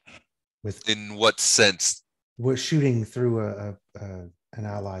 In what sense? We're shooting through an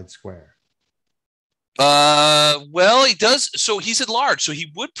allied square. Well, he does. So he's enlarged. So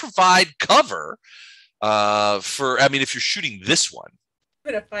he would provide cover for, I mean, if you're shooting this one.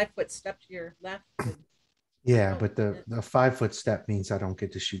 Put a 5-foot step to your left. Yeah, but the 5-foot step means I don't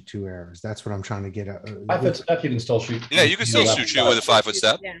get to shoot 2 arrows. That's what I'm trying to get at. 5-foot step, you can still shoot. Yeah, you can still shoot you with a 5-foot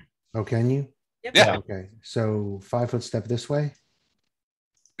step. Yeah. Oh, can you? Yep. Yeah. Okay. So 5-foot step this way.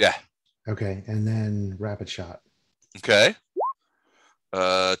 Yeah. Okay. And then rapid shot. Okay.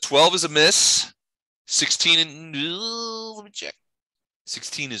 12 is a miss. 16 and let me check.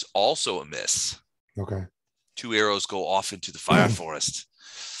 16 is also a miss. Okay. 2 arrows go off into the fire forest.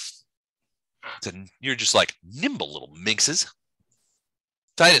 So you're just like nimble little minxes.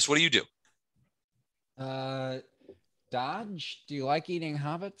 Titus, what do you do? Dodge. Do you like eating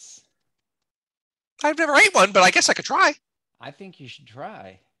hobbits? I've never ate one, but I guess I could try. I think you should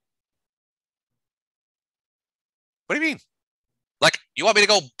try. What do you mean? Like, you want me to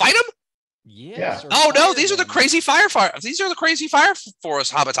go bite them? Yes. Yeah. Oh no, these are the crazy fire. These are the crazy fire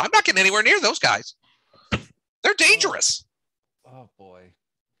forest hobbits. I'm not getting anywhere near those guys. They're dangerous. Oh boy.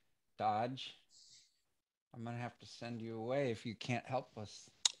 Dodge. I'm gonna have to send you away if you can't help us.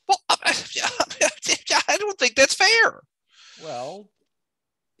 Well, I don't think that's fair. Well,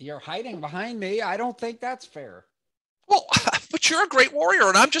 you're hiding behind me. I don't think that's fair. Well, but you're a great warrior,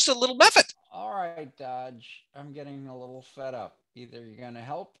 and I'm just a little mephit. All right, Dodge. I'm getting a little fed up. Either you're gonna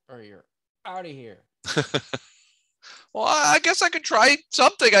help or you're out of here. Well, I guess I could try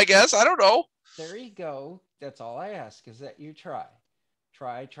something, I guess. I don't know. There you go. That's all I ask is that you try.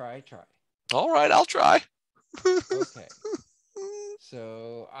 Try. All right, I'll try. Okay.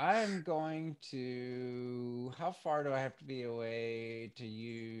 So I'm going to. How far do I have to be away to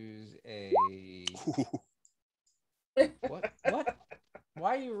use a? What? What?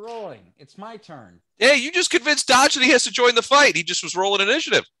 Why are you rolling? It's my turn. Yeah, you just convinced Dodge that he has to join the fight. He just was rolling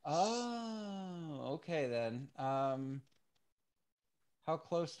initiative. Oh, okay then. How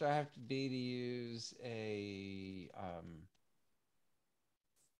close do I have to be to use a?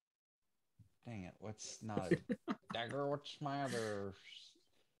 Dang it! What's not a dagger? What's my other?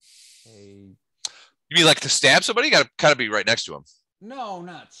 A. You mean like to stab somebody? You got to kind of be right next to him. No,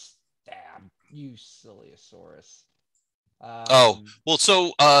 not stab. You silly-asaurus. Oh, well,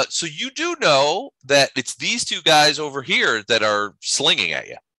 so you do know that it's these two guys over here that are slinging at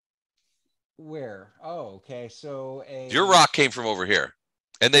you. Where? Oh, okay. So your rock came from over here,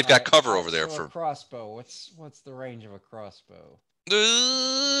 and they've got cover over there for a crossbow. What's the range of a crossbow?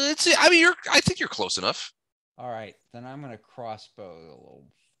 I think you're close enough. All right, then I'm gonna crossbow the little.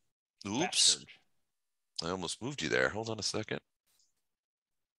 Oops! Bastard. I almost moved you there. Hold on a second.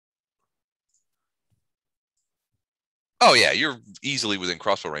 Oh yeah, you're easily within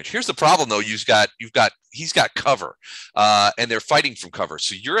crossbow range. Here's the problem though. He's got cover, and they're fighting from cover.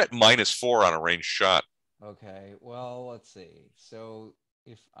 So you're at -4 on a ranged shot. Okay. Well, let's see. So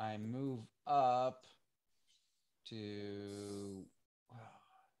if I move up to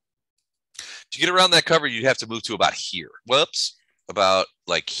get around that cover, you'd have to move to about here. Whoops, about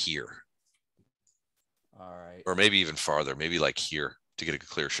like here. All right. Or maybe even farther, maybe like here to get a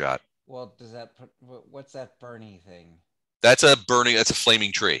clear shot. Well, does that put what's that Bernie thing? That's a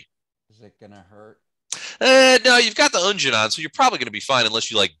flaming tree. Is it gonna hurt? No, you've got the engine on, so you're probably gonna be fine unless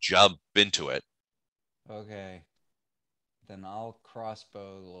you like jump into it. Okay. Then I'll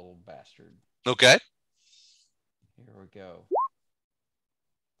crossbow the little bastard. Okay. Here we go.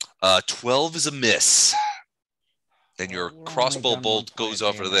 12 is a miss. And your crossbow bolt goes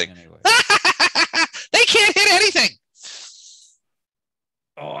off of the thing. Anyway. They can't hit anything.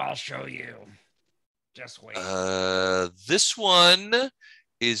 Oh, I'll show you. Just wait. This one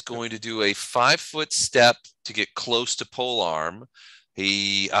is going to do a 5-foot step to get close to polearm.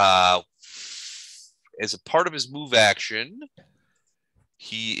 He, as a part of his move action,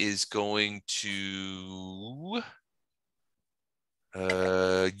 he is going to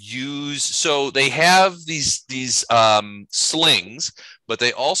use. So they have these slings, but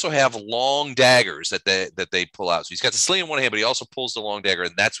they also have long daggers that they pull out. So he's got the sling in one hand, but he also pulls the long dagger,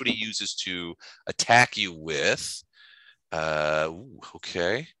 and that's what he uses to attack you with.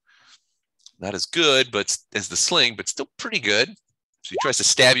 Okay, not as good, but as the sling, but still pretty good. So he tries to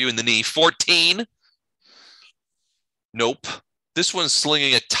stab you in the knee. 14. Nope. This one's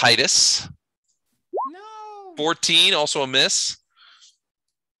slinging at Titus. No. 14, also a miss.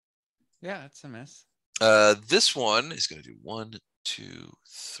 Yeah, it's a miss. This one is going to do 1, 2,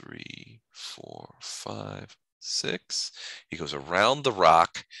 3, 4, 5, 6. He goes around the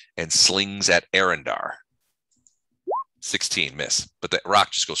rock and slings at Arendar. 16, miss. But that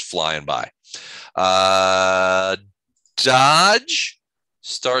rock just goes flying by. Dodge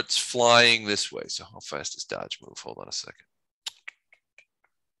starts flying this way. So how fast does Dodge move? Hold on a second.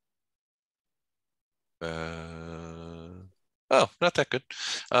 Oh, not that good.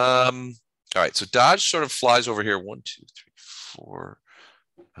 All right, so Dodge sort of flies over here. 1, 2, 3, 4,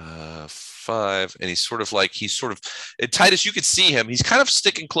 5, and he's sort of, and Titus, you can see him. He's kind of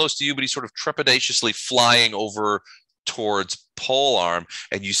sticking close to you, but he's sort of trepidatiously flying over towards polearm,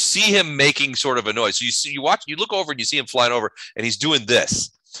 and you see him making sort of a noise. So you look over and you see him flying over, and he's doing this.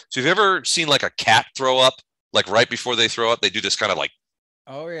 So have you ever seen like a cat throw up, like right before they throw up, they do this kind of like.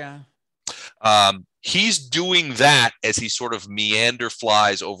 Oh yeah. He's doing that as he sort of meander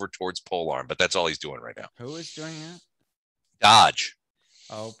flies over towards polearm, but that's all he's doing right now. Who is doing that? Dodge.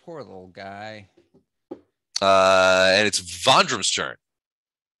 Oh, poor little guy. And it's Vondrum's turn.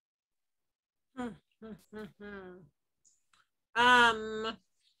 I'm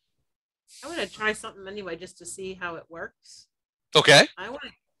gonna try something anyway, just to see how it works. Okay. I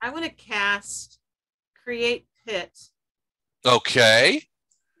want to cast Create Pit. Okay.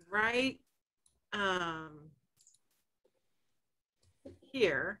 Right.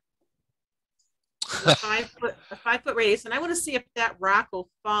 Here. A 5-foot radius, and I want to see if that rock will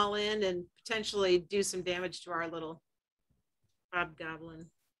fall in and potentially do some damage to our little hobgoblin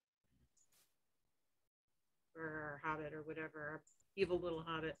or our hobbit or whatever, our evil little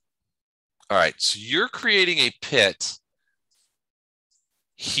hobbit. All right, so you're creating a pit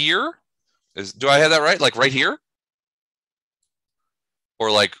here. Do I have that right? Like right here?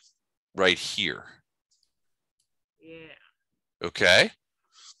 Or like right here? Yeah. Okay.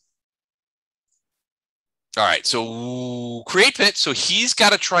 All right, so create pit. So he's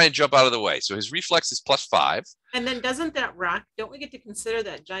got to try and jump out of the way. So his reflex is +5. And then doesn't that rock, don't we get to consider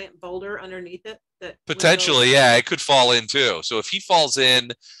that giant boulder underneath it? That potentially, yeah, it could fall in too. So if he falls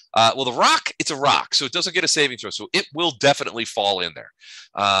in, well, the rock, it's a rock, so it doesn't get a saving throw. So it will definitely fall in there.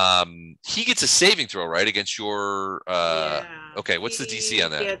 He gets a saving throw, right, against your, okay, what's the DC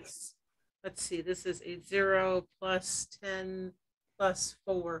on that? Let's see, this is a 0 + 10 +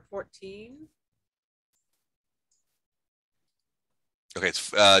 4, 14. Okay, it's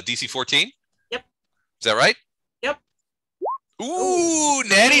DC 14? Yep. Is that right? Yep. Ooh,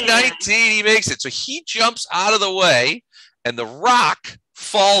 natty 19, he makes it. So he jumps out of the way, and the rock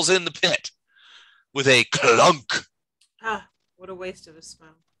falls in the pit with a clunk. Ah, what a waste of a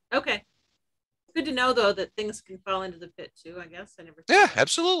smile. Okay. Good to know, though, that things can fall into the pit, too, I guess. I never. Yeah,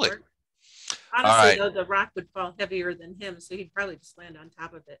 absolutely. Honestly, though, the rock would fall heavier than him, so he'd probably just land on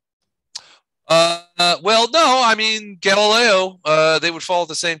top of it. Well, no, I mean, Galileo, they would fall at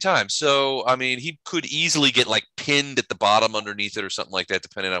the same time. So, I mean, he could easily get like pinned at the bottom underneath it or something like that,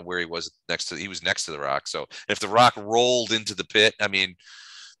 depending on where he was he was next to the rock. So if the rock rolled into the pit, I mean,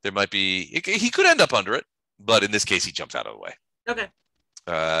 there might be, he could end up under it, but in this case, he jumped out of the way. Okay.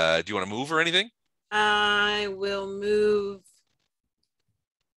 Do you want to move or anything? I will move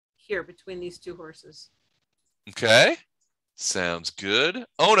here between these two horses. Okay. Sounds good.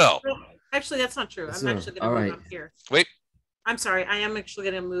 Oh, no. Actually, that's not true. I'm actually going to move up here. Wait. I'm sorry. I am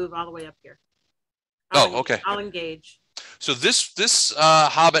actually going to move all the way up here. Okay. I'll engage. So this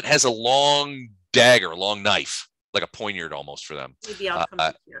hobbit has a long dagger, a long knife, like a poignard almost for them. Maybe I'll come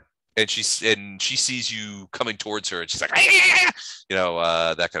up here. And she sees you coming towards her, and she's like, you know,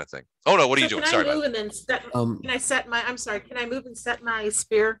 that kind of thing. Oh no, what are you doing? Sorry. Can I move and then set? Can I set my? I'm sorry. Can I move and set my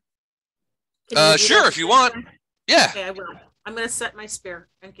spear? Sure, if you want. Yeah. Okay, I will. I'm going to set my spear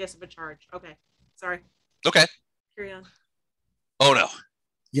in case of a charge. Okay. Sorry. Okay. Carry on. Oh no.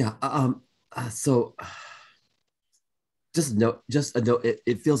 Yeah. So just a note.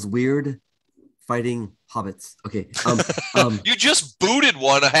 It feels weird fighting hobbits. Okay. You just booted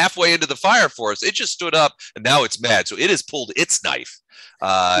one halfway into the fire forest. It just stood up and now it's mad. So it has pulled its knife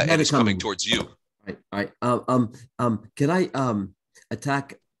and it's coming towards you. All right. Can I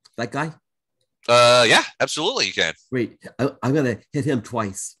attack that guy? Yeah, absolutely you can. Wait, I'm gonna hit him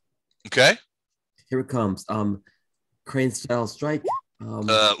twice. Okay. Here it comes. Crane style strike.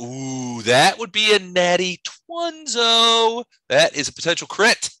 Ooh, that would be a natty twunzo. That is a potential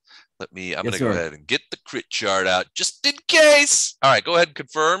crit. I'm gonna go ahead and get the crit chart out just in case. All right, go ahead and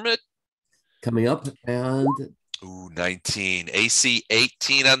confirm it. Coming up and ooh, 19. AC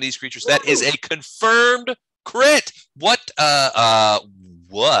 18 on these creatures. That is a confirmed crit. What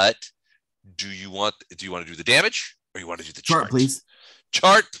do you want? Do you want to do the damage or you want to do the chart? Please.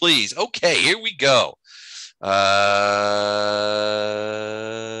 Chart, please. Okay, here we go.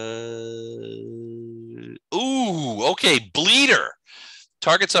 Ooh, okay. Bleeder.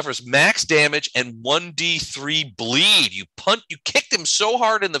 Target suffers max damage and 1d3 bleed. You kicked him so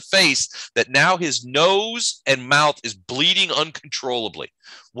hard in the face that now his nose and mouth is bleeding uncontrollably.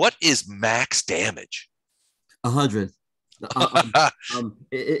 What is max damage? 100.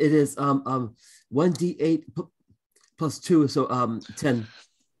 It is 1d8 plus 2, so 10.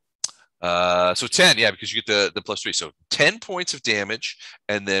 So 10, yeah, because you get the +3. So 10 points of damage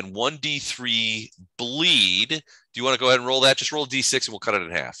and then 1d3 bleed. Do you want to go ahead and roll that? Just roll a d6 and we'll cut it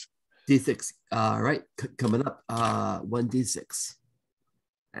in half. D6. All right, coming up. 1d6.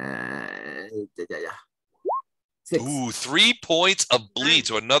 6. Ooh, 3 points of bleed.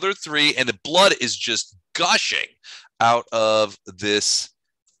 So another 3, and the blood is just gushing out of this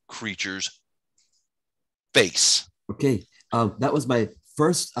creature's face. Okay, that was my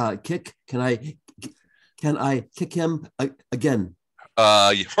first kick. Can I kick him again?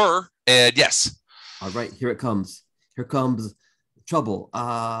 Her and yes. All right, here it comes. Here comes trouble.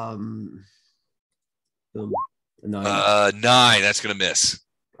 9. 9. That's gonna miss.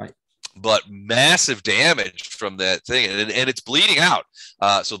 Right. But massive damage from that thing, and it's bleeding out.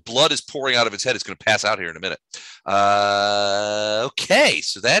 So blood is pouring out of its head. It's gonna pass out here in a minute. Okay,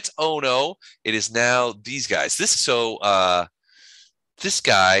 so that's Ono. It is now these guys. This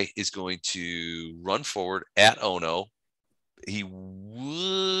guy is going to run forward at Ono. He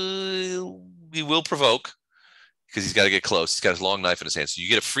will provoke because he's got to get close. He's got his long knife in his hand. So you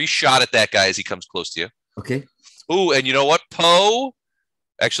get a free shot at that guy as he comes close to you. Okay. Ooh, and you know what? Poe,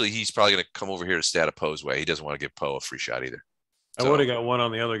 actually, he's probably going to come over here to stat a Poe's way. He doesn't want to give Poe a free shot either. I would have got one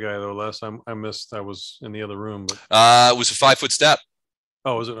on the other guy, though. Last time I missed, I was in the other room. But it was a 5-foot step.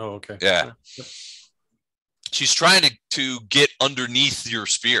 Oh, was it? Oh, okay. Yeah. Yep. She's trying to get underneath your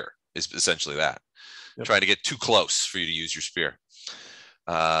spear, is essentially that. trying to get too close for you to use your spear.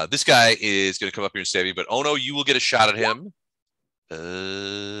 This guy is going to come up here and stab you, but oh no, you will get a shot at him.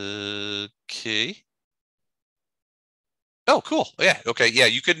 Okay. Oh, cool. Yeah. Okay. Yeah,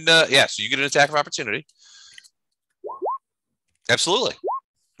 you can. Yeah. So you get an attack of opportunity. Absolutely.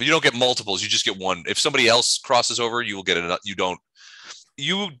 But you don't get multiples. You just get one. If somebody else crosses over, you will get it. You don't.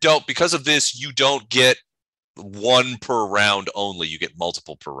 Because of this. You don't get one per round only. You get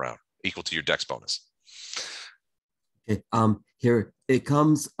multiple per round, equal to your dex bonus. Okay. Here it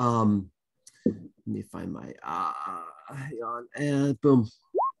comes. Let me find my. Hang on, and boom.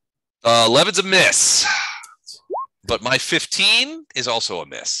 11's a miss. But my 15 is also a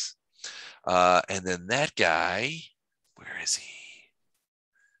miss. And then that guy, where is he?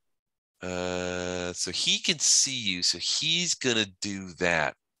 So he can see you. So he's going to do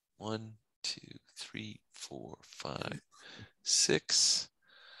that. 1, 2, 3, 4, 5, 6.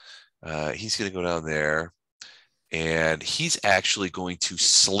 He's going to go down there. And he's actually going to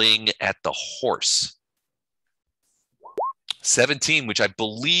sling at the horse. 17, which I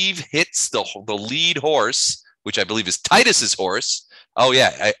believe hits the lead horse, which I believe is Titus's horse. Oh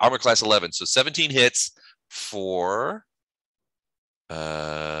yeah, armor class 11. So 17 hits for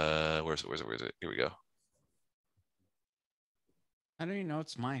where's it? Here we go. How do you know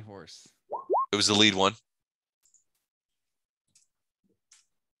it's my horse? It was the lead one.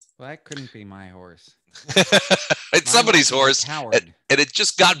 Well, that couldn't be my horse. It's somebody's horse, and it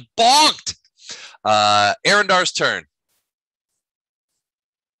just got bonked. Arendar's turn.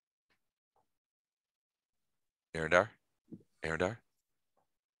 Arendar?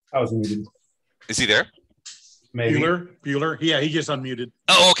 I was muted. Is he there? Maybe. Bueller. Yeah, he just unmuted.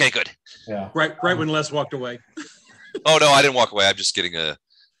 Oh, okay, good. Yeah. Right when Les walked away. Oh no, I didn't walk away. I'm just getting a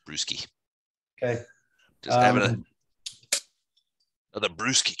brewski. Okay. Just having another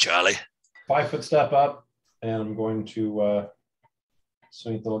brewski, Charlie. 5 foot step up, and I'm going to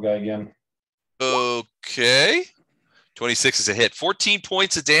swing at the little guy again. Okay. 26 is a hit. 14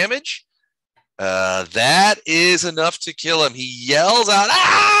 points of damage. That is enough to kill him. He yells out,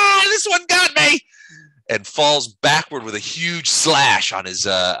 "Ah, this one got me!" and falls backward with a huge slash on his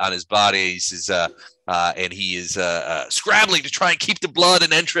body. He says, and he is scrambling to try and keep the blood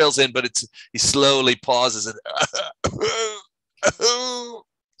and entrails in, but he slowly pauses and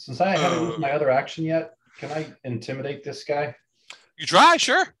since I haven't used my other action yet, can I intimidate this guy? You try,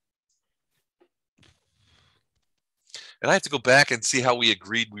 sure. And I have to go back and see how we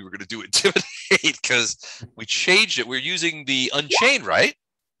agreed we were going to do intimidate because we changed it. We're using the unchained, right?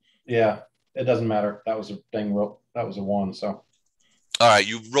 Yeah, it doesn't matter. That was a dang roll. That was a 1. So, all right,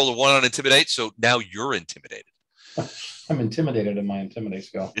 you rolled a 1 on intimidate, so now you're intimidated. I'm intimidated in my intimidate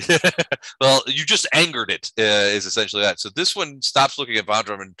skill. Well, you just angered it. Is essentially that. So this one stops looking at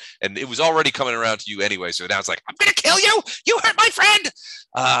Vondrum, and it was already coming around to you anyway. So now it's like, I'm going to kill you. You hurt my friend.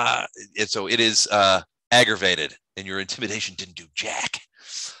 And so it is aggravated. And your intimidation didn't do jack.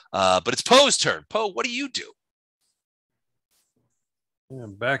 But it's Poe's turn. Poe, what do you do? Yeah,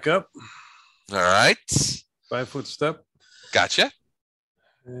 back up. All right. 5 foot step. Gotcha.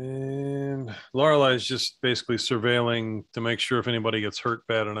 And Lorelai's just basically surveilling to make sure if anybody gets hurt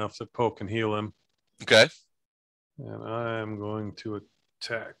bad enough that Poe can heal him. Okay. And I'm going to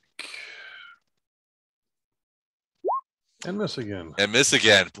attack. And miss again.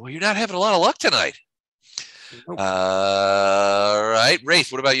 Boy, you're not having a lot of luck tonight. Nope. All right.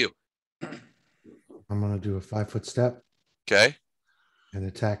 Wraith, what about you? I'm going to do a 5 foot step. Okay. And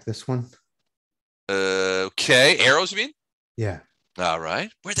attack this one. Okay. Arrows, you mean? Yeah. All right.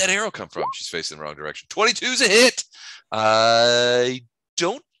 Where'd that arrow come from? She's facing the wrong direction. 22 is a hit. I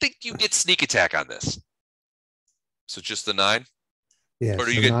don't think you get sneak attack on this. So just the 9? Yeah. Or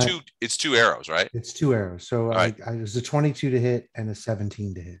do you get 2? It's 2 arrows, right? It's 2 arrows. So right. I was a 22 to hit and a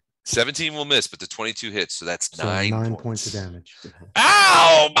 17 to hit. 17 will miss, but the 22 hits, so that's 9 points of damage.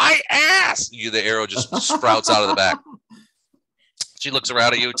 Ow, my ass! The arrow just sprouts out of the back. She looks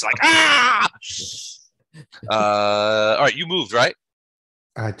around at you. It's like, ah! All right, you moved, right?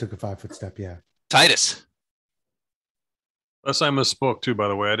 I took a 5 foot step, yeah. Titus. Unless I misspoke too, by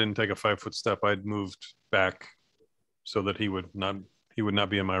the way. I didn't take a 5 foot step. I'd moved back so that he would not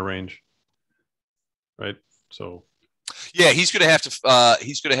be in my range. Right? So yeah, he's gonna have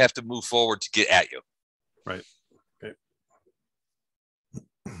to move forward to get at you. Right. Okay.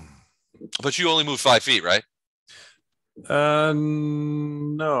 But you only moved 5 feet, right?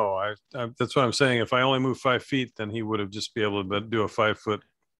 No. I that's what I'm saying. If I only move 5 feet, then he would have just be able to do a 5 foot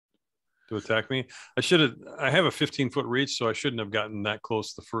to attack me. I have a 15 foot reach, so I shouldn't have gotten that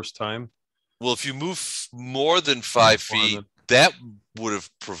close the first time. Well, if you move more than 5 feet, that would have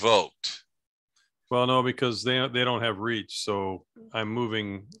provoked. Well, no, because they don't have reach, so I'm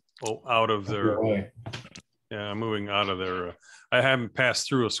moving out of their way. Yeah, I'm moving out of their. I haven't passed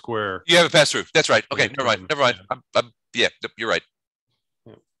through a square. You haven't passed through. That's right. Okay, Right, never mind. Never mind. Yeah, you're right.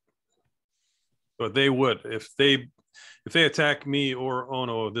 But they would if they attack me or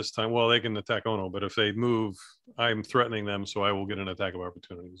Ono this time. Well, they can attack Ono, but if they move, I'm threatening them, so I will get an attack of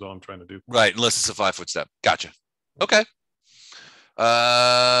opportunity. Is all I'm trying to do. Right, unless it's a 5-foot step. Gotcha. Okay.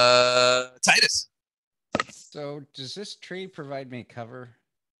 Titus. So does this tree provide me cover?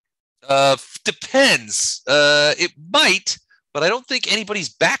 Depends. It might, but I don't think anybody's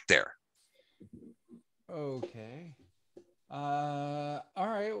back there. Okay. All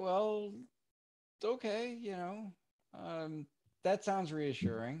right. Well, okay. That sounds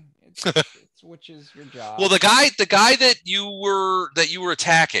reassuring. It's which is your job. Well, the guy that you were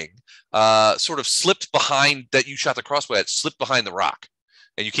attacking, sort of slipped behind that you shot the crossbow at, slipped behind the rock,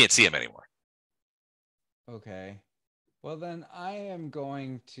 and you can't see him anymore. Okay. Well, then I am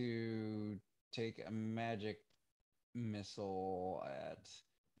going to take a magic missile at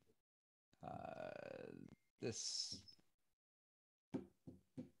this.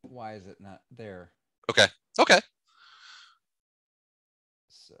 Why is it not there? Okay. Okay.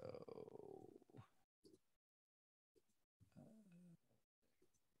 So,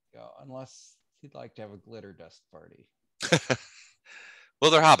 unless he'd like to have a glitter dust party.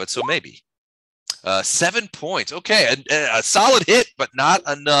 Well, they're hobbits, so maybe. 7 points. Okay, a solid hit, but not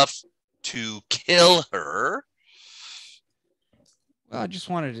enough to kill her. Well, I just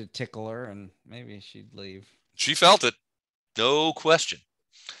wanted to tickle her, and maybe she'd leave. She felt it, no question.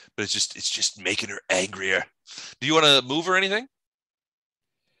 But it's just making her angrier. Do you want to move or anything?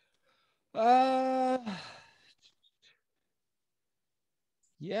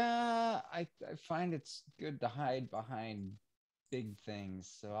 Yeah, I find it's good to hide behind big things,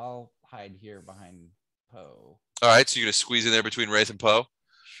 so I'll hide here behind Poe. All right, so you're gonna squeeze in there between Wraith and Poe.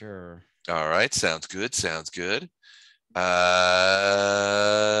 Sure. All right, sounds good. Sounds good.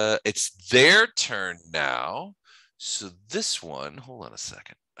 It's their turn now. So this one, hold on a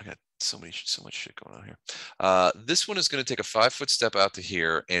second. I got so much shit going on here. This one is going to take a 5-foot step out to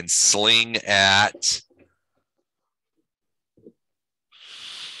here and sling at.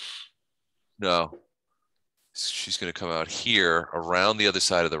 No, she's going to come out here around the other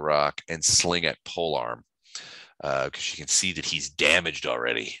side of the rock and sling at Polearm because she can see that he's damaged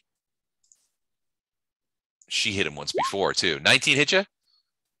already. She hit him once before too. 19 hit you?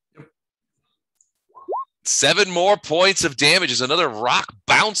 7 more points of damage as another rock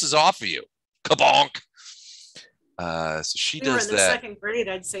bounces off of you. Kabonk. So she does in the that. 2nd grade,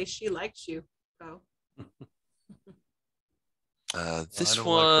 I'd say she likes you. So. This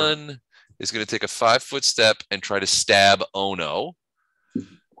one is going to take a 5-foot step and try to stab Ono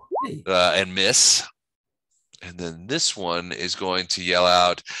and miss. And then this one is going to yell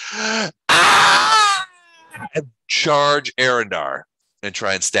out, "Ah!" and charge Arendar and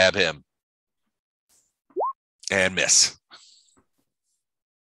try and stab him. And miss.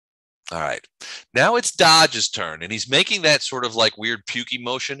 All right. Now it's Dodge's turn, and he's making that sort of like weird pukey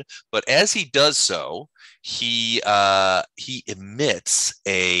motion. But as he does so, he emits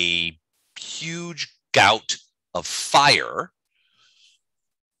a huge gout of fire.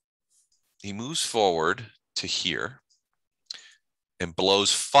 He moves forward to here and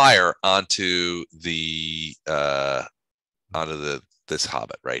blows fire onto this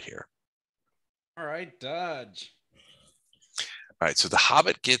hobbit right here. All right, dodge. All right, so the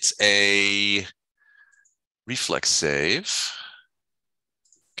hobbit gets a reflex save.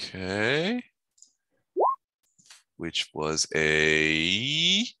 Okay. Which was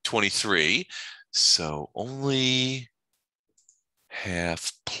a 23. So only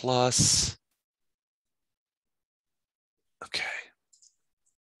half plus. Okay.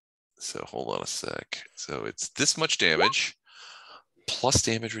 So hold on a sec. So it's this much damage plus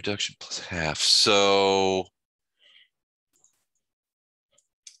damage reduction plus half. So,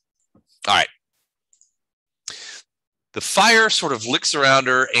 all right. The fire sort of licks around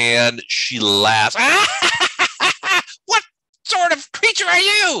her and she laughs. What sort of creature are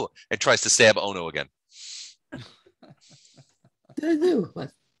you? And tries to stab Ono again.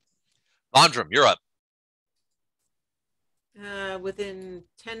 Vondram, you're up. Within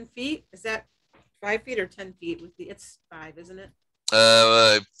 10 feet? Is that 5 feet or 10 feet? It's 5, isn't it?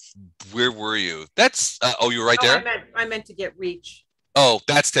 Where were you? That's you're right there. I meant to get reach. Oh,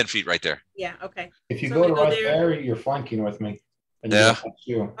 that's 10 feet right there. Yeah. Okay. If you go to right there, you're flanking with me. And yeah.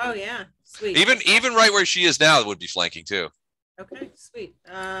 Oh yeah. Sweet. Even right where she is now would be flanking too. Okay. Sweet.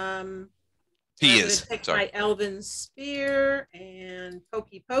 He is. Take my elven spear and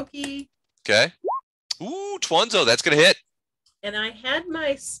pokey. Okay. Ooh, Twanzo, that's going to hit. And I had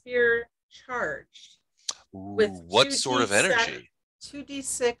my spear charged with what sort of energy?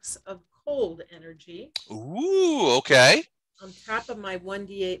 2d6 of cold energy. Ooh, okay. On top of my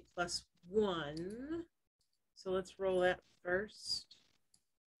 1d8 plus 1. So let's roll that first.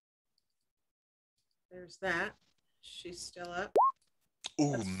 There's that. She's still up.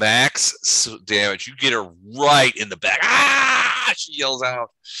 Ooh, max damage. You get her right in the back. Ah! She yells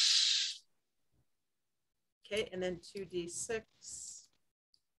out. Okay, and then 2d6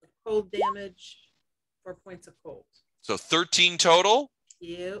 of cold damage, 4 points of cold. So 13 total?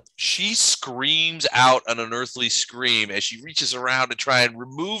 Yep. She screams out an unearthly scream as she reaches around to try and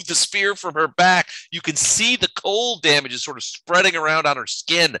remove the spear from her back. You can see the cold damage is sort of spreading around on her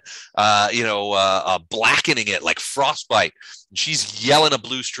skin, blackening it like frostbite. And she's yelling a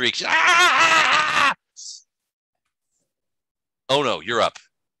blue streak. Ah! Oh no, you're up.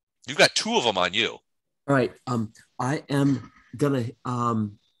 You've got 2 of them on you. All right. I am gonna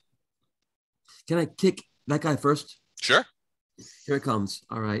can I kick that guy first? Sure. Here it comes.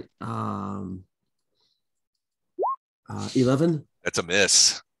 All right. 11. That's a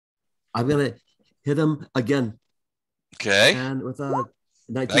miss. I'm gonna hit him again. Okay. And with a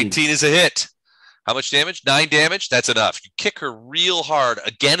 19. 19 is a hit. How much damage? 9 damage. That's enough. You kick her real hard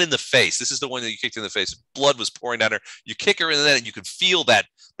again in the face. This is the one that you kicked in the face. Blood was pouring down her. You kick her in the head, and you can feel that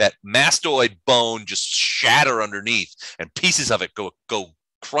mastoid bone just shatter underneath, and pieces of it go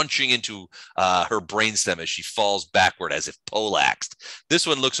crunching into her brainstem as she falls backward as if poleaxed. This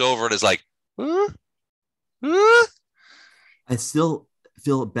one looks over and is like, huh? Huh? I still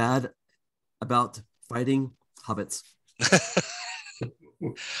feel bad about fighting hobbits.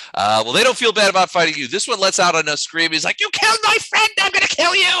 Well, they don't feel bad about fighting you. This one lets out a scream. He's like, "You killed my friend! I'm gonna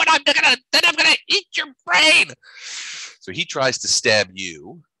kill you, and I'm gonna eat your brain." So he tries to stab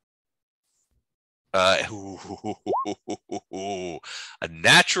you. A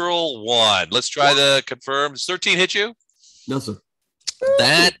natural 1. Let's try the confirm. Does 13 hit you? No, sir.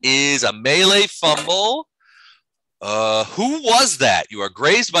 That is a melee fumble. Who was that? You are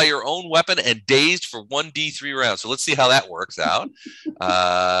grazed by your own weapon and dazed for 1d3 rounds. So let's see how that works out.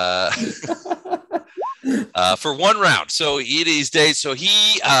 For 1 round. So it is dazed. So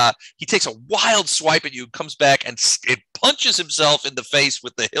he takes a wild swipe at you, comes back, and it punches himself in the face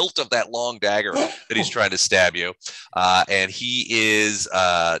with the hilt of that long dagger that he's trying to stab you. And he is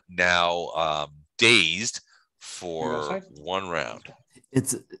now dazed for 1 round.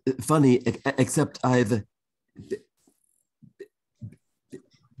 It's funny, except I've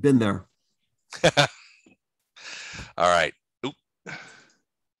been there. All right. Oop.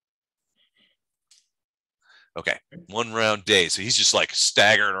 Okay. 1 round daze. So he's just like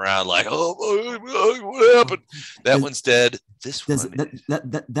staggering around like, oh, what happened? That one's dead. This one.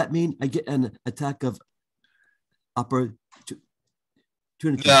 That mean I get an attack of opportunity?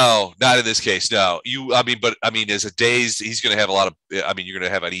 No, not in this case. No. As a daze, he's going to have a lot of, you're going to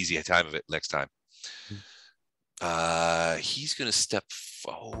have an easy time of it next time. He's going to step.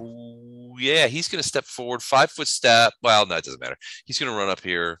 He's going to step forward, 5-foot step. Well, no, it doesn't matter. He's going to run up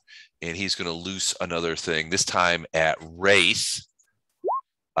here and he's going to loose another thing, this time at Wraith,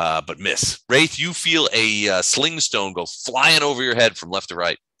 but miss. Wraith, you feel a sling stone go flying over your head from left to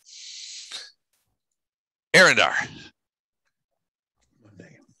right. Arendar.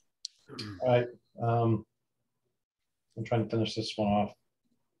 All right. I'm trying to finish this one off.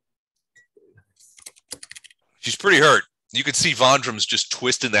 She's pretty hurt. You can see Vondrum's just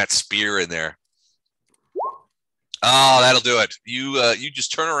twisting that spear in there. Oh, that'll do it. You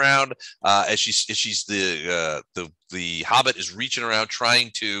just turn around as the hobbit is reaching around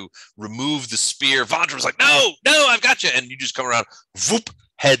trying to remove the spear. Vondrum's like, no, I've got you. And you just come around, whoop,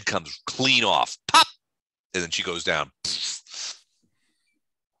 head comes clean off, pop, and then she goes down.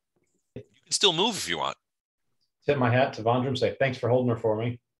 You can still move if you want. Tip my hat to Vondrum, say thanks for holding her for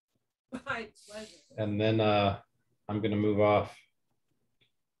me. My pleasure. And then I'm going to move off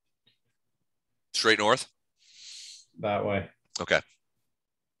Straight north? that way. Okay.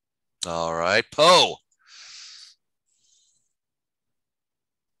 All right. Poe.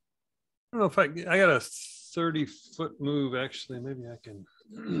 I don't know if I got a 30-foot move, actually. Maybe I can.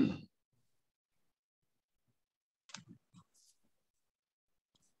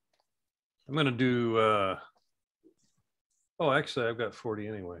 I'm going to do. Actually, I've got 40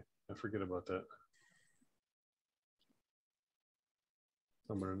 anyway. I forget about that.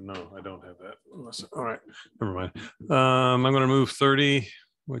 No, I don't have that. All right, never mind. I'm going to move 30,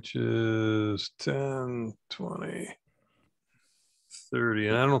 which is 10, 20, 30.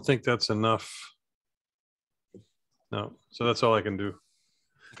 And I don't think that's enough. No, so that's all I can do.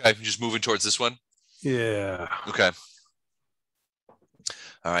 Okay, just moving towards this one. Yeah. Okay.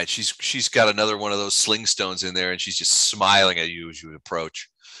 All right. She's got another one of those sling stones in there, and she's just smiling at you as you approach.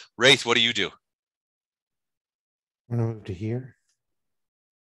 Wraith, what do you do? I'm gonna move to here.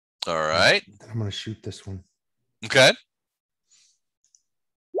 All right. I'm gonna shoot this one. Okay.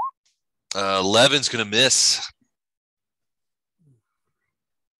 11's gonna miss.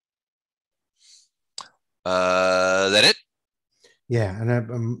 That it? Yeah,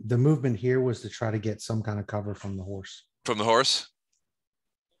 and the movement here was to try to get some kind of cover from the horse. From the horse?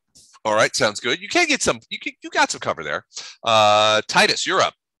 All right, sounds good. You can get some. You got some cover there. Titus, you're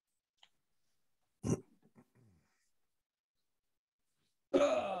up.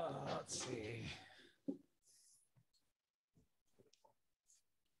 Let's see.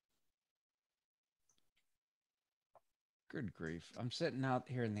 Good grief. I'm sitting out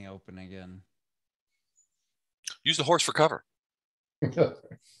here in the open again. Use the horse for cover.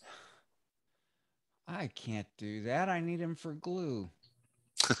 I can't do that. I need him for glue.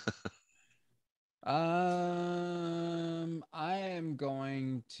 I am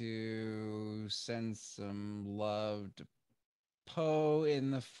going to send some love to Poe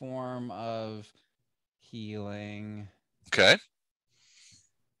in the form of healing. Okay.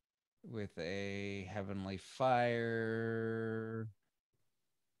 With a heavenly fire.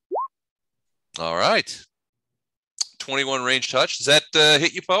 All right. 21 range touch. Does that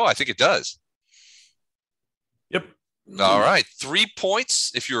hit you, Poe? I think it does. Yep. All right. 3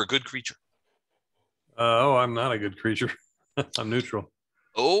 points if you're a good creature. Oh, I'm not a good creature. I'm neutral.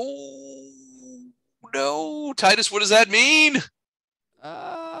 Oh, no. Titus, what does that mean?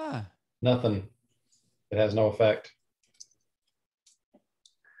 Nothing. It has no effect.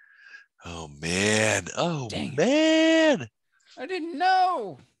 Oh, man. Oh, Dang. man. I didn't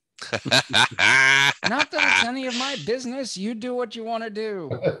know. Not that it's any of my business. You do what you want to do.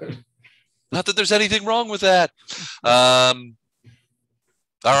 Not that there's anything wrong with that. All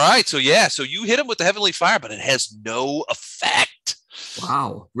right. So, yeah. So you hit him with the heavenly fire, but it has no effect.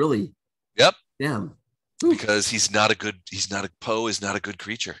 Wow. Really? Yep. Damn. Because Poe is not a good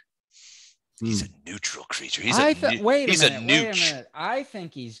creature. He's a neutral creature. He's wait a minute. I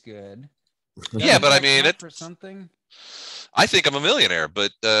think he's good. Yeah, but I mean, for something. I think I'm a millionaire,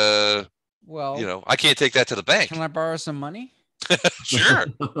 but well, I can't take that to the bank. Can I borrow some money? Sure.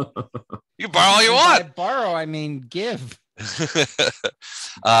 You can borrow all you want. By borrow, I mean give.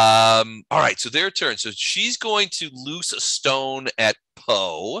 All right, so their turn. So she's going to loose a stone at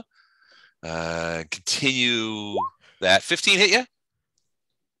Poe. Continue that. 15 hit you?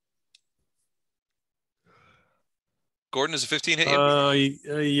 Gordon, is a 15 hit you?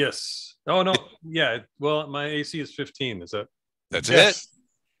 Yes. Oh, no. Yeah. Well, my AC is 15. Is that? That's it.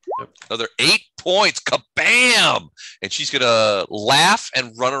 Yep. Another 8 points. Kabam! And she's going to laugh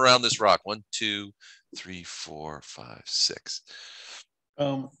and run around this rock. 1, 2, 3, 4, 5, 6.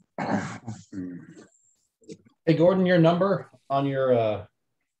 Hey, Gordon, your number on your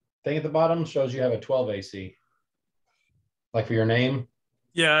thing at the bottom shows you have a 12 AC. Like for your name?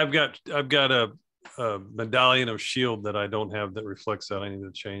 Yeah, I've got a medallion of shield that I don't have that reflects that. I need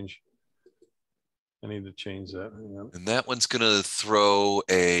to change that. And that one's gonna throw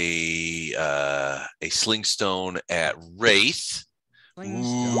a sling stone at Wraith.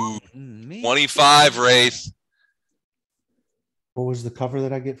 25 Wraith. What was the cover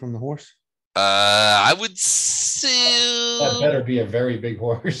that I get from the horse? I would say that better be a very big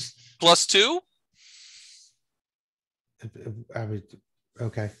horse. +2. I would.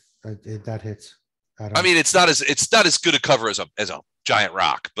 Okay, that hits. I mean, it's not as good a cover as a giant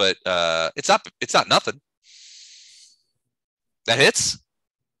rock, but it's not nothing. That hits.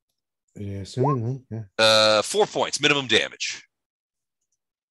 Yeah, assumingly, yeah. 4 points minimum damage.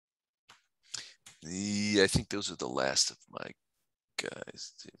 I think those are the last of my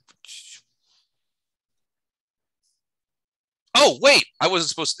guys. Oh wait, I wasn't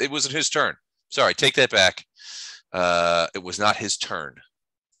supposed to. It wasn't his turn. Sorry, take that back. It was not his turn.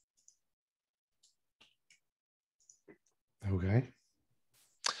 Okay.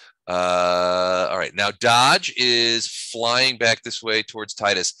 All right. Now Dodge is flying back this way towards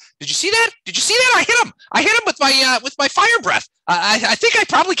Titus. Did you see that? I hit him. With my fire breath. I think I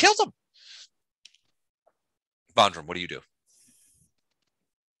probably killed him. Bondrum, what do you do?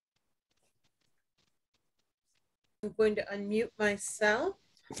 I'm going to unmute myself.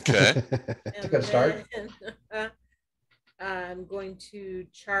 Okay. Good start. I'm going to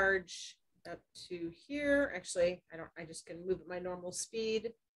charge up to here. Actually, I just can move at my normal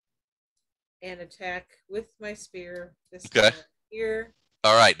speed and attack with my spear. This okay. Here.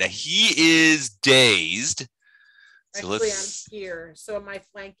 All right. Now he is dazed. So Actually, let's. I'm here. So am I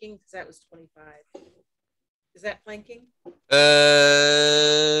flanking? Because that was 25. Is that flanking?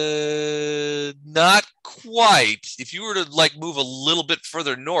 Not quite. If you were to like move a little bit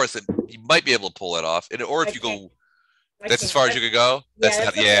further north, you might be able to pull that off. Or if you go, that's as far as you could go. That's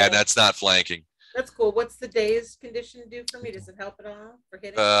not. Yeah, that's not flanking. That's cool. What's the day's condition do for me? Does it help at all for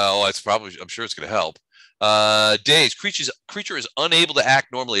hitting? It's probably. I'm sure it's going to help. Dazed creature is unable to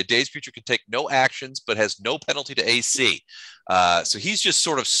act normally. A dazed creature can take no actions, but has no penalty to AC. So he's just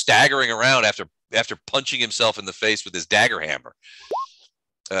sort of staggering around after punching himself in the face with his dagger hammer.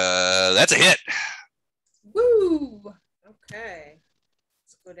 That's a hit. Woo! Okay.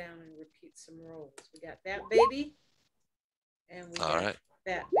 Let's go down and repeat some rolls. We got that baby. And we got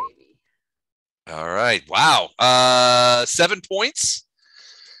that baby. All right. Wow. 7 points.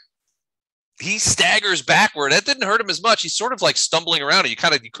 He staggers backward. That didn't hurt him as much. He's sort of like stumbling around. You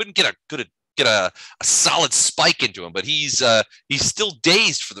couldn't get a solid spike into him, but he's still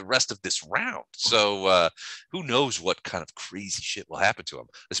dazed for the rest of this round. So who knows what kind of crazy shit will happen to him,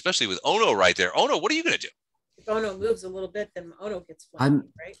 especially with Ono right there. Ono, what are you going to do? If Ono moves a little bit, then Ono gets flanking,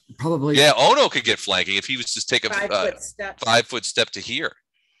 right? Probably. Yeah, Ono could get flanking if he was just take a 5-foot step to here.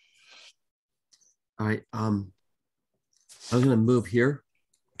 All right. I'm going to move here.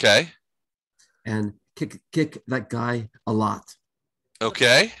 Okay. And kick that guy a lot.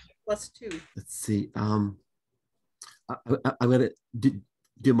 Okay. +2. Let's see. I'm going to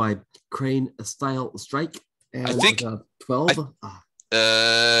do my crane style strike. And I think 12.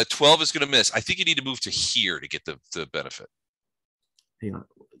 12 is going to miss. I think you need to move to here to get the benefit. Hang on.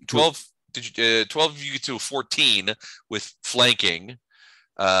 12. Did you 12? You get to a 14 with flanking.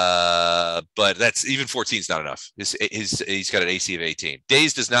 But that's even 14 is not enough. He's got an AC of 18.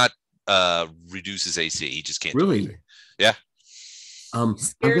 Daze does not reduce his AC. He just can't. Really? Yeah. I'm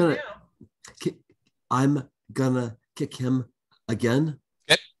gonna kick him again.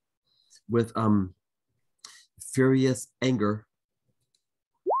 Okay. With furious anger.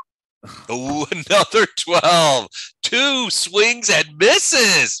 Oh, another 12. 2 swings and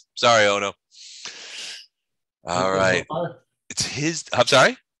misses. Sorry, Ono. All right. It's his. I'm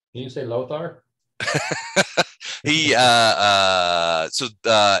sorry. Can you say Lothar? He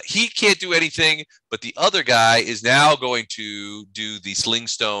can't do anything, but the other guy is now going to do the sling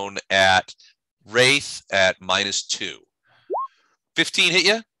stone at Wraith at -2. 15 hit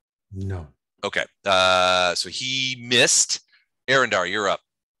you? No. Okay. So he missed. Arendar, you're up.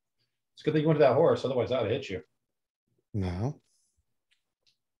 It's good that you went to that horse, otherwise I'd have hit you. No.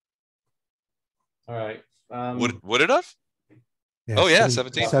 All right. Would it have? Yeah, oh yeah,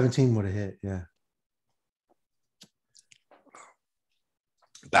 17. 17 would have hit. Yeah.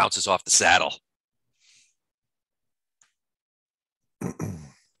 Bounces off the saddle.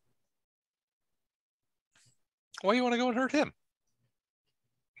 Why do you want to go and hurt him?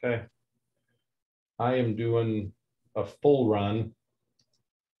 Okay. I am doing a full run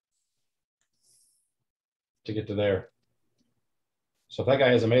to get to there. So if that guy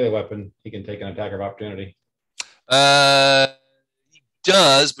has a melee weapon, he can take an attack of opportunity. He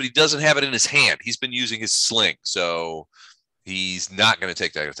does, but he doesn't have it in his hand. He's been using his sling, so he's not going to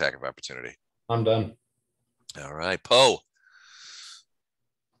take that attack of opportunity. I'm done. All right, Poe.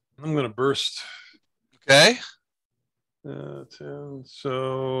 I'm going to burst. Okay. 10.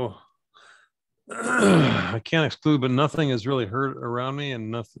 So I can't exclude, but nothing is really hurt around me,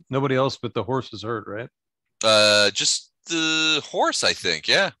 and nobody else but the horse is hurt, right? Just the horse, I think.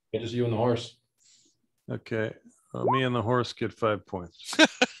 Yeah. Yeah, just you and the horse. Okay. Me and the horse get 5 points.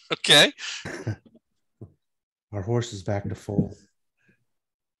 Okay. Our horse is back to full.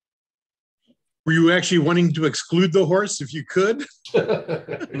 Were you actually wanting to exclude the horse if you could?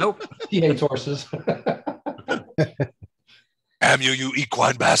 Nope. He hates horses. Damn you, you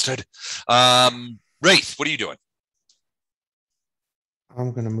equine bastard. Wraith, what are you doing?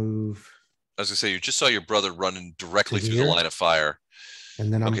 I'm going to move. I was going to say, you just saw your brother running directly through the here? line of fire.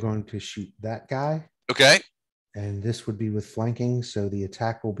 And then I'm going to shoot that guy. Okay. And this would be with flanking. So the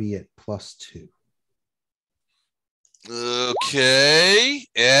attack will be at +2. Okay.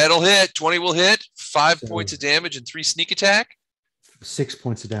 It'll hit. 20 will hit. 5 points of damage and 3 sneak attack. 6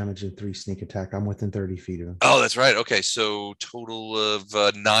 points of damage and 3 sneak attack. I'm within 30 feet of him. Oh, that's right. Okay. So total of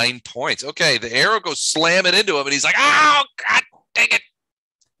 9 points. Okay. The arrow goes slamming into him and he's like, oh, God dang it.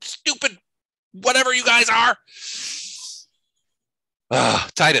 Stupid. Whatever you guys are.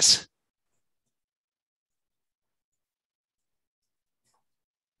 Titus.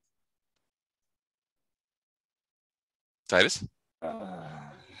 Titus?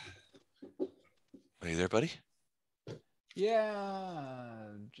 Are you there, buddy? Yeah,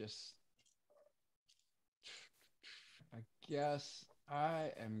 just guess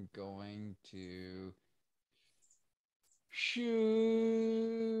I am going to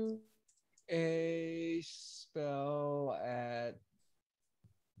shoot a spell at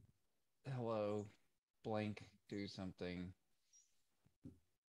hello blank do something.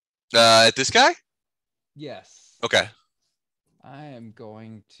 At this guy? Yes. Okay. I am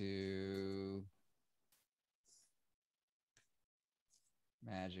going to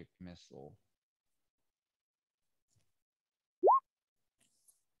magic missile.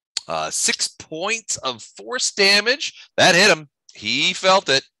 6 points of force damage. That hit him. He felt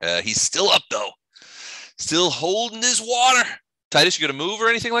it. He's still up, though. Still holding his water. Titus, you going to move or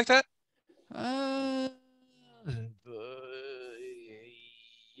anything like that?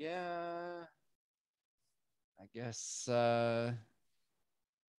 Yeah. I guess I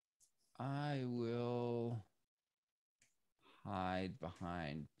will hide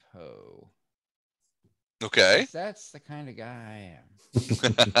behind Poe. Okay. That's the kind of guy I am.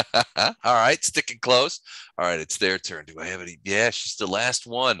 All right, sticking close. All right, it's their turn. Do I have any? Yeah, she's the last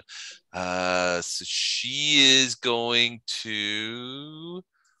one. So she is going to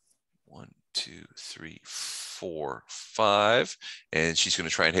 1, 2, 3, 4, 5, and she's going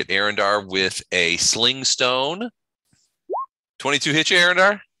to try and hit Arendar with a sling stone. 22 hit you,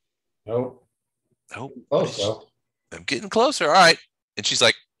 Arendar? Nope. Nope. Close though. I'm getting closer. All right, and she's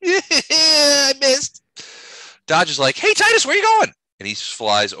like, yeah, I missed. Dodge is like, hey, Titus, where are you going? And he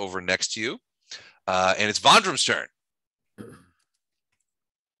flies over next to you. And it's Vondrum's turn.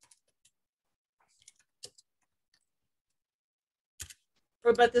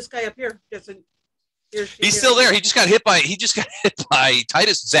 What about this guy up here? He's still there. He just got hit by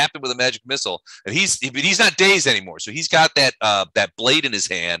Titus, zapped him with a magic missile. And he's not dazed anymore. So he's got that blade in his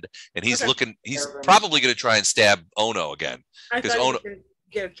hand, and he's looking. He's probably going to try and stab Ono again. I thought Ono could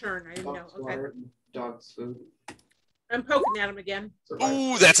get a turn. I didn't know. Okay. Dog's food. I'm poking at him again.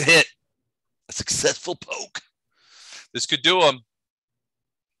 Ooh, that's a hit. A successful poke. This could do him.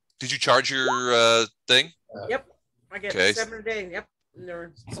 Did you charge your thing? Yep. I get 7 a day. Yep. And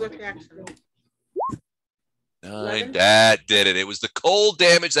they're swift action. 9. That did it. It was the cold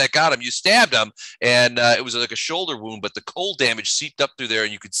damage that got him. You stabbed him, and it was like a shoulder wound, but the cold damage seeped up through there,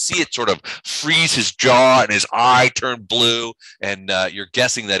 and you could see it sort of freeze his jaw, and his eye turned blue, and you're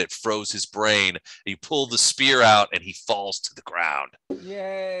guessing that it froze his brain. You pull the spear out, and he falls to the ground.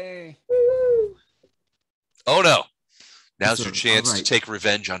 Yay. Oh, no. Now's your chance to take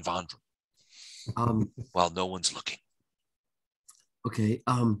revenge on Vondrum. While no one's looking. Okay,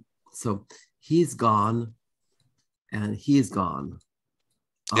 so he's gone. And he is gone.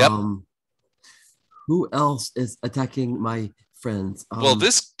 Yep. Who else is attacking my friends? Well,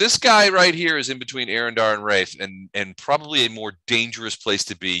 this guy right here is in between Arendar and Rafe, and probably a more dangerous place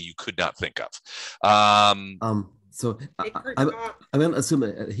to be you could not think of. So I'm gonna assume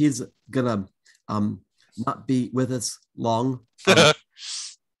that he's gonna not be with us long. Oh,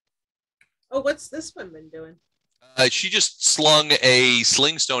 what's this one been doing? She just slung a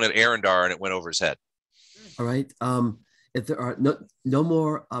sling stone at Arendar, and it went over his head. All right. If there are no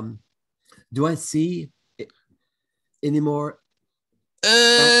more, do I see any more?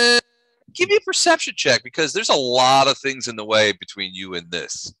 Give me a perception check, because there's a lot of things in the way between you and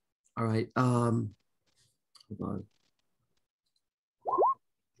this. All right. Hold on.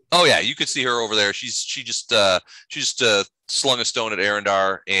 Oh yeah, you could see her over there. She just slung a stone at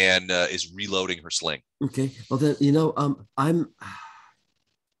Arendar and is reloading her sling. Okay. Well then,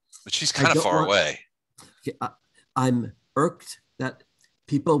 but she's kind of far away. Okay, I'm irked that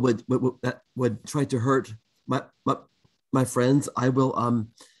people would try to hurt my friends. I will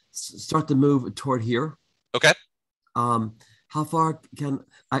start to move toward here. Okay. How far can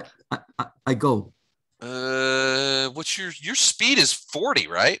I go? What's your speed is 40,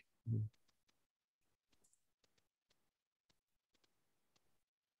 right?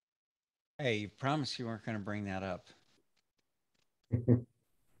 Hey, you promised you weren't going to bring that up.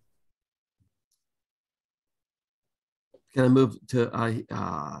 Can I move to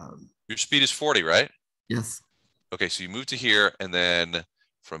your speed is 40, right? Yes. Okay, so you move to here, and then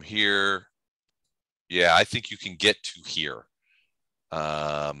from here, yeah, I think you can get to here.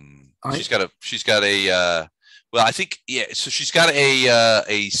 She's got a well, I think, yeah, so she's got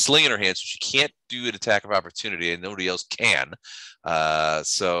a sling in her hand, so she can't do an attack of opportunity, and nobody else can.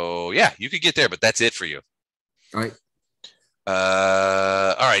 So yeah, you could get there, but that's it for you. All right.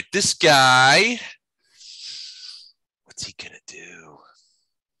 All right, this guy, what's he gonna do?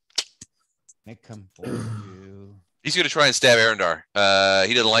 They come for you. He's gonna try and stab Arendar.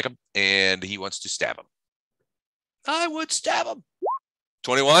 He doesn't like him, and he wants to stab him. I would stab him.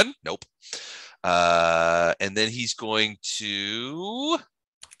 21? Nope. And then he's going to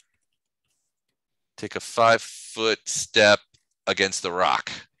take a 5-foot step against the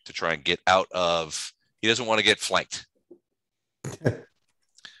rock to try and get out of. He doesn't want to get flanked.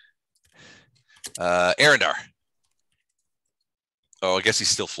 Arendar. Oh, I guess he's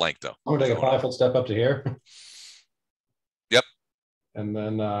still flanked though. I'm gonna take a 5-foot step up to here. Yep. And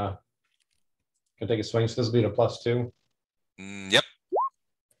then can take a swing. So this will be a +2. Yep.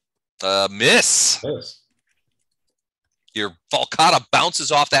 Miss. Yes. Your Volcata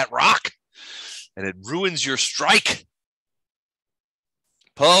bounces off that rock, and it ruins your strike.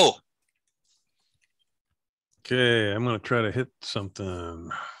 Poe. Okay, I'm gonna try to hit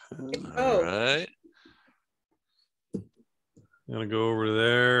something. All right. I'm gonna go over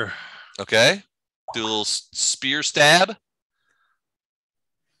there. Okay. Do a little spear stab.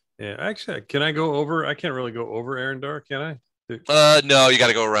 Yeah, actually, can I go over? I can't really go over Arendar, can I? No, you got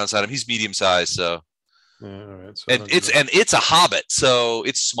to go around side him. He's medium sized, so. Yeah, all right. So And it's a hobbit, so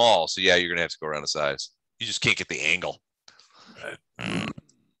it's small. So yeah, you're gonna have to go around the size. You just can't get the angle. Right.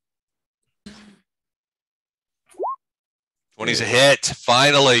 20's a hit,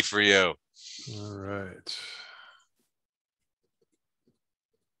 finally for you. All right.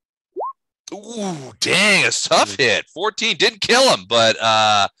 Ooh, dang, a tough hit. 14 didn't kill him, but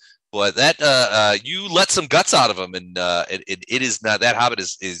that you let some guts out of him, and it is not, that hobbit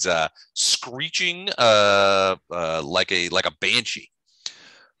is screeching like a banshee.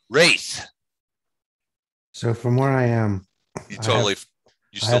 Wraith. So from where I am, You I totally have-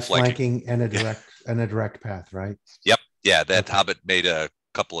 you're I still have flanking. and a direct path, right? Yep. Yeah, that Okay. hobbit made a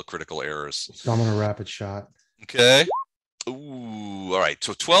couple of critical errors. So I'm gonna rapid shot. Okay. Ooh, all right.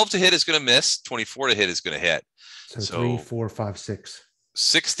 So 12 to hit is going to miss. 24 to hit is going to hit. So So- 3, 4, 5, 6.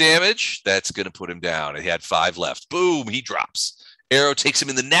 6 damage. That's going to put him down. He had 5 left. Boom. He drops. Arrow takes him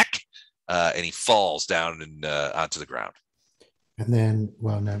in the neck, and he falls down and onto the ground. And then,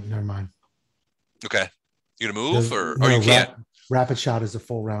 well, no, never mind. Okay. You going to move or No, you can't? Rapid shot is a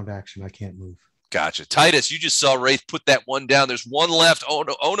full round action. I can't move. Gotcha. Titus, you just saw Wraith put that one down. There's one left. Oh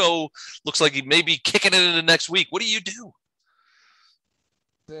no. Looks like he may be kicking it into next week. What do you do?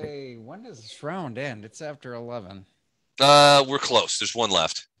 Say, when does this round end? It's after 11. We're close. There's one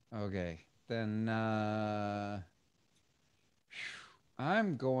left. Okay, then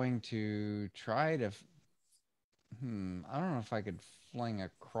I'm going to try to. I don't know if I could fling a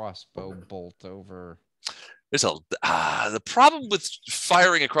crossbow bolt over. There's the problem with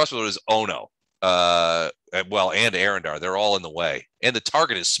firing a crossbow is Ono. Well, and Arendar. They're all in the way. And the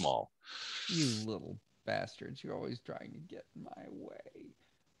target is small. You little bastards! You're always trying to get in my way.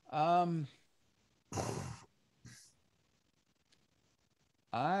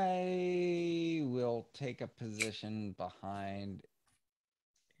 I will take a position behind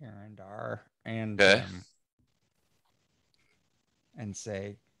Arendar and Okay. and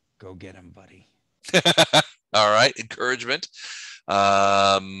say, "Go get him, buddy." All right, encouragement.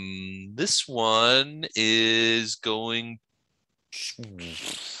 This one is going.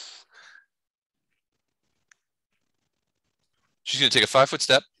 She's going to take a 5-foot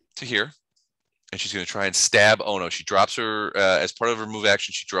step to here, and she's going to try and stab Ono. She drops her as part of her move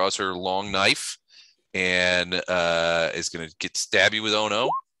action. She draws her long knife and is going to get stabby with Ono,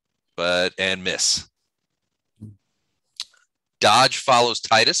 and miss. Dodge follows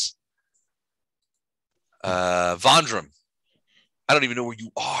Titus. Vondram. I don't even know where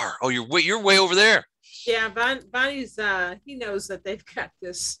you are. Oh, you're way over there. Yeah, Bonnie's he knows that they've got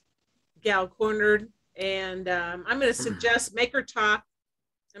this gal cornered, and I'm going to suggest make her talk.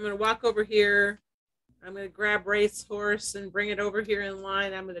 I'm going to walk over here. I'm going to grab Wraith's horse and bring it over here in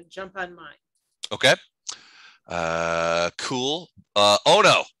line. I'm going to jump on mine. Okay. Cool.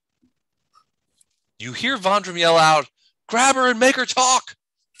 Ono. You hear Vondram yell out, "Grab her and make her talk."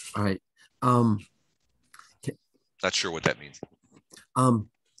 All right. Not sure what that means. So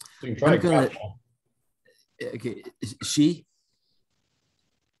you can try I'm to gonna. grapple. Okay, she.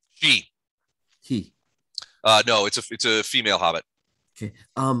 She. He. No, it's a female hobbit. Okay.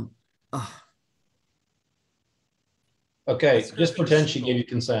 Okay, just pretend she gave you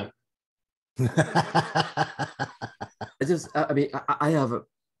consent. I have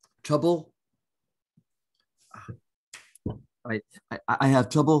trouble. I have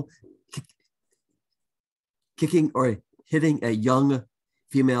trouble kicking or hitting a young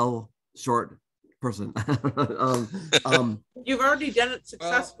female short person. You've already done it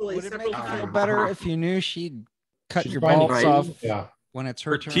successfully Would it several make you feel times. better if you knew she'd cut She's your trying to- balls Right. off Yeah. when it's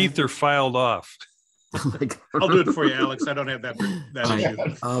her Her turn? teeth are filed off. Oh my God. I'll do it for you, Alex. I don't have that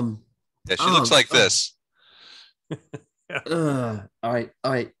issue. Yeah, she looks like this. All right.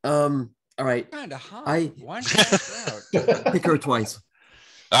 All right. Kind of hot. I- One out. Pick her twice.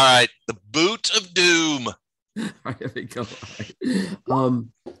 All right, the boot of doom. All right, here we go. All right.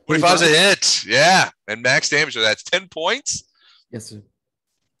 25 is a hit. Yeah. And max damage, so that's 10 points. Yes, sir.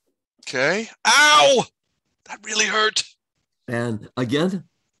 Okay. Ow! That really hurt. And again?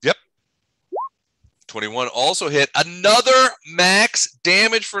 Yep. 21 also hit. Another max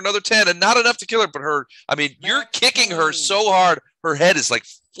damage for another 10, and not enough to kill her, but her, I mean, you're kicking her so hard, her head is like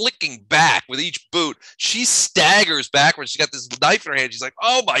flicking back with each boot. She staggers backwards. She's got this knife in her hand. She's like,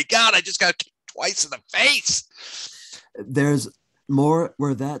 oh my God, I just got kicked twice in the face. There's more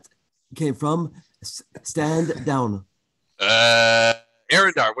where that came from. Stand down.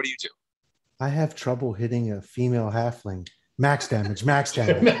 Arendar, what do you do? I have trouble hitting a female halfling. Max damage, max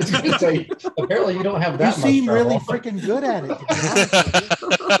damage. Apparently, you don't have You that much seem really trouble. freaking good at it. To be honest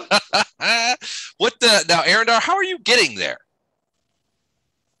with you. What the now, Arendar, how are you getting there?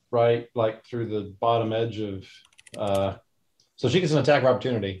 Right, like through the bottom edge of. So she gets an attack of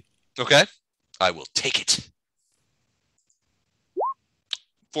opportunity. Okay. I will take it.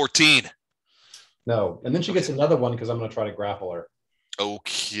 14. No, and then she gets another one because I'm going to try to grapple her.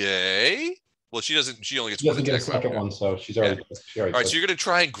 Okay. Well, she doesn't. She only gets She one doesn't get a attack. second one, so she's already. She already All right, so you're gonna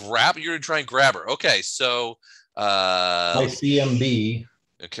try and grab. You're gonna try and grab her. Okay, so. my CMB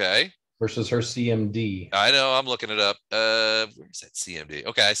Okay. versus her CMD. I know. I'm looking it up. Where's that CMD?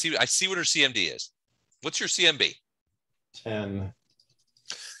 Okay, I see. I see what her CMD is. What's your CMB? 10.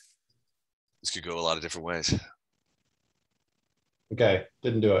 This could go a lot of different ways. Okay,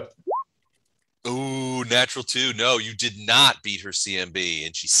 didn't do it. Ooh, natural 2. No, you did not beat her CMB,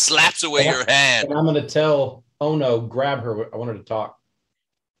 and she slaps away your hand. And I'm going to tell no, grab her. I want her to talk.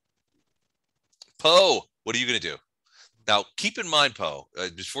 Poe, what are you going to do? Now, keep in mind, Poe,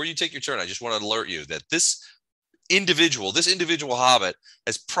 before you take your turn, I just want to alert you that this individual hobbit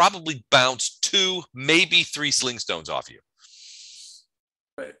has probably bounced 2, maybe 3 sling stones off you.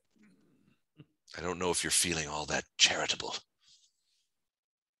 Right. I don't know if you're feeling all that charitable.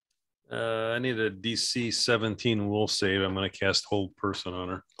 I need a DC 17 will save. I'm going to cast Hold Person on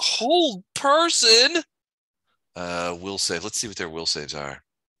her. Hold Person? Will save. Let's see what their will saves are.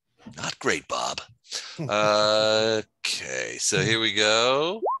 Not great, Bob. Okay, so here we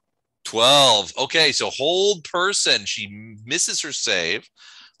go. 12. Okay, so Hold Person. She misses her save.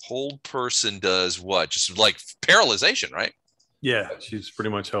 Hold Person does what? Just like paralyzation, right? Yeah, she's pretty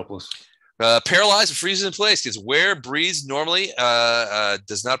much helpless. Paralyzed and freezes in place. Gets where breathes normally.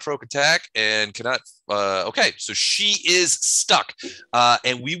 Does not provoke attack and cannot. Okay, so she is stuck,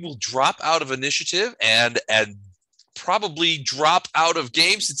 and we will drop out of initiative and probably drop out of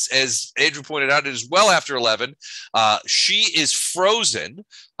games. It's, as Andrew pointed out, it is well after 11. She is frozen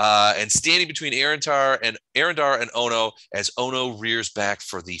and standing between Arendar and Ono as Ono rears back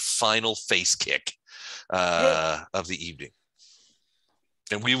for the final face kick of the evening.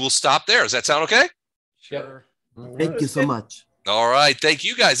 And we will stop there. Does that sound okay? Sure. Thank you so much. All right. Thank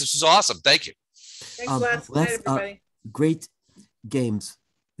you, guys. This was awesome. Thank you. Thanks a lot. Good night, everybody. Great games.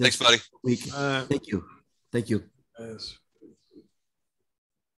 Thanks, buddy. Week. Thank you. Thank you. Yes.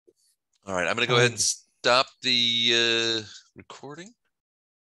 All right. I'm going to go ahead and stop the recording.